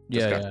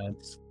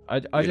discussions.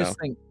 I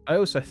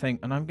also think,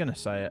 and I'm gonna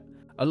say it,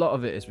 a lot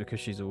of it is because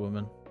she's a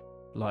woman.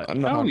 Like,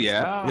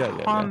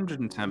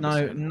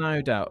 110%.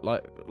 No doubt.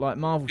 Like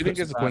Marvel. Do you think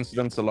it's a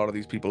coincidence? A lot of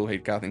these people who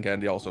hate Kathleen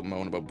Kennedy also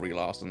moan about Brie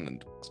Larson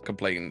and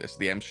complain this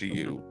the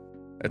MCU,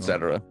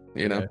 etc.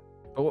 Yeah.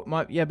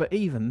 But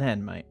even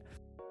then, mate.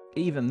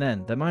 Even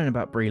then, they're moaning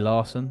about Brie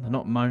Larson. They're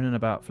not moaning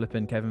about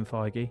flipping Kevin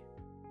Feige.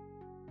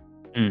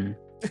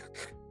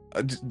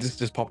 This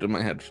just popped in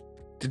my head.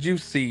 Did you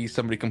see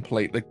somebody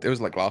complain? Like, it was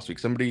like last week.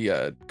 Somebody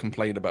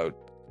complained about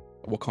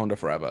Wakanda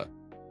Forever,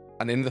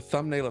 and in the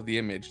thumbnail of the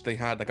image, they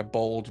had like a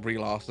bald Brie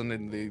Larson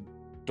in the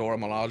Dora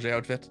Milaje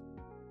outfit,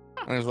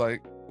 and I was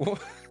like,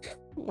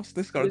 "What's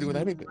this got to do with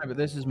anything?" But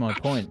this is my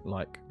point.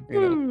 Like,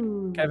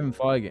 Kevin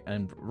Feige,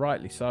 and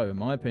rightly so, in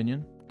my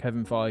opinion,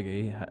 Kevin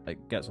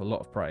Feige gets a lot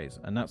of praise,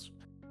 and that's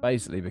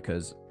basically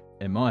because,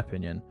 in my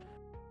opinion,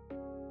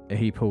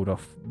 he pulled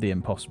off the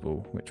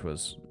impossible, which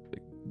was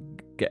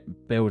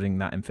building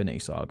that Infinity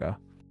Saga.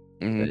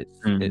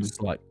 It's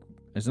like,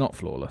 it's not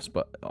flawless,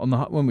 but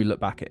when we look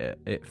back at it,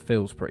 it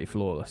feels pretty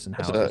flawless. And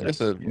how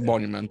it's a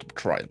monumental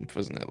triumph,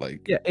 isn't it?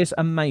 Like, yeah, it's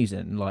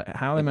amazing. Like,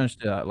 how they managed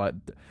to do that. Like,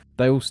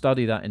 they all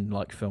study that in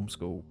like film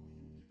school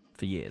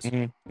for years.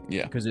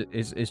 Yeah, because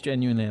it's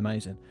genuinely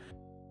amazing.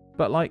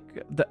 But like,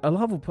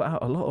 Marvel put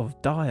out a lot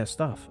of dire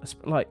stuff.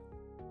 Like,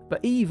 but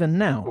even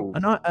now,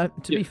 and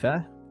to be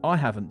fair, I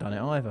haven't done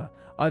it either.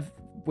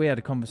 We had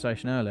a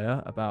conversation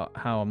earlier about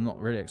how I'm not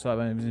really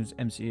excited about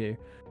MCU.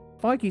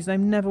 Feige's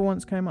name never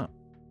once came up.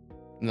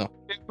 No,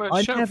 but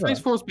Phase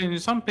 4's been.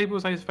 Some people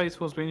say Phase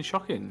 4's been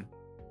shocking.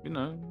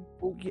 Well,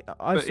 yeah,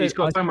 but he's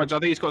got so much. I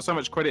think he's got so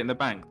much credit in the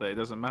bank that it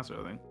doesn't matter.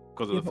 I think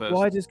because of the first.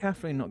 Why does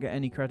Kathleen not get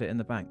any credit in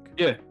the bank?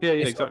 Yeah,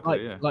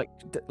 exactly.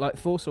 Like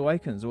Force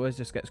Awakens always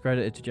just gets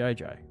credited to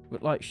JJ,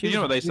 but like you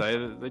know what they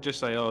say? They just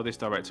say, "Oh, this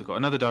director got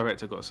another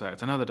director got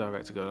sacked, another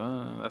director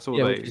got." That's all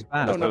they.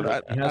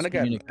 And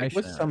again,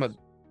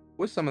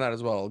 with some of that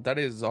as well, that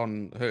is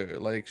on her.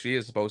 Like, she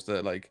is supposed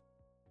to like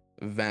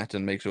vet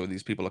and make sure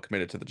these people are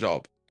committed to the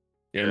job.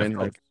 You know what I mean?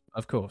 Like,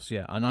 of course,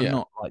 yeah. And I'm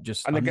not like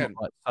just. And again,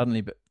 not, like,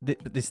 suddenly, but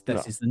this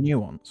is the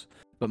nuance.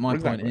 But my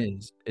point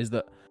is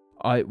that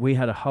we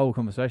had a whole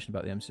conversation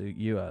about the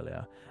MCU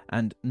earlier,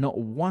 and not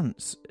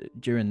once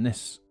during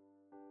this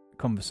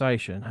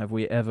conversation have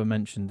we ever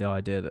mentioned the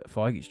idea that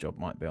Feige's job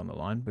might be on the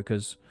line,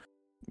 because,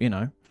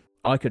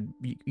 I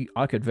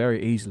could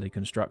very easily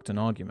construct an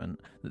argument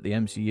that the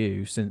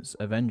MCU since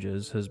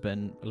Avengers has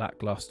been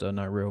lackluster,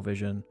 no real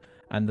vision,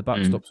 and the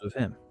buck stops with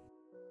him.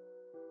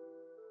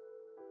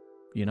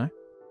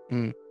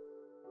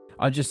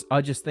 I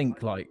just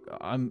think, like,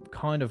 I'm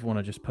kind of want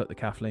to just put the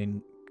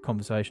Kathleen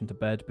conversation to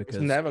bed, because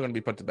it's never going to be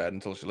put to bed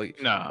until she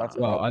leaves. No,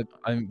 I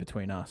think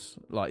between us,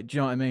 like, do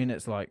you know what I mean?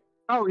 It's like,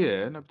 oh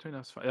yeah, no, between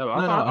us.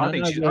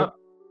 Yeah,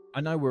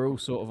 I know we're all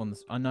sort of on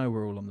this. I know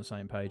we're all on the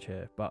same page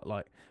here, but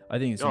like, I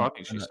think it's. I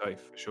think she's safe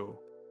for sure.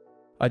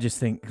 I just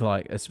think,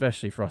 like,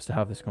 especially for us to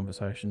have this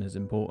conversation is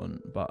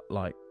important. But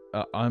like,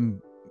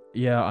 I'm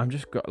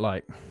just got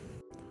like,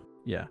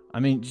 yeah. I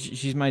mean,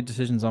 she's made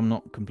decisions I'm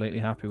not completely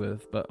happy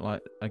with, but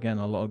like, again,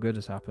 a lot of good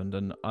has happened,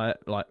 and I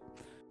like,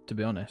 to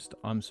be honest,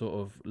 I'm sort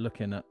of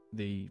looking at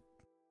the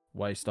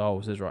way Star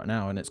Wars is right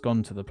now, and it's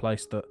gone to the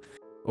place that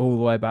all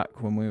the way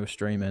back when we were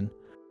streaming,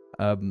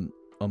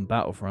 on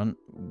Battlefront,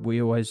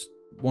 we always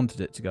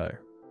wanted it to go.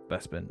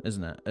 Bespin,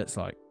 isn't it? It's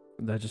like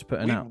they're just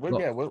putting out.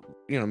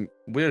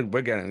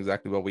 We're getting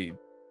exactly what we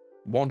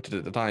wanted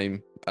at the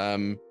time.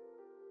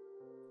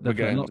 They're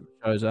putting lots of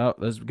shows out.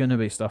 There's going to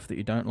be stuff that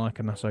you don't like,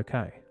 and that's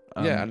okay.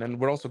 And then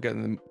we're also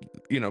getting,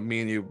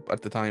 me and you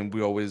at the time,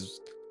 we always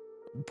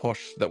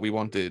push that we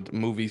wanted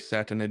movies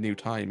set in a new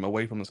time,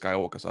 away from the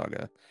Skywalker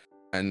saga.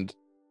 And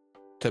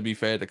to be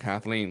fair to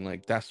Kathleen,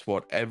 like that's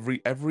what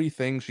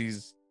everything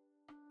she's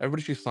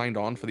signed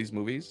on for these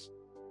movies,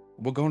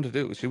 we're going to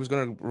do. She was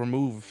going to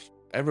remove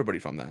everybody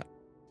from that.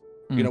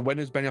 When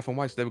it was Benioff and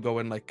Weiss, they were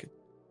going like,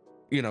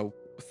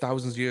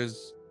 thousands of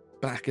years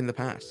back in the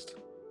past.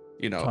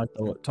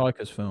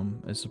 Taika's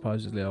film is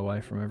supposedly away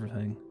from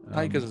everything.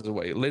 Taika's is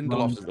away.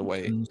 Lindelof's is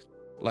away.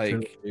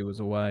 Like he was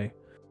away.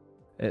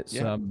 It's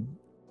Yeah.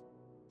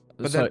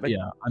 But so then, like,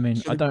 yeah. I mean,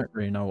 so I the- don't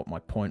really know what my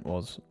point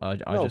was. I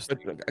no, just but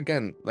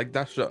again, like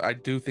that's I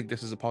do think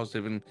this is a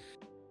positive in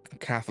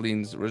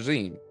Kathleen's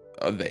regime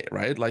there,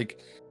 right?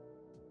 Like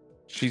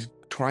she's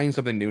trying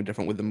something new and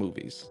different with the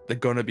movies. They're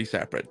gonna be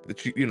separate. That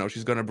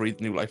she's gonna breathe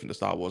new life into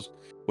Star Wars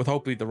with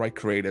hopefully the right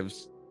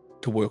creatives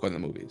to work on the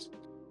movies.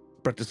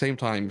 But at the same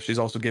time, she's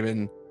also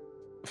giving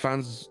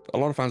a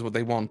lot of fans what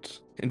they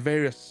want in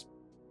various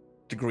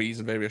degrees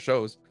and various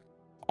shows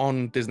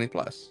on Disney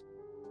Plus.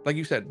 Like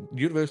you said,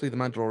 universally, The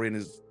Mandalorian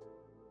is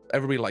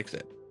everybody likes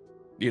it.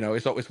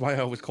 It's why I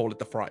always call it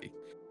the fry,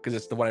 because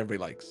it's the one everybody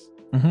likes.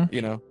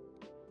 Mhm.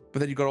 But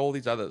then you got all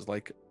these others,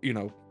 like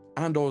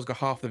Andor's got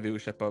half the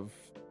viewership of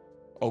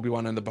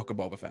Obi-Wan and the Book of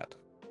Boba Fett.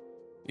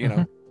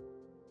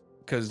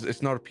 Because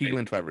it's not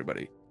appealing to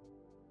everybody.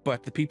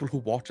 But the people who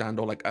watch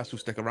Andor, like us, who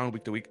stick around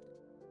week to week,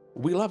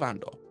 we love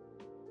Andor.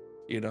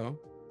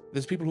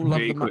 There's people who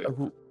love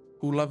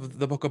who love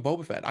the Book of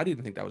Boba Fett. I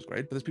didn't think that was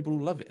great, but there's people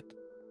who love it.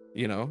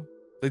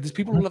 Like there's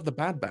people who love the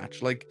Bad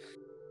Batch. Like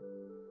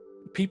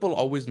people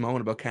always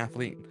moan about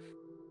Kathleen,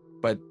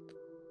 but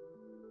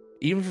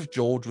even if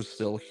George was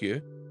still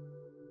here,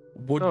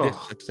 would this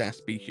success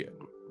be here?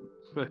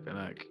 Flipping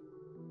heck.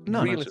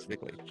 No,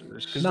 realistically.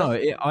 No,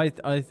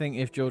 I think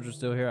if George was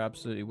still here, I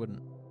absolutely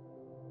wouldn't.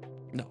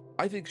 No,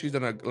 I think she's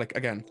done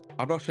again.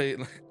 I'm not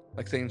saying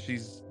saying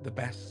she's the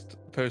best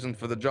person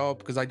for the job,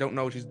 because I don't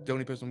know. She's the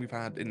only person we've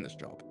had in this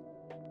job.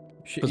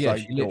 She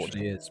Besides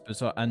literally is.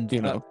 And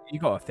you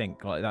got to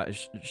think like that.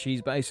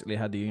 She's basically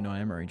had the Unai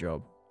Emery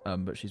job,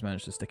 but she's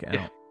managed to stick it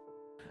out.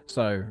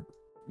 So,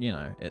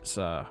 it's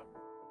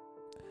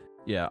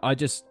yeah. I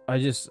just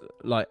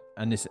like,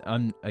 and this,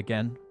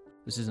 again,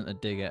 this isn't a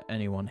dig at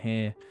anyone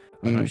here.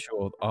 I'm not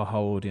sure our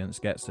whole audience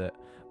gets it,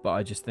 but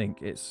I just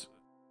think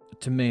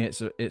to me,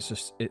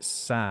 it's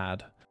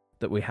sad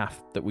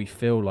that we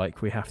feel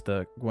like we have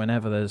to,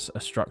 whenever there's a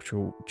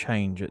structural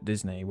change at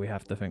Disney, we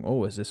have to think,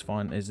 oh, is this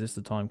fine? Is this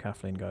the time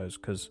Kathleen goes?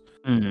 Because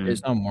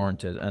it's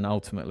unwarranted, and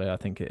ultimately, I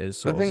think it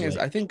is. The thing is,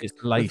 I think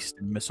it's laced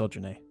in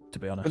misogyny, to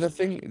be honest. But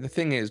the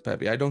thing is,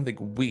 Pepe, I don't think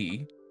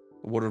we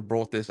would have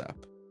brought this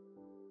up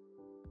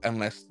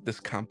unless this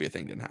Campia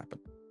thing didn't happen.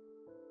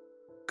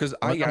 Because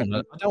I don't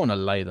want to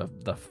lay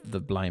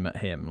the blame at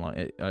him.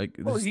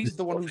 He's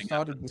the one who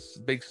started this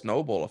big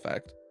snowball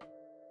effect.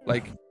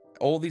 Like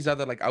all these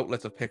other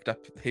outlets have picked up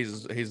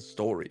his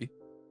story,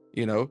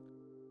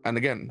 and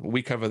again,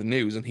 we cover the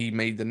news, and he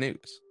made the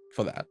news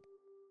for that,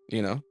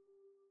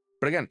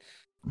 But again,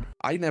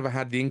 I never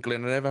had the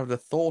inkling, I never had the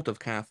thought of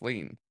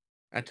Kathleen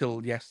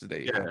until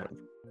yesterday.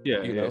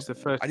 Yeah, it's the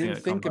first. I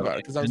didn't think about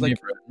it because I was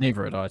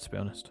neither had I, to be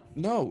honest.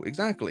 No,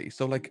 exactly.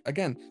 So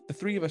again, the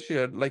three of us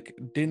here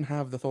didn't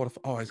have the thought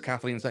of, is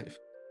Kathleen safe?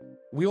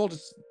 We all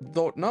just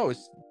thought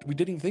we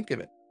didn't even think of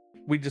it.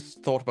 We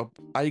just thought about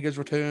Iger's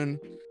return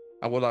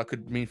and what that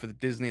could mean for the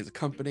Disney as a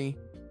company.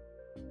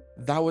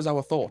 That was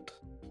our thought.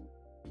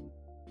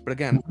 But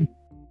again,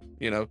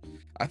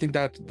 I think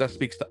that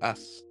speaks to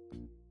us.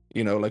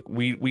 We like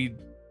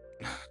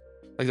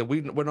I said,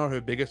 we're not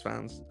her biggest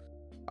fans.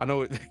 I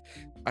know.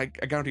 I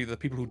guarantee you the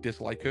people who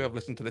dislike her have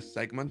listened to this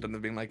segment and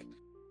they've been like,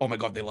 "Oh my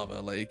god, they love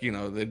her!" They're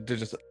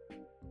just,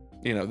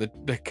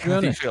 they're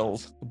Kathy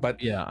chills.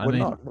 But yeah, we're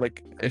not.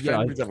 If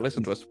anybody's ever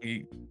listened to us,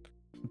 we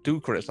do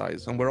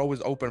criticize, and we're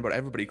always open about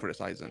everybody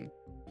criticizing,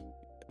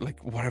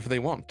 whatever they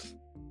want.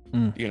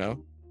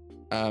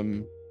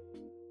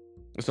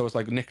 So it's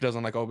like Nick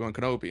doesn't like Obi-Wan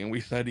Kenobi, and we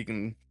said he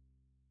can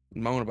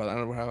moan about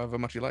that however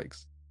much he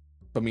likes.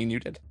 But me and you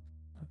did.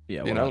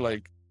 Yeah,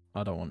 I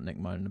don't want Nick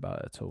moaning about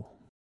it at all.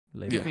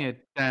 Give me a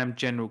damn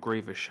General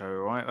Grievous show,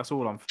 right? That's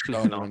all I'm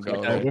flipping on.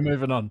 We're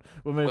moving on.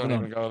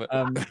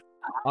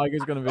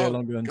 Iger's going to be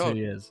longer than 2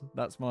 years.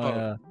 That's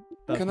my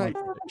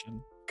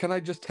prediction. Can I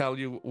just tell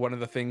you one of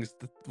the things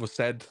that was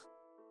said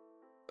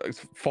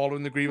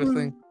following the Grievous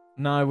thing?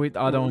 No, I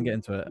don't want to get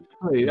into it.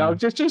 No.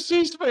 Just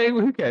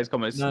who cares?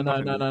 Comments. No. No,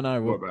 I don't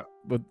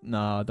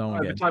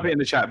want to get type it in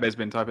the chat,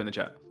 Besbin. Type it in the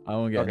chat. I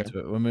won't get into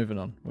it. We're moving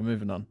on.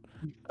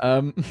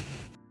 I'm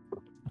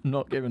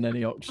not giving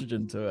any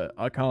oxygen to it.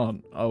 I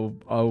can't. I'll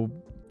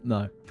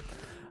no.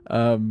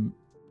 I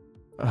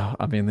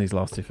mean, these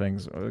last two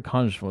things. I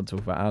kind of just want to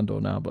talk about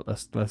Andor now, but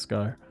let's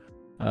go.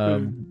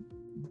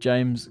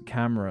 James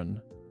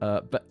Cameron.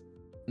 But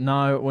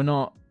no, we're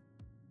not.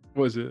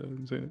 What is it?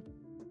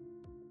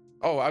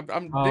 Oh,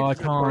 I'm Oh, I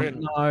dictating we're can't.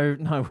 in.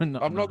 No, we're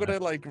not. I'm not no. gonna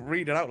like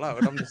read it out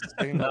loud. I'm just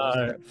saying.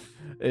 No,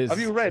 it's, Have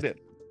you read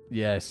it?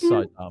 Yeah, it's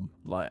so dumb.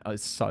 Like,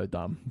 it's so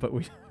dumb. But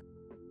we.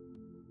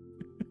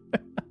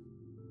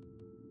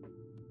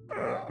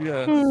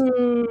 Yeah.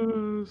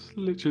 It's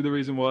literally the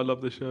reason why I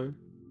love the show.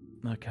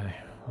 Okay,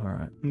 all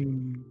right.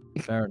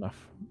 Fair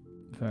enough.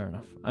 Fair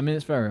enough. I mean,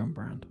 it's very on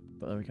brand,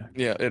 but there we go.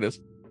 Yeah, it is.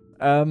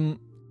 Jim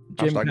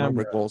Hashtag no Cameron.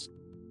 brick walls.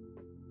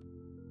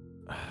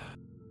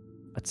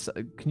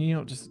 Can we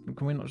not just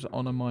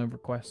honour my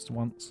request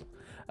once?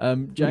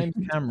 James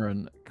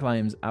Cameron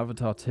claims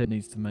Avatar 2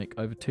 needs to make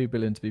over $2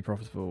 billion to be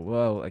profitable.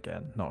 Well,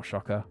 again, not a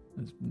shocker.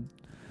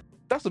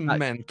 That's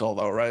mental,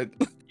 though, right?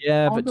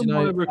 Yeah, but Honour you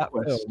know my that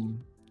request.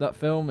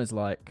 film is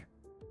like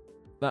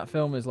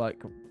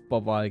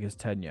Bob Iger's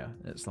tenure.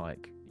 It's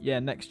like, yeah,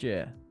 next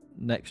year,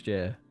 and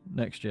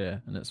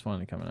it's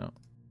finally coming out.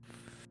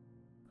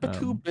 But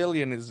 2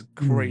 billion is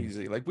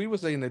crazy. Like we were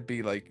saying, it'd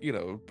be like, you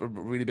know, a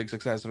really big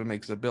success if it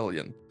makes $1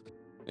 billion.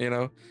 You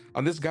know,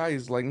 and this guy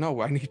is like, no,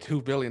 I need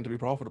 2 billion to be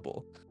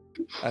profitable.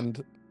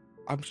 And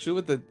I'm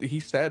sure that he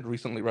said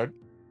recently, right,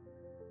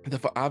 that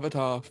for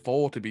Avatar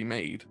 4 to be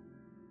made,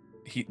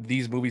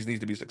 these movies need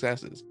to be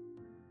successes.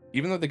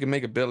 Even though they can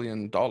make $1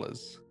 billion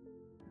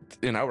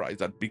in our eyes,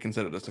 that'd be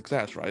considered a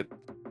success, right?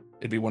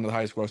 It'd be one of the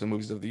highest grossing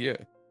movies of the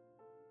year.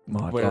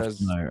 Well,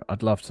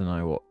 I'd love to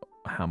know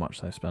how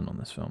much they spent on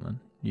this film. Then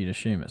you'd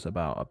assume it's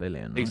about $1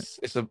 billion. Right?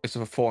 It's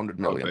a 400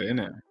 million, isn't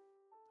it?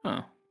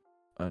 Huh.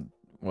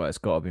 Well, it's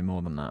got to be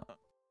more than that.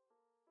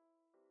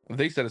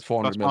 They said it's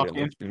 400 million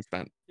that's been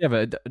spent. Yeah,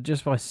 but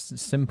just by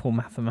simple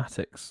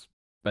mathematics,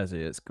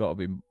 Bezzy, it's got to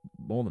be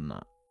more than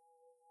that.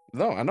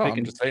 No, I know.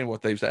 I'm just saying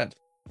what they've said.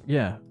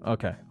 Yeah.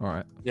 Okay. All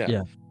right. Yeah.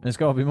 And it's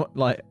got to be more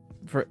like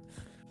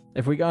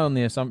if we go on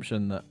the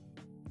assumption that,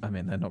 I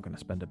mean, they're not going to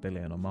spend $1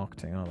 billion on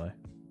marketing, are they?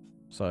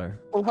 So.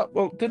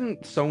 Well,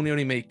 didn't Sony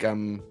only make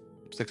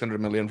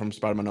 600 million from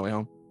Spider-Man: No Way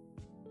Home?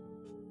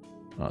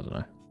 I don't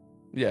know.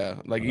 Yeah,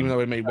 like even though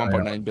it made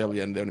 1.9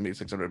 billion, they only made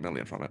 600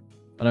 million from it.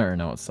 I don't really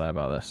know what to say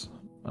about this.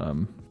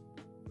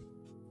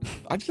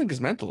 I just think it's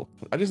mental.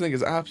 I just think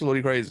it's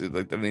absolutely crazy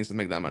that it needs to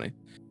make that money.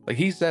 Like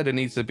he said, it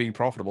needs to be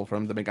profitable for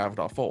him to make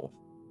Avatar 4.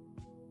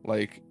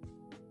 Like,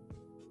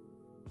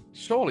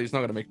 surely he's not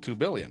going to make 2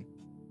 billion,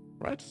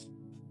 right?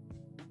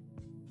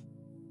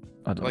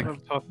 I don't know.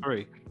 Avatar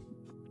 3.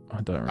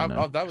 I don't really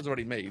know. That was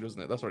already made,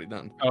 wasn't it? That's already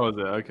done. Oh, was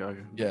it? Okay.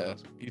 Yeah,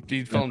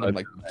 he filmed them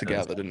like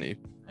together, didn't he?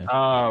 Yeah.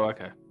 Oh,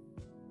 okay.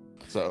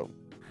 So.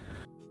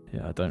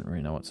 Yeah, I don't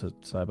really know what to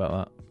say about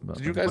that. But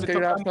did you guys get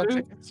your Avatar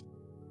tickets?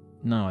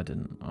 No, I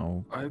didn't.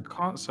 I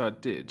can't say I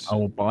did. I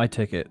will buy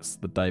tickets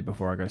the day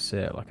before I go see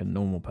it, like a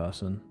normal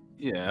person.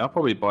 Yeah, I'll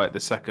probably buy it the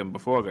second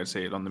before I go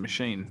see it on the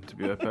machine, to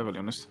be perfectly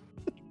honest.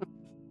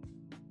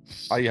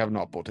 I have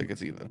not bought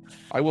tickets either.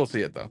 I will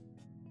see it though.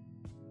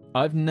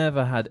 I've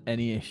never had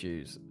any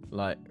issues.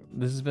 Like,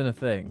 this has been a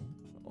thing.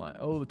 Like,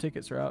 oh, the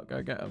tickets are out,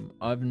 go get them.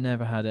 I've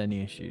never had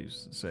any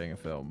issues seeing a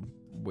film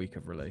week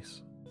of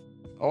release.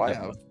 Oh, I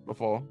have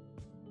before.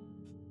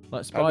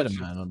 Like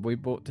Spider-Man, we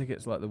bought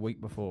tickets like the week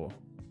before.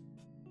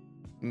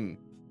 Hmm.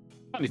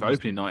 Only for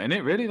opening night,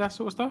 innit? Really? That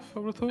sort of stuff, I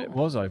would have thought? It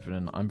was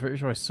opening. I'm pretty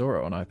sure I saw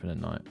it on opening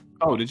night.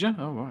 Oh, did you?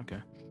 Oh, right,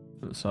 okay.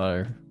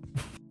 So...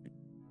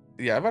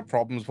 Yeah, I've had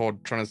problems for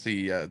trying to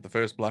see the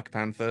first Black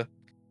Panther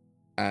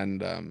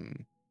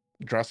and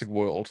Jurassic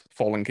World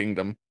Fallen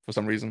Kingdom for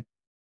some reason.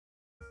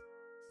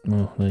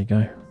 Well, there you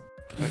go.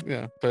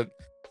 Yeah,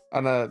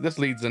 and this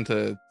leads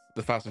into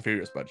the Fast and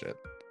Furious budget,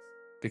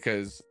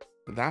 because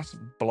that's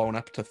blown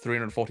up to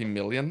 340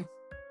 million,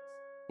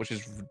 which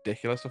is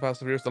ridiculous for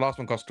Fast and Furious. The last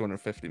one cost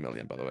 250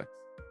 million, by the way.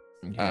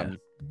 Yeah.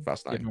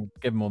 Fast 9.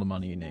 Give them all the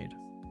money you need.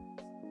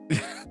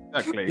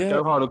 Exactly. Yeah.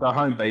 Go hard or go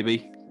home,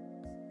 baby.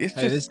 It's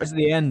Hey, just this is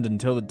the end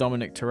until the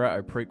Dominic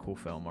Toretto prequel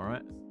film,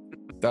 alright?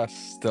 that's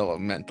still a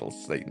mental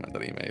statement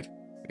that he made.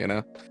 You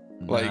know,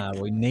 like Nah,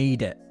 we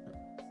need it.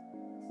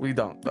 we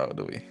don't though,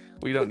 do we?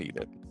 We don't need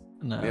it.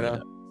 No, You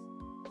know?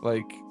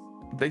 Like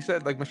they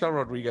said, like Michelle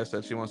Rodriguez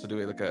said she wants to do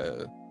like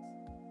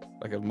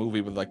a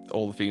movie with like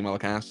all the female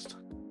cast.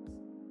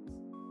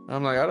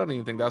 I'm like, I don't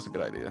even think that's a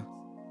good idea.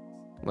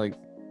 Like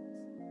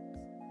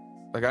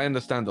I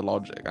understand the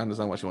logic. I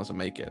understand why she wants to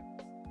make it,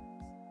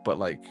 but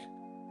like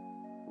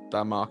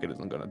that market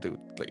isn't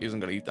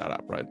gonna eat that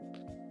up, right?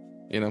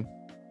 You know,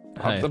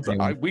 Hey,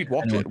 we'd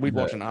watch anyone it. We'd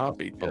can watch do in it. a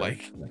heartbeat, but Yeah.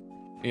 like,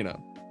 you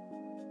know,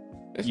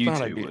 it's You not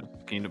two ideal. would.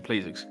 Can you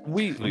please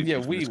We exclude yeah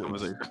me from we this would.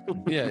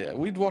 conversation? yeah,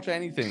 we'd watch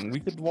anything. We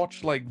could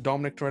watch like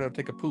Dominic Toretto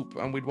take a poop,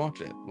 and we'd watch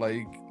it.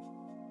 Like,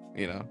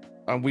 you know,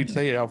 and we'd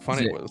say how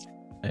funny it was.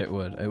 It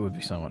would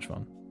be so much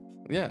fun.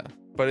 Yeah,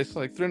 but it's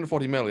like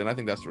 340 million. I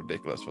think that's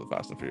ridiculous for the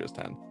Fast and Furious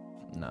 10.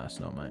 No, it's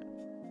not, mate.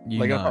 You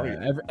Like,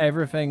 know,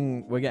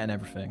 everything, we're getting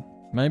everything.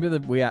 Maybe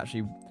we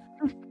actually...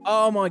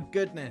 Oh my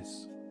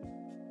goodness!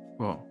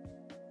 What?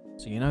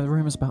 So you know the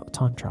rumours about the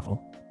time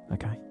travel,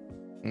 okay?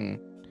 Mm.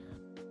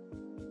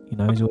 You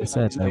know, he's always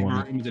said they They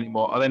want... rumors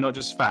anymore. Are they not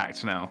just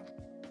facts now?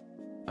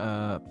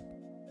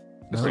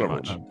 It's Very still a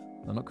much. rumor.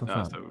 They're not No,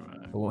 confirmed. it's not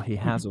rumor. But what he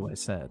has always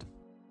said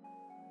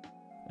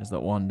is that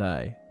one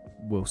day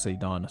we'll see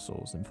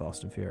dinosaurs in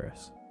Fast and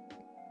Furious.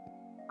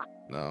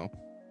 No.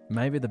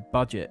 Maybe the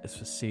budget is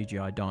for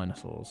CGI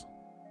dinosaurs.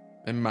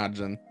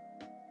 Imagine.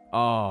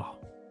 Oh,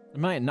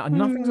 mate,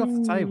 nothing's off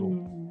the table.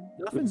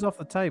 Nothing's off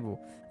the table.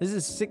 This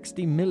is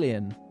 $60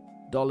 million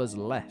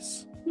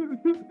less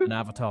than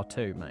Avatar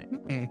 2,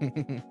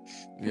 mate.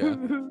 Yeah.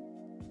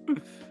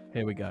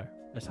 Here we go.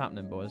 It's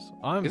happening, boys.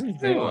 Isn't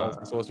Vin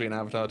also supposed to be an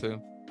Avatar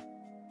too?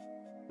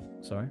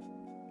 Sorry?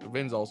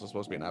 Vin's also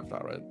supposed to be an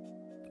Avatar, right?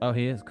 Oh,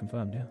 he is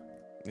confirmed, yeah.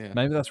 Yeah.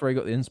 Maybe that's where he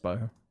got the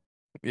inspo.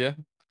 Yeah.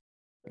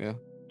 Yeah.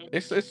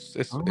 It's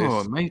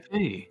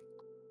maybe.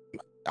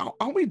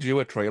 Aren't we due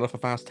a trailer for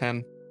Fast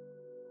 10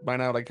 by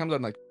now? Like, it comes out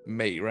in like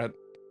May, right?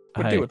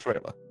 We'll Hey. do a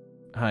trailer.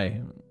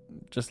 Hey,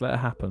 just let it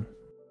happen.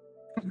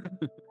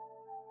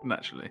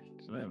 Naturally.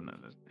 Just let him know.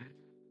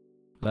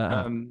 Let it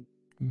happen.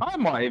 I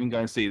might even go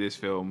and see this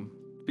film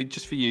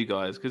just for you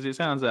guys because it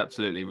sounds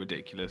absolutely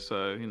ridiculous.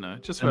 So,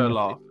 just for a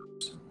laugh.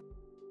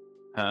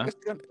 Huh?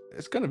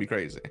 It's gonna be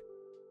crazy.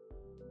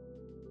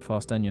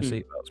 Fasten your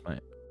seatbelts, mate.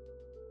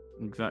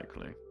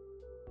 Exactly.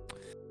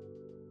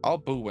 I'll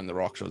boo when The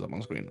Rock shows up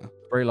on screen now.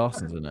 Brie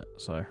Larson's in it,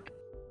 so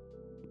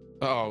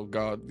Oh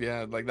god,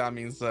 yeah, like that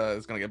means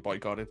it's gonna get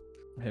boycotted.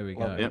 here we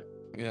Well, go. Yep.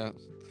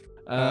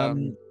 Yeah.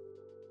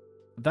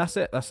 That's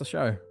it. That's the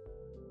show.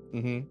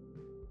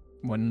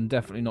 Mm-hmm. We're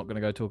definitely not going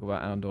to go talk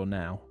about Andor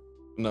now.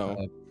 No,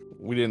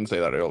 we didn't say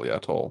that earlier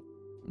at all.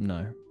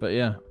 No, but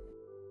yeah.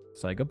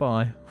 Say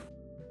goodbye.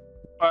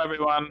 Bye,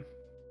 everyone.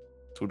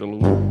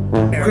 Toodaloo.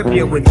 Grip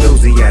your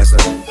enthusiasm.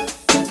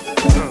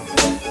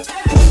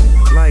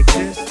 Like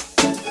this?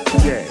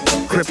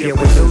 Yeah. Grip your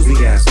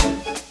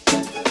enthusiasm.